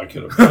pain. Oh, I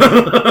can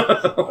imagine.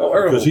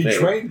 Horrible because he pain.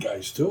 trained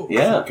guys too.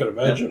 Yeah, I can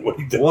imagine what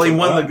he did. Well, he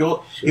won the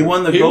gold. He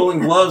won the Golden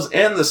Gloves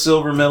and the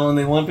silver medal in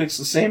the Olympics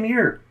the same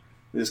year.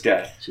 This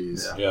guy.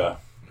 Jeez. Yeah.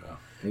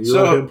 And you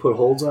let him put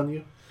holds on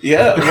you?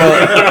 Yeah.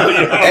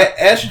 Well,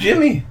 ask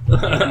Jimmy.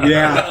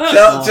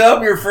 Yeah. Tell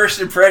him your first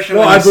impression.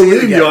 No, I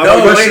believe you.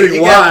 I'm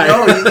questioning why.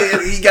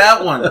 He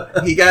got one.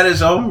 He got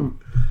his own.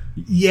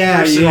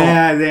 Yeah.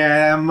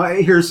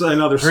 Here's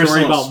another story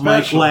Personal about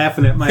Mike special.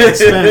 laughing at my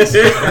expense.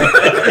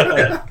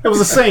 It was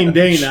the same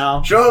day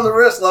now. Show him the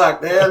wrist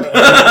lock, man.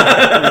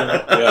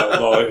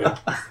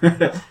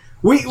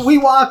 We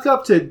walk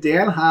up to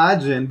Dan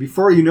Hodge, and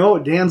before you know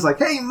it, Dan's like,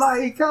 "Hey,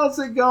 Mike, how's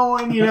it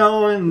going?"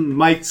 And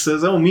Mike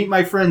says, "Oh, meet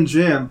my friend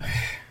Jim."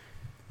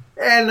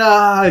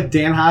 And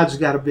Dan Hodge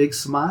got a big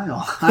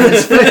smile on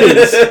his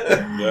face.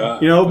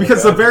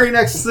 Because the very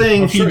next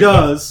thing he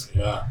does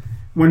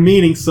when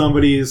meeting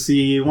somebody is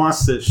he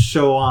wants to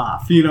show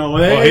off.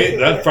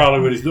 That's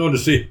probably what he's doing to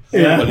see.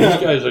 Yeah. But these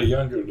guys are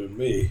younger than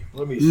me.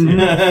 Let me see.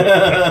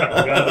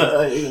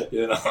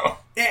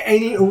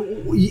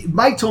 And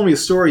Mike told me a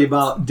story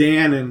about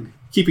Dan and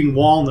keeping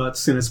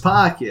walnuts in his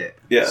pocket.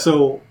 Yeah.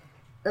 So,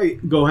 hey,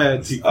 go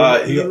ahead.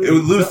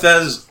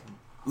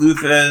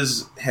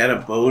 Luthez had a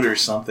boat or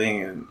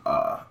something, and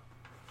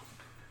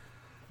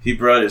he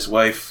brought his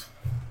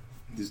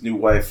new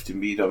wife, to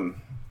meet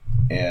him,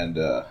 and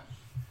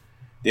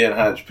Dan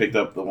Hodge picked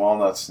up the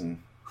walnuts and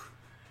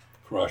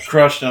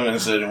crushed them and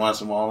said, "You want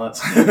some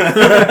walnuts?"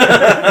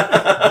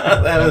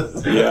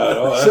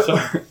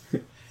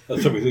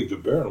 That's something you think the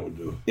Baron would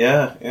do.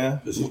 Yeah.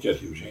 Because he's got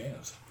huge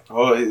hands.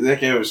 Oh, that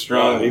guy was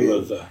strong. He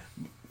was.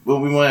 But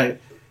we went.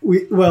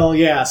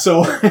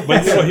 So.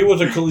 But he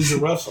was a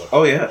collegiate wrestler.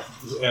 Oh yeah.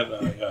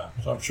 And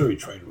so I'm sure he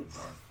trained with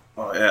Baron.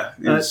 Oh yeah.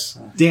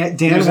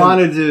 Dan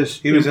wanted to.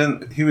 He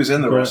was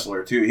in the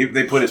Wrestler too.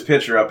 They put his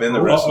picture up in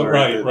the Wrestler.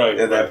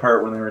 At that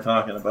part when they were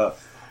talking about.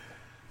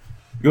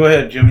 Go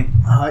ahead, Jimmy.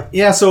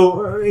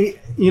 So he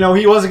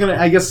wasn't gonna.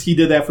 I guess he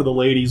did that for the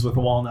ladies with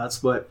the walnuts,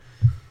 but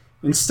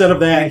instead of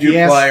that, he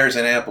asked, pliers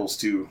and apples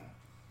too.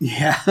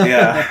 Yeah.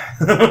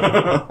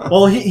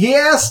 Well, he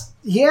asked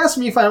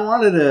me if I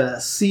wanted to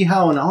see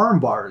how an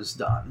armbar is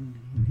done.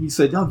 He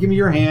said, "Oh, give me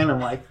your hand." I'm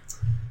like,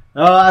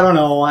 "Oh, I don't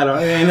know.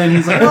 And then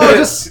he's like, "Oh,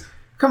 just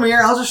come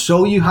here. I'll just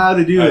show you how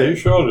to do it." You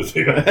showed it to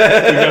you. You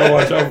gotta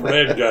watch out for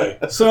that guy.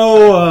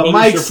 So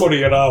Mike's putting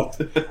it out.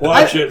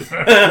 Watch it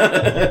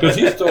because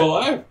he's still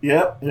alive.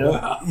 Yep.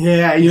 Wow.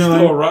 Yeah, he's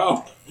still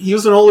around. He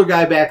was an older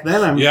guy back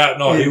then. He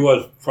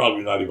was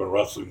probably not even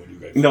wrestling when you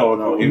guys.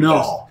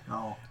 No.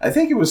 I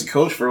think he was a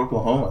coach for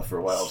Oklahoma for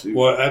a while too.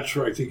 Well, that's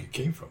where I think he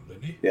came from,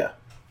 didn't he? Yeah.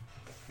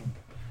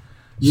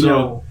 He's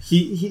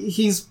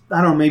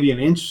I don't know, maybe an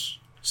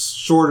inch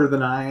shorter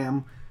than I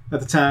am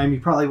at the time. He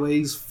probably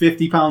weighs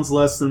 50 pounds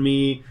less than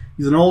me.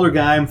 He's an older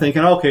guy. I'm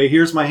thinking, okay,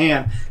 here's my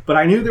hand. But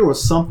I knew there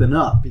was something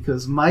up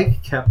because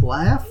Mike kept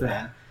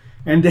laughing.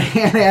 And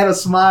Dan had a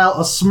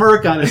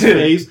smirk on his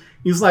face.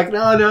 He's like,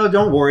 no,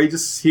 don't worry.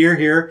 Just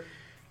here.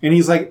 And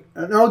he's like,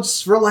 no,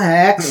 just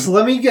relax.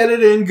 Let me get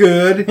it in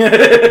good.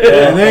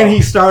 And then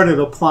he started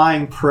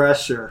applying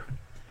pressure.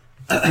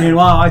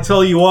 Wow, I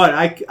tell you what,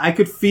 I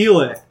could feel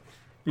it.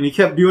 And he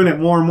kept doing it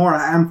more and more.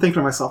 I'm thinking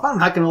to myself, I'm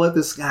not going to let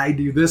this guy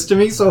do this to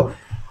me. So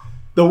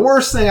the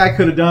worst thing I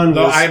could have done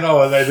was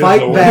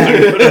fight back.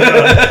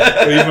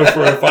 Even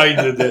for a fight,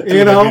 that'd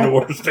be the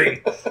worst thing.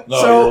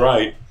 No, you're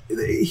right.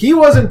 He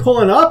wasn't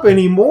pulling up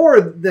any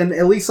more than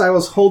at least I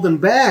was holding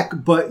back.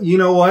 But you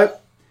know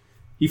what?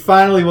 He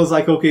finally was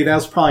like, okay,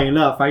 that's probably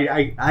enough.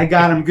 I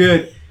got him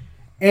good.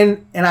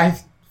 And I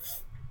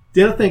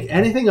didn't think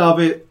anything of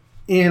it.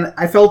 And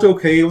I felt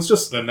okay. It was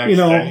just, the next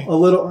day. a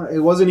little. It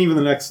wasn't even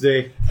the next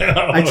day.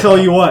 I tell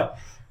you what,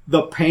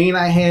 the pain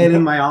I had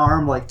in my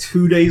arm like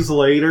 2 days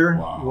later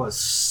was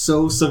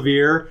so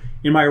severe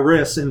in my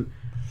wrist, and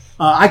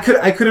I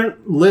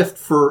couldn't lift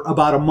for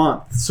about a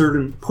month.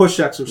 Certain push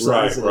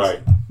exercises,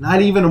 right.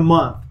 Not even a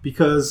month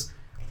because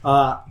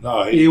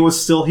it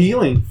was still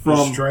healing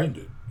from. He strained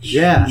it.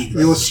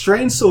 It was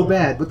strained so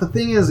bad. But the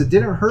thing is, it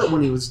didn't hurt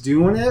when he was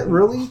doing it,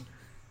 really.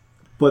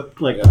 But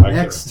the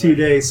next 2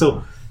 days,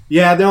 so.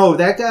 Yeah, no,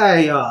 that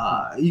guy,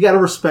 you got to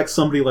respect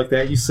somebody like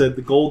that. You said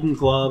the Golden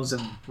Gloves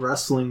and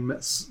wrestling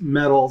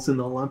medals in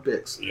the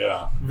Olympics.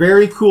 Yeah.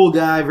 Very cool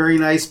guy, very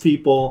nice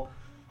people.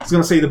 I was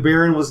going to say the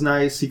Baron was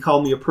nice. He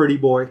called me a pretty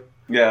boy.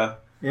 Yeah.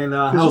 And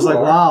I was like,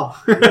 wow.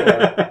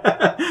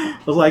 I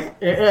was like,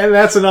 and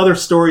that's another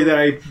story that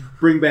I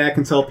bring back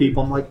and tell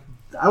people. I'm like,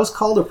 I was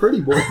called a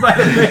pretty boy by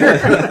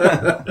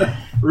the Baron.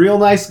 Real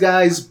nice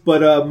guys,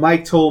 but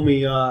Mike told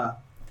me,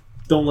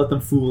 don't let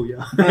them fool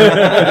you.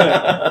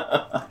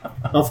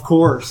 Of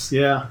course,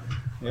 yeah.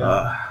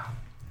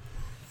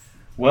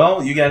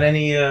 Well, you got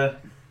any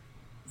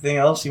anything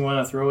else you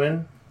want to throw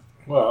in?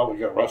 Well, we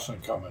got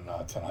wrestling coming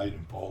tonight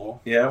in Polo.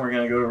 Yeah, we're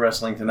going to go to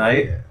wrestling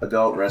tonight,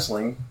 adult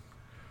wrestling.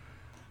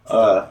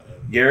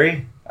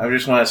 Gary, I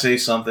just want to say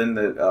something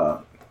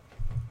that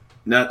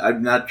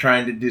I'm not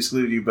trying to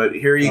disclude you, but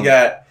here you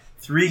got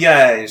 3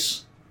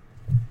 guys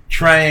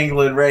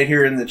triangulated right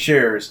here in the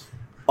chairs,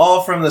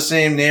 all from the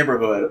same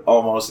neighborhood,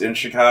 almost in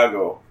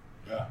Chicago.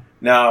 Yeah.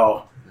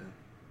 Now,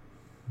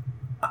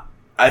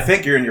 I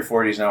think you're in your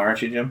 40s now,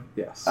 aren't you, Jim?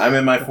 Yes. I'm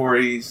in my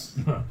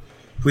 40s.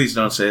 Please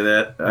don't say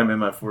that. I'm in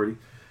my 40s.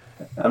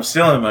 I'm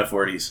still in my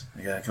 40s.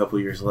 I got a couple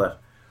years left.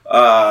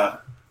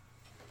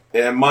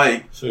 And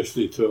Mike,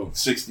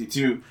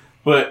 62.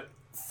 But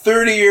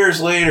 30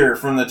 years later,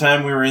 from the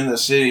time we were in the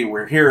city,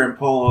 we're here in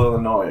Polo,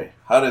 Illinois.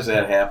 How does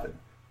that happen?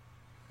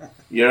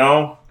 You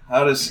know,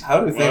 how do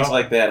things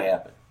like that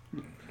happen?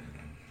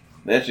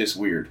 That's just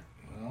weird.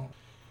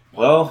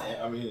 Well,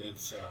 I mean,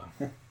 it's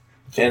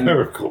a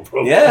miracle,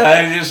 bro.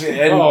 Yeah, It's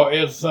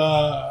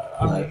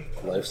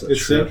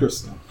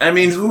interesting. I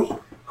mean,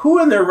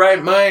 who in their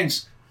right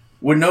minds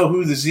would know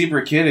who the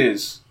Zebra Kid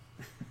is?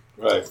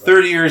 Right.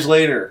 30 years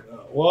later.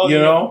 Well, you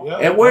know? yeah,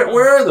 and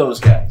where are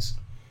those guys?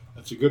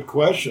 That's a good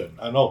question.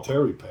 I know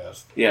Terry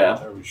passed. Yeah.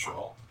 Terry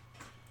Shaw.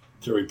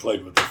 Terry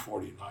played with the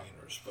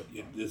 49ers, but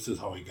this is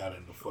how he got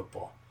into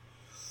football.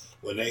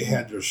 When they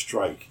had their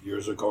strike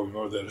years ago,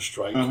 remember they had a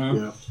strike? Mm-hmm.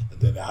 Yeah. And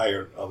then they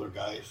hired other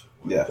guys.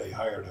 They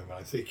hired him, and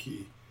I think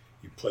he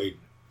played,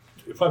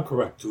 if I'm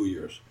correct, 2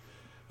 years.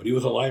 But he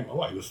was a lineman.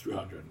 Well, he was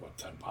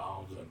 310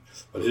 pounds,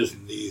 but his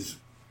knees,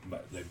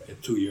 in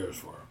 2 years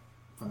for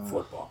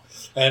football.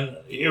 And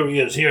here he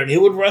is here, and he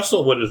would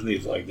wrestle with his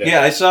knees like that.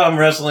 Yeah, I saw him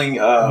wrestling.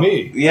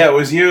 Me? Yeah, it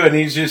was you, and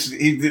he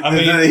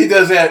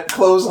does that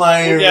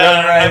clothesline.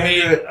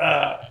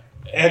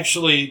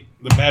 Actually,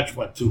 the match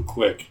went too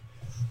quick.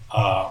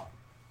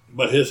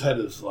 But his head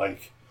is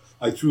like,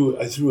 I threw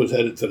his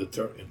head into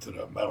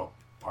the metal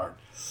part.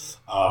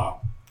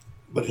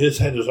 But his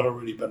head has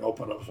already been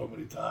opened up so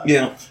many times.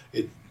 Yeah.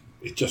 It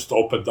just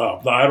opened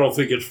up. Now, I don't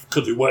think it's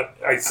because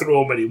I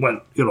threw him and he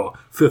went,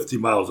 50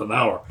 miles an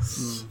hour.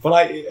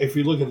 But if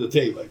you look at the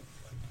tape,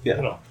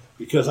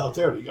 because out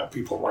there you got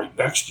people right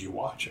next to you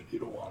watching. You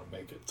don't want to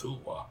make it too,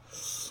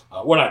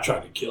 we're not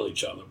trying to kill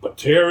each other. But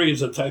Terry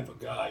is the type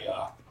of guy,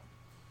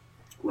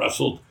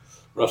 wrestled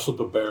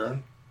the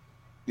Baron.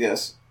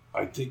 Yes.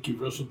 I think he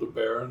wrestled the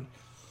Baron,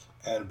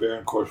 and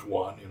Baron, of course,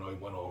 won. He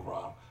went over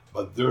on him.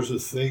 But there's a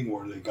thing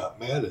where they got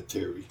mad at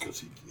Terry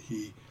because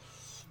he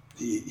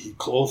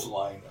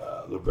clotheslined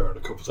the Baron a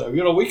couple times.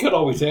 We could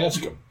always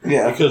ask him.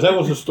 Yeah. Because that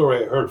was a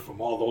story I heard from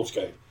all those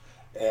guys.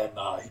 And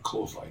he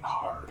clotheslined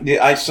hard.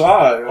 Yeah, I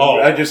saw it.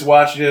 I just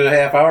watched it a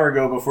half hour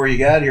ago before you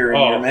got here in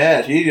your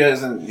match. He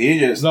just...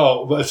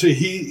 No, but see,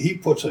 he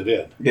puts it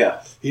in.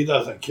 Yeah. He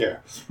doesn't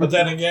care. But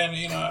then again,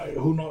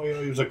 who knows?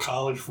 He was a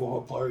college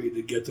football player. He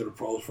did get to the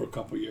pros for a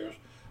couple of years.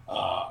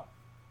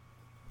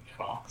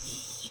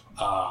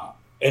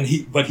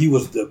 But he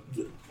was the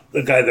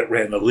guy that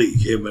ran the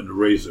league, him and the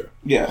Razor.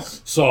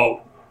 Yes.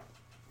 So,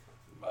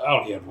 I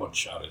only had one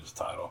shot at his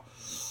title.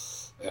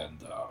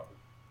 And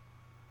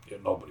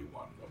nobody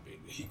won. I mean,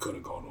 he could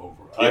have gone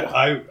over.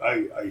 Yeah.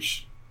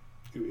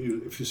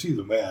 If you see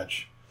the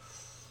match,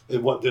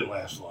 it didn't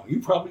last long.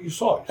 You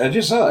saw it. I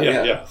just saw it,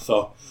 yeah.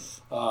 So,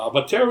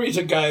 but Terry's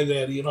a guy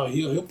that,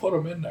 he'll put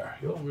him in there.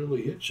 He'll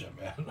really hit you,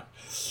 man.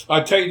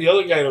 I tell you, the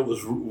other guy that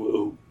was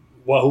Wahoo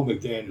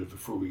McDaniels,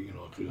 before we,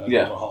 because I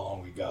don't know how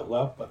long we got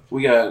left, but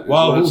we got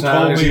Wahoo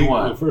told me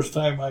the first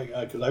time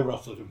because I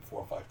wrestled him 4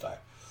 or 5 times.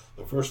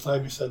 The first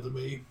time he said to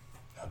me,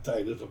 I'll tell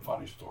you, this is a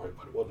funny story,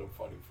 but it wasn't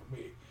funny for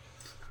me.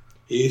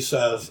 He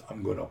says,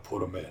 I'm going to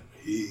put him in.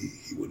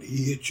 When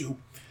he hits you,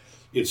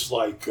 it's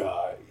like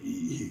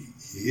he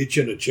hits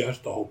you in the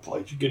chest, the whole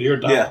place. You can hear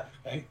that. Yeah.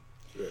 Okay?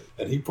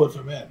 And he puts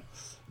him in.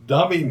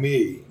 Dummy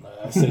me,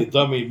 I say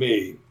dummy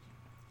me,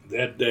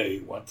 that day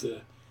was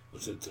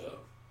at the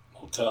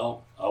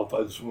hotel out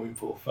by the swimming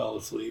pool, fell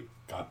asleep,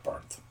 got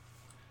burnt.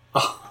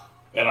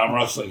 And I'm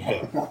wrestling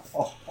him.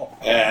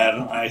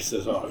 And I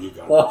says, oh, you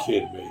got to be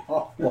kidding me.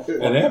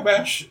 And that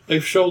match,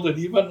 they've showed it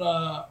even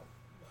on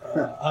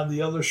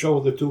the other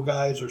show, the 2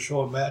 guys are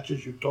showing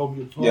matches. You told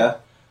me you told. Yeah.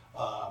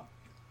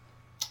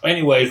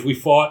 Anyways, we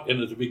fought, and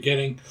at the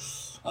beginning,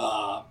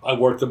 I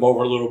worked him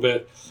over a little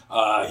bit.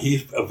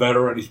 He's a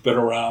veteran. He's been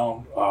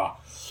around.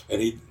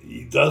 And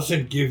he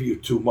doesn't give you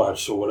too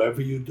much. So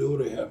whatever you do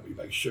to him, you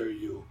make sure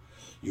you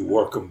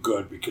work him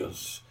good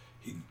because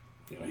he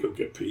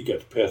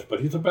gets pissed. But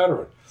he's a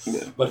veteran.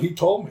 Yeah. But he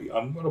told me,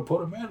 I'm going to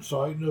put him in.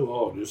 So I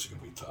knew, this is going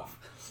to be tough.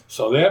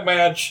 So that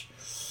match,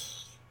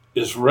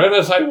 as red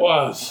as I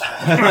was,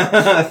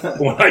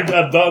 when I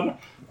got done,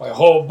 my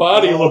whole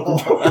body looked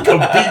like a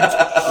beat.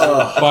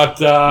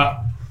 But,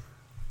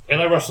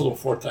 and I wrestled him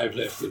 4 times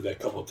after that,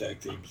 couple of tag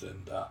teams.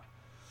 And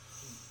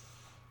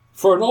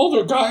for an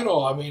older guy,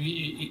 though, I mean,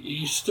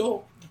 he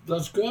still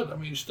does good. I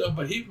mean,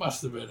 but he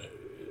must have been,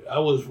 I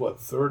was,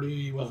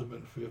 30? He must have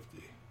been 50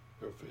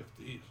 or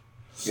 50s.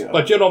 Yeah.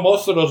 But,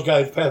 most of those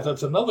guys passed.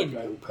 That's another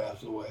guy who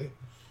passed away,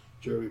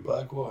 Jerry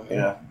Blackwell.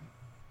 Yeah.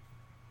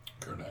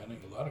 Kurt Hennig.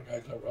 Henning. A lot of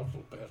guys I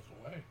wrestled passed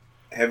away.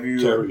 Have you?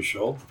 Terry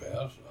Schultz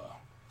passed.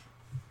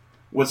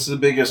 What's the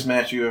biggest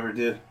match you ever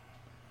did?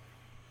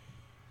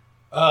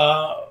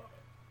 The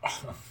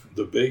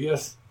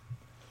biggest?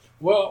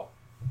 Well,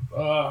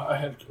 I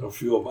had a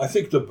few of them. I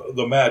think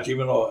the match,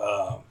 even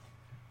though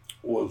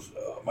was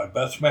my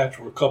best match,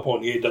 were a couple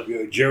in the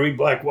AWA. Jerry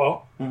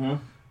Blackwell,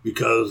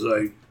 because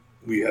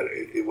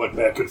it went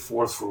back and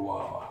forth for a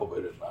while. I hope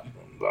I did not.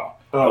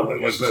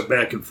 It went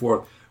back and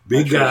forth.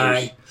 Big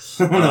guy.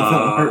 He's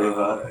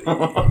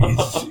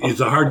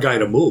a hard guy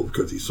to move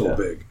because he's so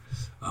big.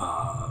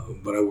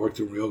 But I worked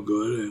him real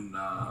good, and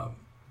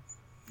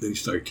then he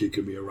started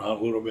kicking me around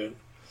a little bit.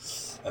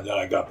 And then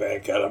I got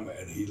back at him,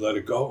 and he let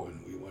it go,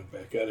 and we went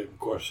back at it. Of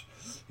course,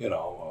 he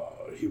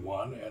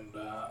won, and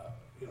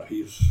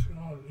he's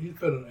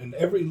been in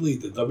every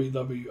league, the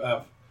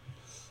WWF,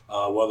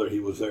 whether he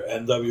was there,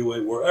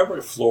 NWA, wherever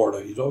in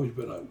Florida, he's always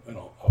been a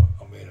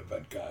main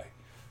event guy.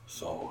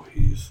 So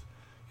he's,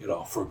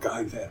 for a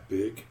guy that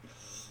big,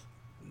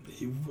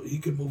 he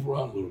could move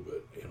around a little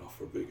bit,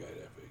 for a big guy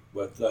that big.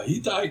 But he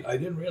died. I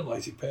didn't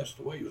realize he passed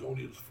away. He was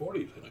only in his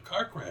 40s in a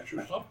car crash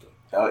or something.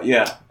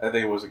 Yeah, I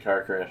think it was a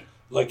car crash.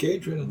 Like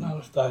Adrian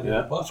Adonis died in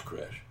a bus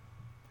crash.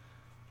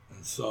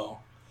 And so,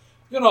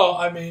 but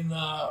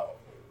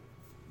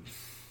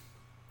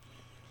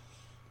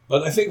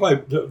I think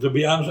to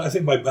be honest, I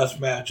think my best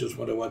match is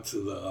when I went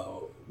to the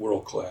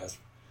World Class,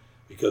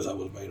 because I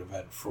was main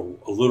event for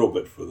a little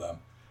bit for them.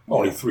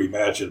 Only 3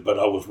 matches, but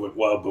I was with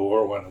Wild Bill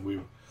Irwin, and we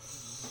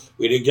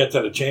didn't get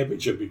to the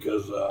championship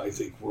because I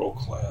think World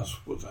Class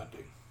was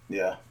ending.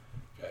 Yeah.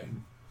 Okay.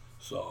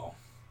 So,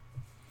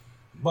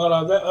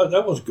 but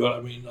that was good. I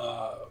mean,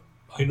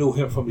 I knew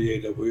him from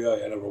the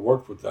AWA. I never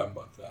worked with them,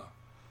 but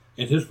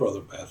and his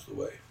brother passed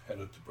away, had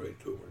a brain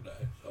tumor,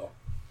 died. So,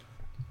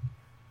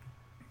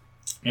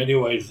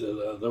 anyways,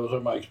 those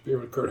are my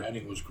experience. Curt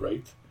Hennig was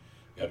great.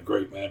 We had a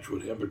great match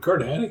with him. But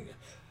Curt Hennig,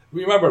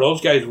 remember, those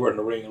guys were in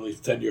the ring at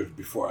least 10 years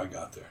before I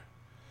got there,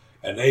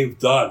 and they've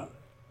done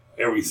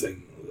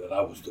everything that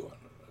I was doing.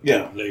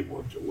 Yeah, they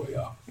worked their way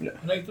up, and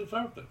they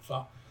deserved it.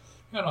 So,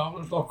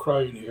 there's no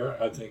crying here.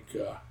 I think.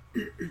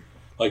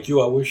 Like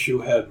you, I wish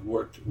you had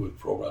worked with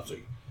pro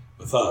wrestling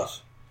with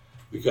us,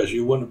 because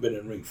you wouldn't have been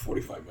in ring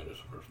 45 minutes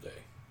the first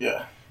day.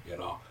 Yeah.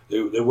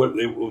 They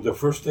would the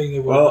first thing they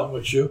would have done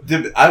with you.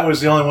 I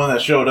was the only one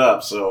that showed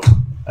up, so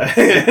I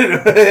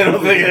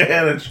don't think I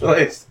had a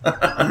choice.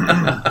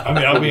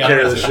 I'll be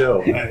honest. The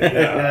show.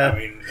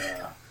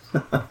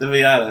 To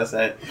be honest,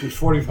 because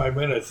 45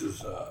 minutes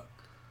is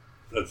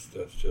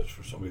that's just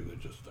for somebody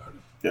that just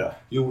started. Yeah.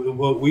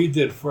 What we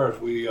did first,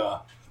 we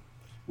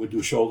would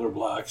do shoulder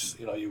blocks.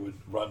 You would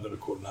run to the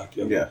court, knock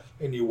the other,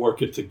 and you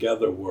work it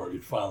together where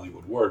it finally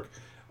would work.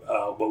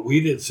 But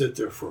we didn't sit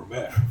there for a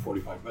match for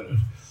 45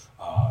 minutes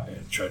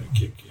and try to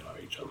kick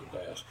each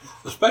other's ass.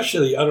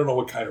 Especially, I don't know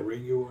what kind of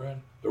ring you were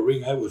in. The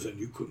ring I was in,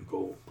 you couldn't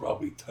go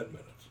probably 10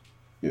 minutes,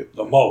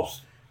 the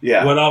most.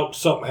 Yeah. Without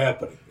something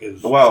happening.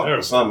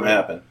 Something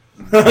happened.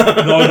 No,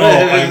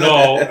 I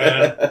know,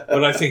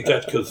 but I think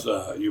that's because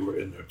you were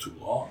in there too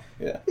long.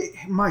 Yeah. Hey,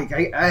 Mike,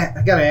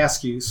 I got to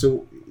ask you.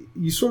 So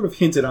you sort of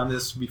hinted on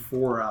this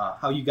before,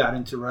 how you got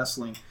into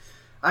wrestling.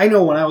 I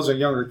know when I was a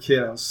younger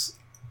kid,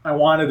 I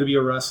wanted to be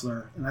a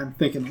wrestler, and I'm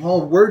thinking,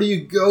 where do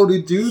you go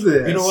to do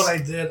this? You know what I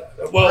did?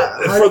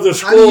 Well, for the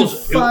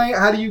schools,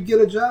 how do you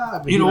get a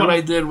job? You know what I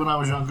did when I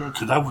was younger?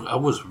 Because I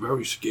was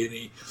very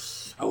skinny.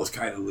 I was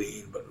kind of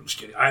lean, but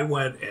skinny. I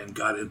went and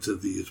got into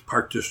these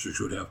park districts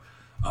would have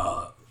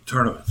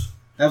tournaments.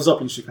 That was up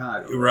in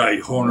Chicago.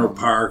 Right, Horner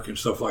Park and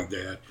stuff like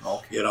that.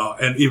 Okay.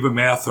 And even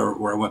Mather,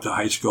 where I went to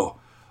high school,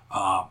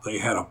 they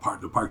had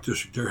the park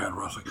district there had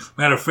wrestling.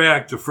 Matter of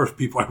fact, the first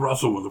people I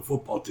wrestled with the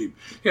football team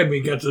had me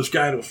against this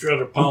guy that was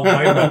 300-pound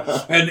lineman.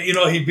 And,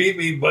 he beat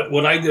me, but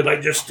what I did,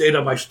 I just stayed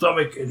on my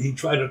stomach, and he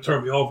tried to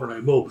turn me over, and I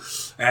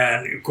moved.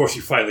 And, of course, he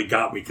finally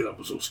got me because I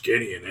was so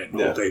skinny in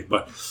that days.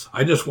 But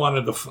I just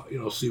wanted to,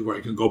 see where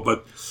I can go.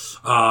 But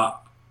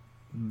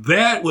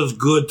that was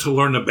good to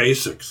learn the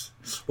basics.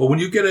 But when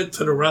you get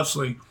into the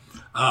wrestling,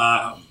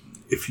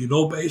 if you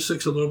know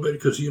basics a little bit,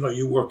 because,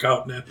 you work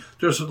out in that,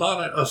 there's a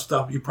lot of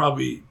stuff you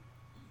probably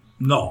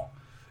know.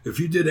 If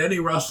you did any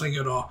wrestling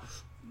at all,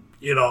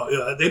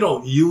 they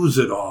don't use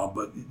it all,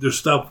 but there's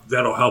stuff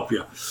that'll help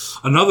you.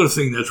 Another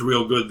thing that's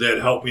real good that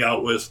helped me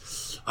out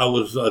was I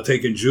was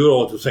taking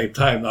judo at the same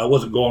time. Now, I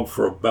wasn't going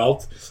for a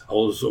belt. I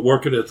was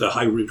working at the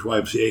High Ridge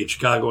YMCA in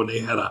Chicago, and they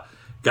had a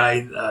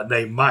guy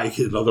named Mike,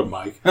 another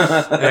Mike,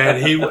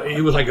 and he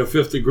was like a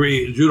 5th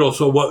degree in judo.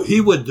 So what he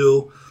would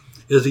do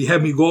is he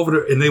had me go over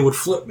there, and they would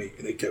flip me,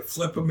 and they kept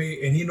flipping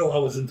me, and I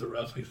was into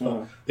wrestling,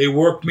 so they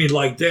worked me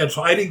like that.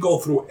 So I didn't go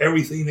through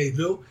everything they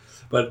do,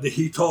 but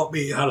he taught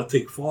me how to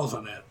take falls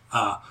on that.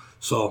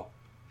 So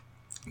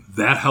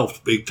that helps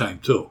big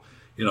time too,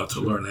 to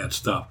learn that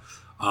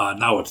stuff.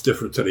 Now it's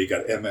different today. You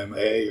got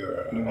MMA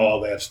or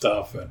all that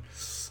stuff, and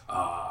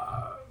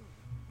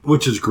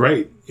which is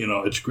great.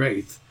 It's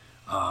great.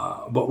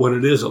 But what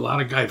it is, a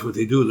lot of guys, what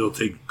they do, they'll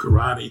take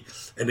karate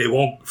and they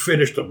won't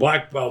finish the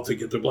black belt to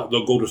get the black.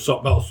 They'll go to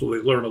something else, so they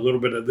learn a little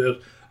bit of this,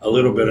 a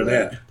little bit of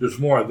that. There's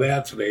more of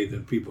that today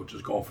than people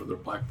just going for their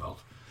black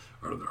belt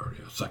or their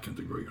second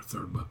degree or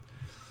third. But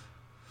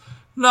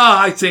no,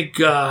 I think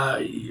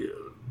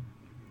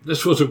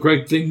this was a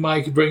great thing,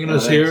 Mike, bringing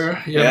us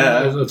here.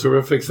 Yeah, it was a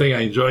terrific thing.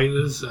 I enjoyed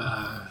this.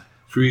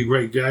 3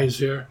 great guys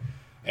here.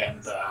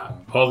 And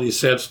all these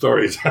sad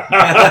stories. No,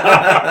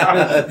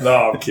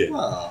 I'm kidding.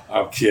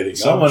 I'm kidding.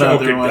 Someone out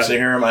there wants to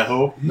hear them, I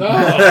hope. No.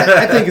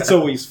 I think it's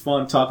always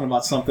fun talking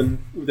about something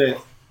that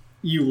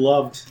you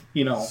loved,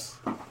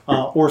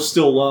 or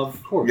still love.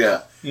 Of course.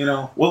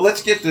 Yeah. Well,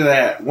 let's get to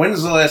that.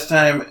 When's the last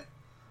time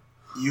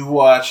you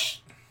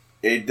watched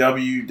a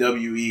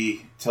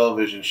WWE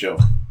television show?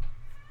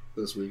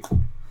 This week.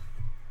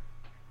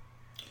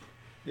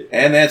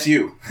 And that's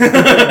you.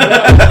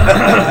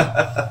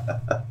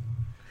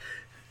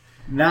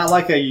 Not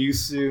like I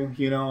used to,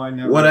 I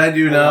never. What I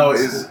do now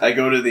is I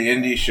go to the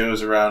indie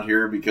shows around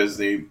here because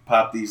they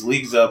pop these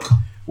leagues up.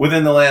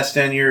 Within the last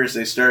 10 years,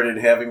 they started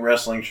having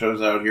wrestling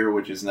shows out here,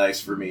 which is nice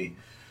for me.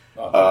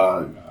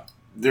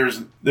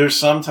 There's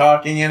some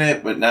talking in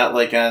it, but not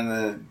like on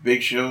the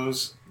big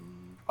shows.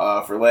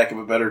 For lack of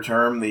a better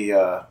term,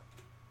 the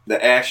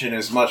action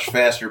is much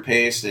faster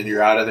paced, and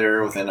you're out of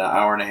there within an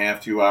hour and a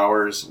half, 2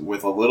 hours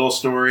with a little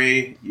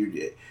story.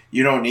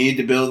 You don't need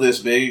to build this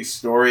big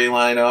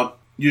storyline up.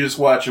 You just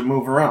watch them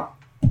move around,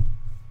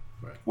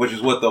 which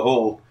is what the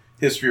whole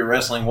history of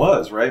wrestling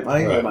was, right,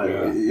 Mike?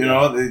 Right,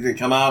 They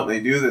come out, they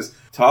do this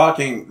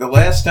talking. The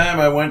last time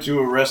I went to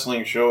a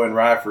wrestling show in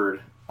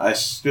Rockford, they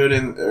stood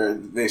in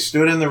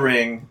the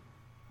ring,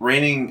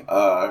 raining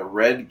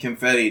red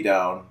confetti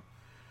down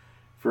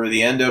for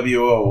the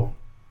NWO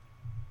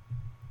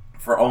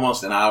for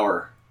almost an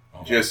hour.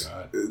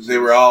 They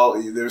were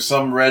all, there was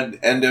some red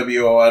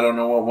NWO, I don't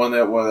know what one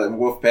that was,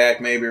 Wolfpack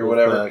maybe or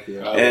whatever.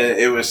 And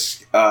it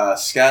was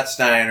Scott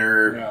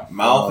Steiner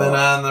mouthing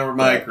on the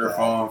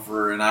microphone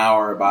for an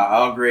hour about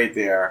how great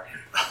they are.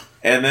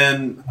 And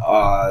then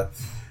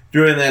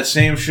during that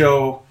same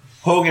show,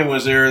 Hogan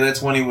was there.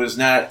 That's when he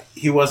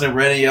wasn't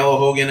Red and Yellow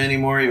Hogan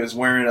anymore. He was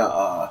wearing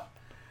a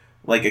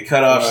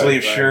cutoff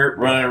sleeve shirt,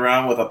 running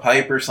around with a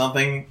pipe or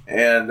something.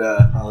 And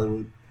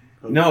Hollywood.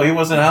 No, he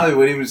wasn't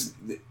Hollywood. He was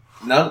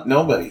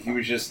nobody. He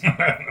was just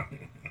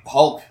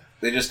Hulk.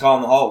 They just call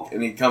him the Hulk.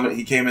 And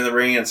he came in the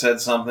ring and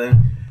said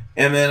something.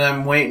 And then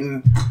I'm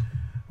waiting.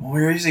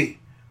 Where is he?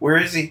 Where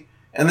is he?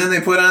 And then they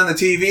put on the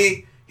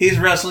TV. He's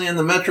wrestling in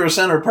the Metro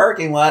Center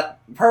parking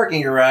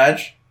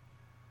garage.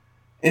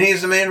 And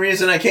he's the main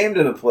reason I came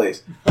to the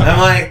place. I'm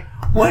like,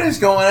 what is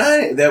going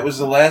on? That was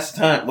the last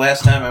time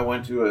I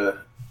went to a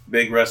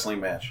big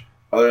wrestling match.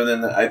 Other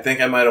than I think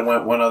I might have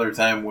went one other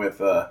time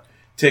with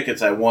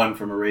tickets I won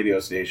from a radio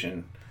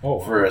station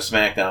for a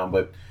SmackDown,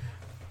 but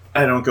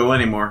I don't go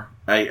anymore.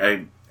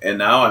 And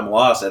now I'm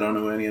lost. I don't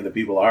know who any of the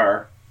people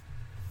are.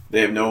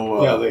 They have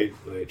no.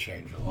 They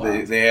change a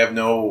lot. They have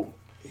no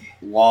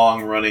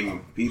long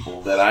running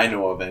people that I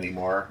know of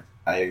anymore.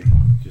 They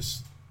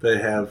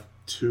have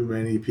too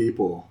many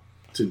people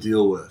to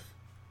deal with.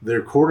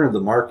 They're cornering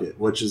the market,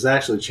 which is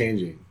actually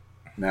changing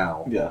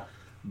now. Yeah,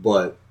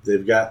 but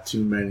they've got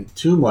too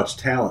much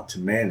talent to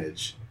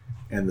manage,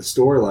 and the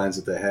storylines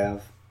that they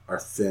have are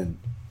thin,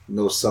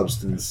 no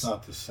substance. It's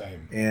not the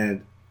same.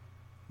 And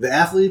the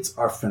athletes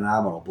are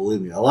phenomenal.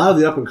 Believe me, a lot of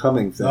the up and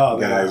coming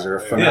guys are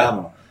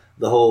phenomenal. Yeah.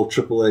 The whole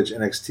Triple H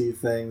NXT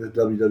thing that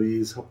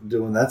WWE's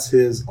doing, that's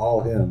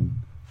all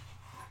him,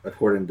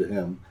 according to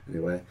him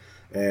anyway.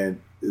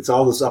 And it's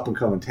all this up and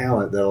coming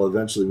talent that'll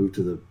eventually move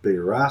to the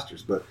bigger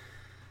rosters. But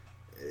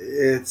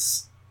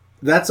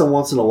that's a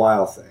once in a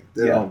while thing.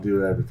 They don't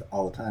do it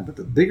all the time. But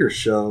the bigger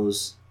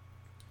shows,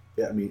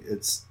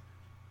 it's,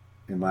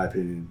 in my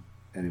opinion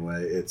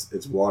anyway,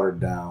 it's watered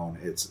down.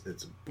 It's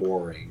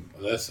boring.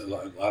 Well, that's a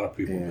lot of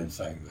people have been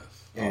saying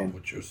this. And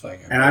what you're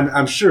saying, and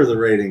I'm sure the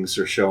ratings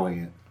are showing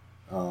it.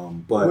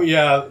 But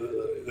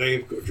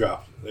they've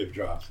dropped. They've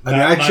dropped.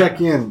 I check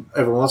in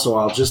every once in a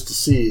while just to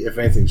see if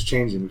anything's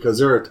changing,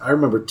 because I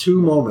remember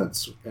 2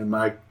 moments in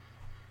my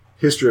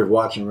history of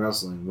watching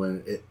wrestling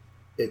when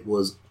it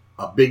was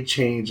a big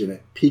change and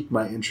it piqued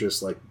my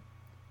interest like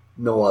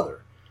no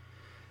other,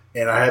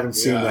 and I haven't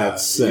seen that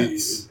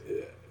since.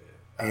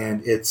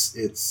 And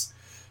it's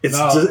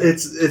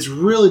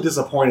really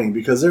disappointing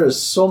because there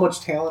is so much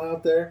talent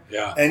out there.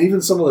 Yeah. And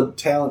even some of the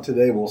talent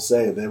today will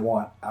say they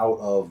want out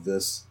of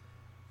this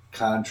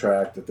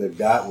contract that they've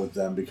got with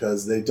them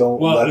because they don't.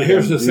 Well,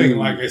 here's the thing.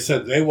 Like I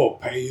said, they will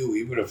pay you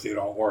even if they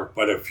don't work.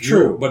 But if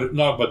you,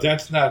 but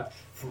that's not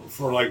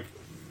for like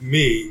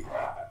me.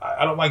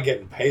 I don't mind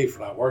getting paid for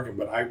not working.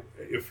 But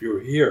if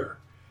you're here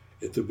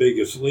at the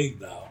biggest league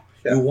now,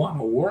 you want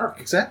to work.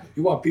 Exactly.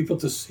 You want people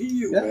to see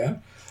you,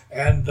 man.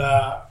 And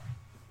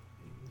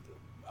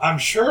I'm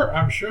sure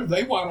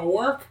they want to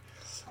work,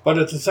 but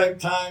at the same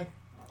time,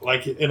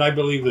 and I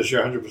believe this,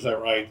 you're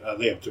 100% right.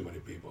 They have too many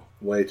people.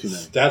 Way too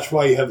many. That's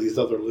why you have these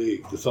other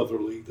league. This other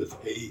league, this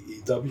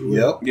AEW.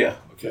 Yep. Yeah.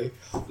 Okay.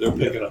 They're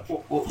picking up.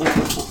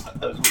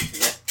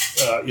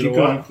 you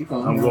know what? Keep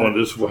going. I'm going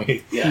this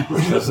way. Yeah.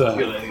 Because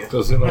Good idea.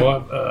 you know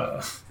what?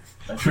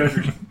 My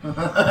treasure.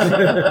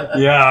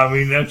 Yeah, I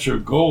mean, that's your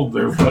gold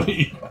there,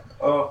 buddy.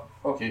 Oh,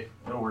 okay.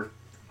 That'll work.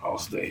 I'll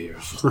stay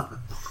here. So.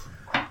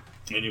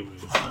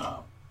 Anyways.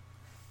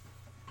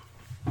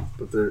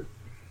 But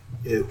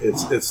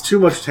it's too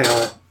much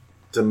talent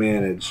to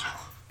manage,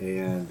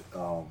 and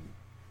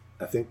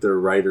I think their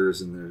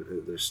writers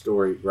and their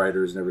story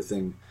writers and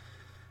everything,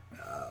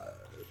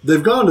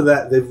 they've gone to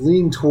that. They've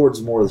leaned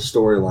towards more of the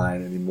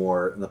storyline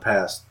anymore in the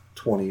past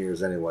 20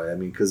 years anyway. I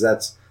mean, because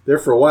that's there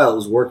for a while. It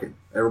was working.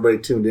 Everybody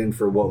tuned in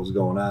for what was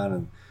going on,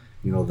 and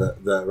you know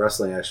the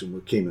wrestling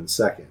action came in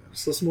second.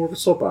 It's just more of a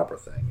soap opera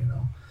thing, you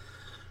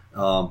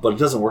know. But it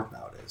doesn't work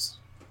nowadays,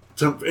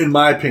 in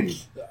my opinion.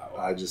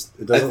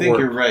 It doesn't work. I think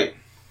you're right.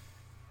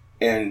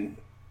 And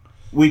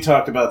we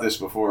talked about this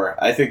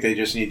before. I think they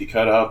just need to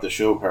cut out the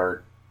show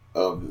part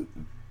of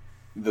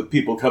the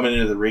people coming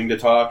into the ring to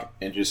talk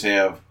and just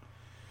have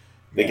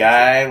the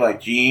guy like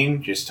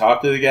Gene just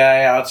talk to the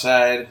guy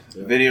outside,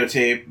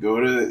 videotape,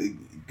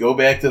 go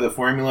back to the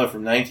formula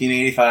from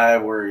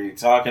 1985 where you're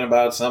talking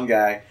about some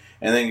guy,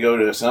 and then go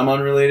to some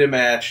unrelated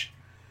match,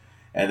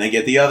 and then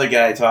get the other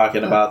guy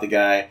talking about the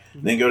guy,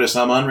 then go to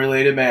some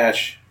unrelated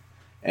match,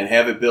 and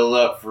have it build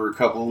up for a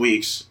couple of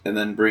weeks, and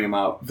then bring them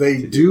out.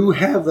 They do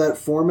have that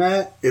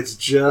format. It's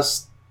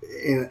just,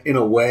 in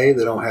a way,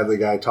 they don't have the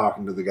guy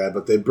talking to the guy,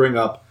 but they bring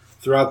up,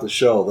 throughout the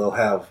show,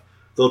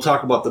 they'll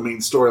talk about the main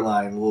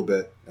storyline a little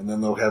bit, and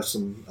then they'll have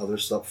some other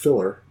stuff,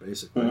 filler,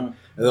 basically. Mm-hmm. And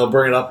they'll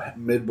bring it up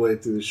midway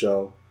through the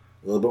show,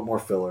 a little bit more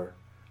filler,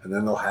 and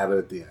then they'll have it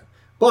at the end.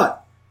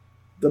 But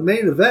the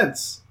main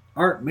events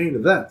aren't main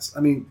events. I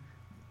mean,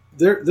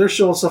 they're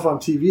showing stuff on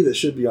TV that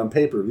should be on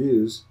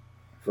pay-per-views,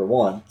 for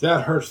one.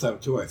 That hurts them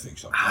too, I think.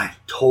 Sometimes. I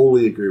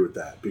totally agree with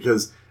that,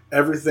 because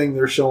everything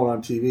they're showing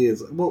on TV is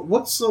like, well,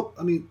 what's so?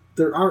 I mean,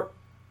 there aren't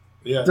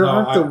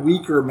the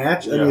weaker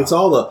match. I mean, it's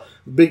all the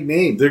big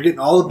name. They're getting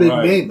all the big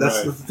name.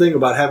 That's the thing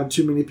about having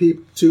too many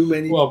people, too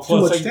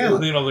much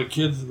talent. You know, the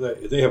kids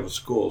they have a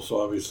school,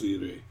 so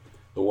obviously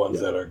the ones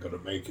that are going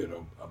to make it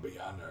will be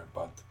on there,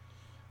 but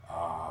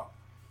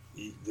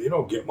they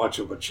don't get much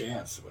of a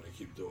chance when they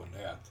keep doing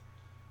that.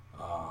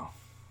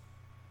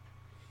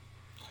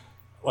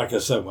 Like I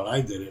said, when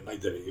I did it, and I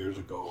did it years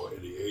ago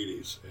in the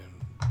 80s,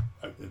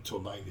 and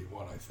until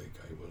 91, I think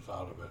I was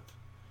out of it.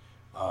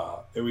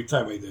 Every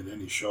time I did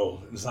any shows,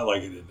 and it's not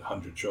like I did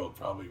 100 shows,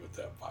 probably with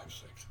that 5,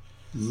 6.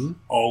 Mm-hmm.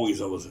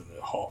 Always I was in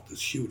the hall,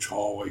 this huge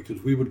hallway,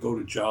 because we would go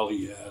to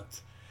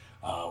Joliet,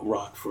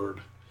 Rockford.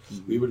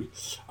 Mm-hmm. We would,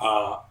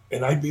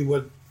 and I'd be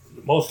with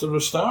most of the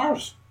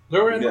stars.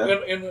 They're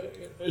in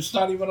it's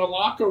not even a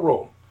locker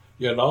room,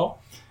 you know?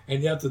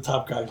 And yet the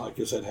top guys, like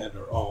I said, had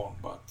their own,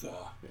 but...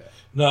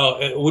 No,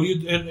 what do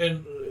you?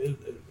 And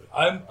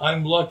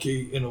I'm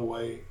lucky in a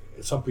way.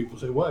 Some people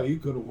say, "Well, you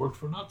could have worked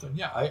for nothing."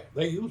 Yeah,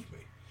 they used me,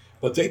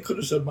 but they could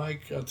have said,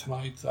 "Mike,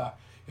 tonight,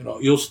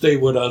 you'll stay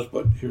with us,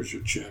 but here's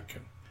your check,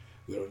 and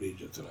we don't need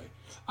you tonight."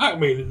 I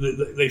mean,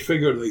 they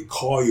figure they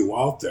call you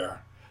out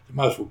there, they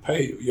might as well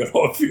pay you. You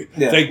know, if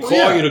they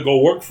call you to go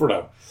work for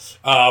them,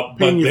 but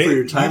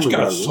he's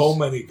got so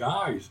many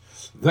guys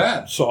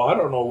then, so I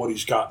don't know what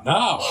he's got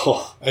now,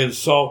 and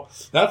so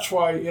that's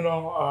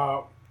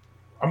why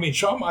I mean,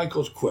 Shawn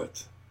Michaels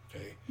quit.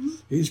 Okay,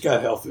 he's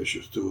got health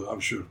issues too. I'm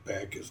sure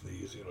back, his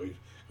knees,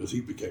 because he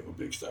became a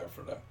big star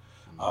for them.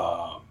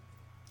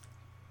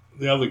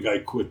 The other guy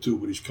quit too,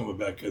 but he's coming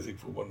back, I think,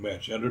 for one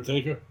match.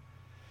 Undertaker.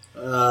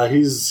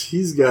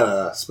 He's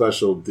got a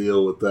special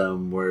deal with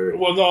them where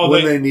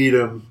when they need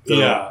him.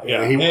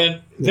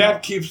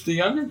 That keeps the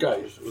younger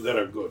guys that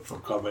are good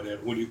from coming in.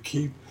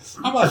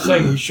 I'm not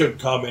saying he should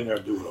come in there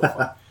and do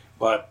it,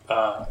 but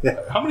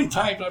how many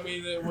times? I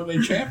mean, were they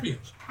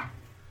champions?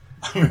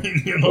 I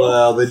mean,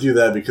 Well, they do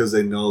that because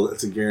they know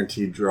it's a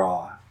guaranteed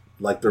draw,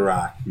 like The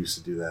Rock used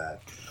to do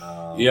that.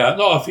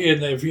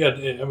 If he had,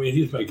 I mean,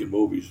 he's making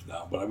movies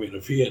now, but I mean,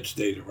 if he had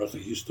stayed in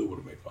wrestling, he still would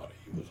have made money.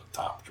 He was a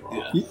top draw.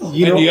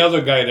 Yeah. The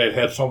other guy that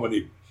had so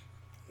many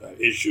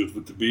issues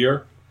with the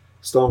beer,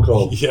 Stone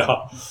Cold. He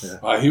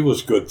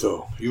was good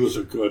too. He was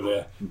a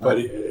good, but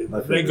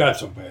they got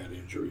some bad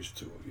injuries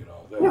too.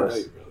 They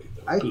really do.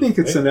 I think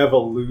it's an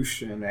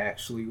evolution,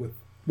 actually,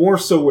 more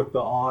so with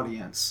the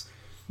audience.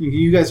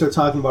 You guys are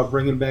talking about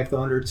bringing back the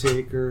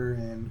Undertaker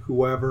and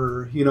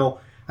whoever.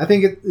 I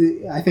think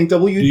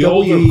WWE.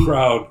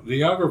 The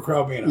younger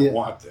crowd may not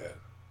want that.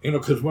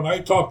 Because when I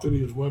talk to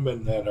these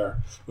women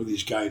or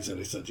these guys, and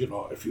I said,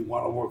 if you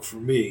want to work for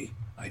me,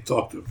 I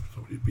talk to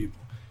some of these people.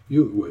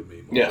 You were with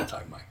me most of the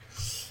time,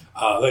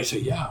 Mike. They say,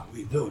 yeah,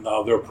 we do.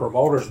 Now, their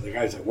promoters and the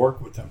guys that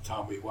work with them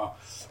tell me, well,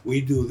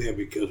 we do them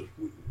because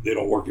they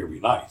don't work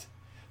every night.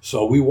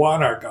 So we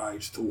want our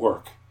guys to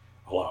work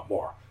a lot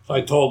more. So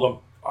I told them,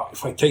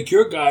 if I take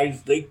your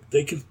guys, they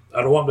can.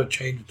 I don't want them to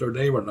change their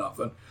name or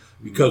nothing,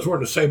 because we're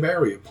in the same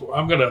area.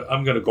 I'm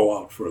gonna go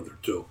out further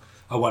too.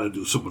 I want to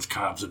do some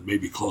Wisconsin,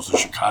 maybe close to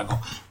Chicago,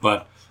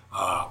 but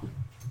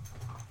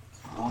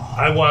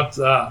I want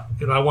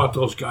I want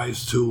those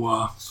guys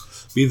to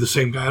be the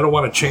same guy. I don't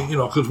want to change,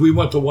 because we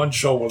went to one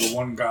show where the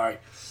one guy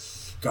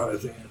got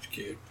his ass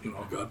kicked,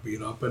 got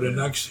beat up, and the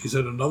next he's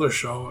at another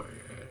show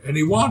and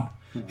he won.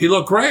 He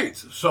looked great.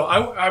 So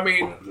I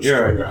mean,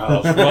 You're your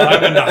house. Well,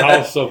 I'm in the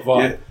house of.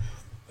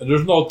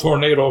 There's no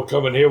tornado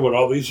coming here with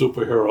all these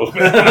superheroes.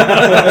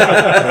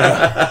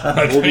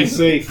 We'll be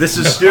safe. This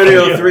is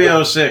Studio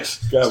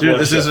 306. God This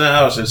bless isn't a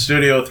house. It's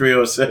Studio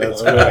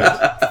 306. All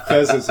right.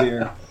 Fez is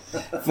here.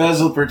 Fez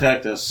will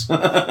protect us. All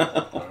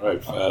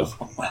right, Fez.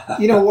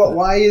 You know what?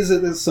 Why is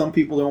it that some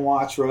people don't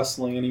watch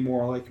wrestling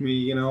anymore like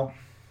me?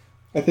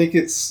 I think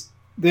it's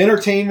the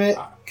entertainment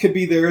could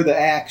be there, the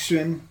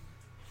action,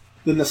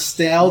 the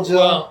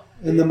nostalgia,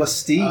 and the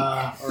mystique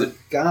are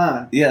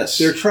gone. Yes.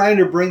 They're trying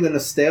to bring the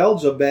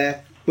nostalgia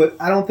back, but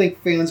I don't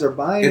think fans are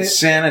buying it.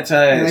 It's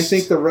sanitized. And I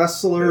think the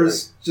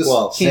wrestlers just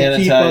can't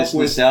keep sanitized up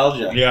with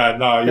nostalgia. Yeah,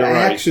 no, you're the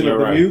right. action You're of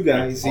the right. new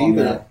guys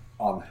either.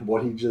 On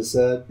what he just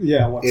said,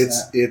 Yeah, what's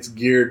that? it's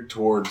geared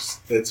towards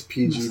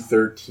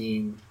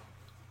PG-13.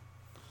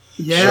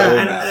 Yeah,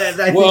 and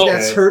I think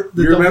that's hurt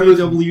the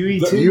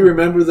WWE too. Do you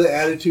remember the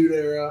Attitude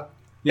Era?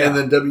 Yeah. And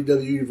then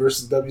WWE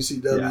versus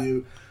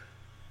WCW?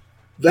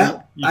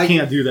 That You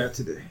can't do that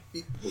today.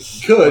 You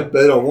could,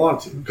 but they don't want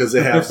to because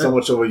they have so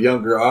much of a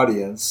younger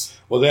audience.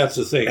 Well, that's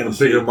the thing. And a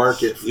bigger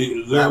market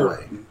that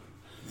way.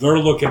 They're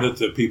looking at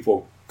the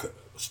people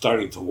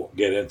starting to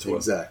get into it.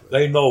 Exactly.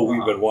 They know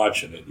we've been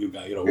watching it.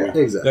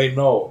 Exactly. They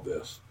know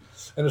this.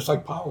 And it's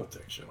like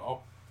politics,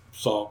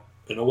 So,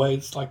 in a way,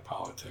 it's like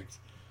politics.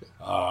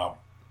 I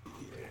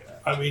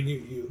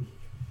mean,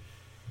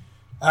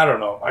 I don't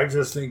know. I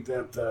just think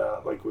that,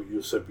 like what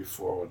you said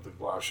before with the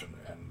Glosh and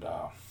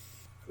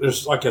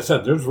there's, like I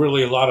said, there's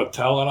really a lot of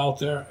talent out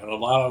there, and a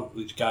lot of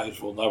these guys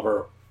will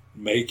never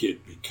make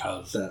it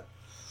because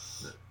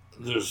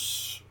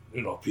there's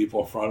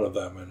people in front of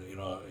them, and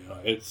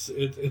it's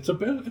a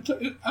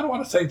bit. I don't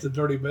want to say it's a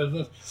dirty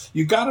business.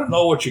 You got to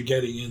know what you're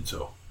getting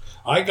into.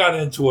 I got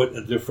into it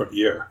in a different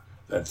year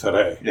than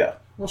today. Yeah,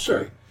 well,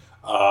 sure.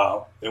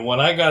 And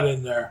when I got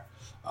in there,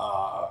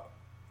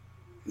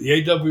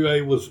 the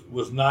AWA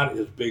was not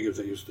as big as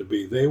they used to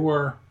be. They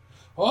were.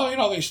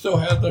 Well, they still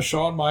had the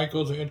Shawn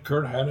Michaels, they had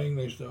Kurt Hennig,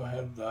 they still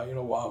had,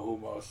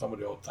 Wahoo, some of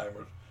the old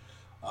timers.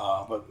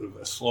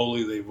 But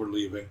slowly they were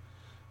leaving.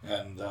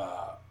 And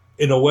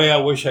in a way, I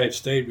wish I had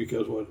stayed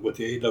because what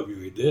the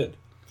AWA did,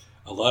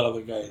 a lot of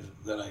the guys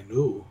that I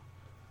knew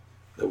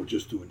that were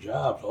just doing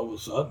jobs, all of a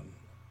sudden,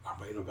 are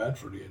main event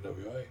for the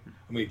AWA.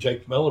 I mean,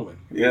 Jake Milliman.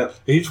 Yeah.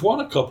 He's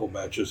won a couple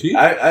matches.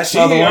 I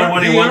saw the one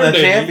when he won the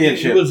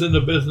championship. He was in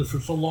the business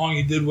for so long.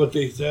 He did what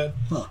they said.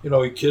 Huh.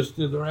 He kissed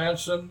their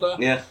ass and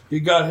he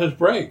got his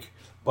break.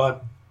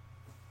 But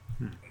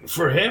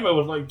for him, it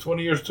was like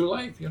 20 years too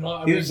late. He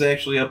was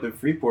actually up in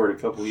Freeport a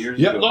couple of years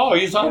ago. Yeah, no,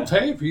 he's on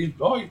tape. He's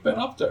been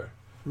up there.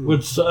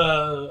 With,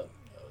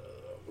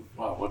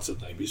 what's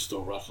his name? He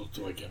still wrestles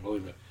too. I can't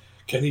believe it.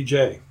 Kenny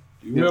J.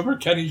 Do you remember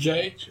Kenny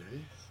J?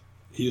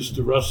 He used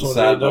to wrestle in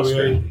the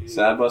AWA.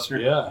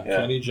 Sadbuster? Yeah,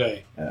 Kenny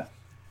J. Yeah.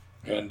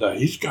 And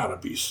he's got to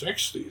be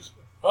 60s.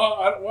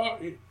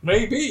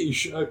 Maybe.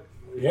 He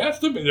has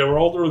to be. They were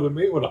older than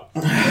me when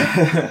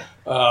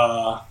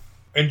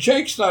and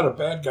Jake's not a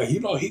bad guy.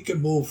 He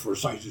can move for a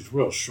size. He's a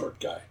real short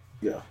guy.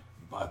 Yeah.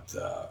 But,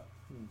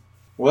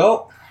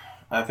 well,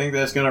 I think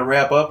that's going to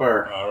wrap up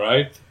our... All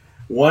right.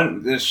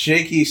 The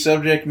Shaky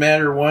Subject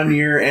Matter 1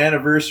 year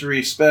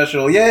anniversary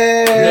special.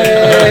 Yay!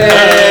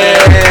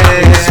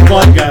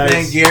 Fun, guys.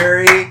 And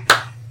Gary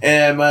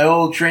and my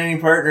old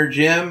training partner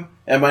Jim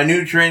and my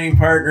new training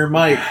partner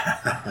Mike.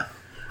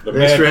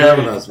 Thanks for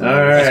having us, man. All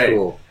right. That's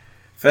cool.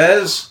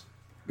 Fez,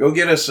 go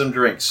get us some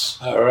drinks.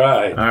 All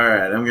right.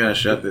 I'm going to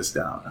shut this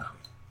down now.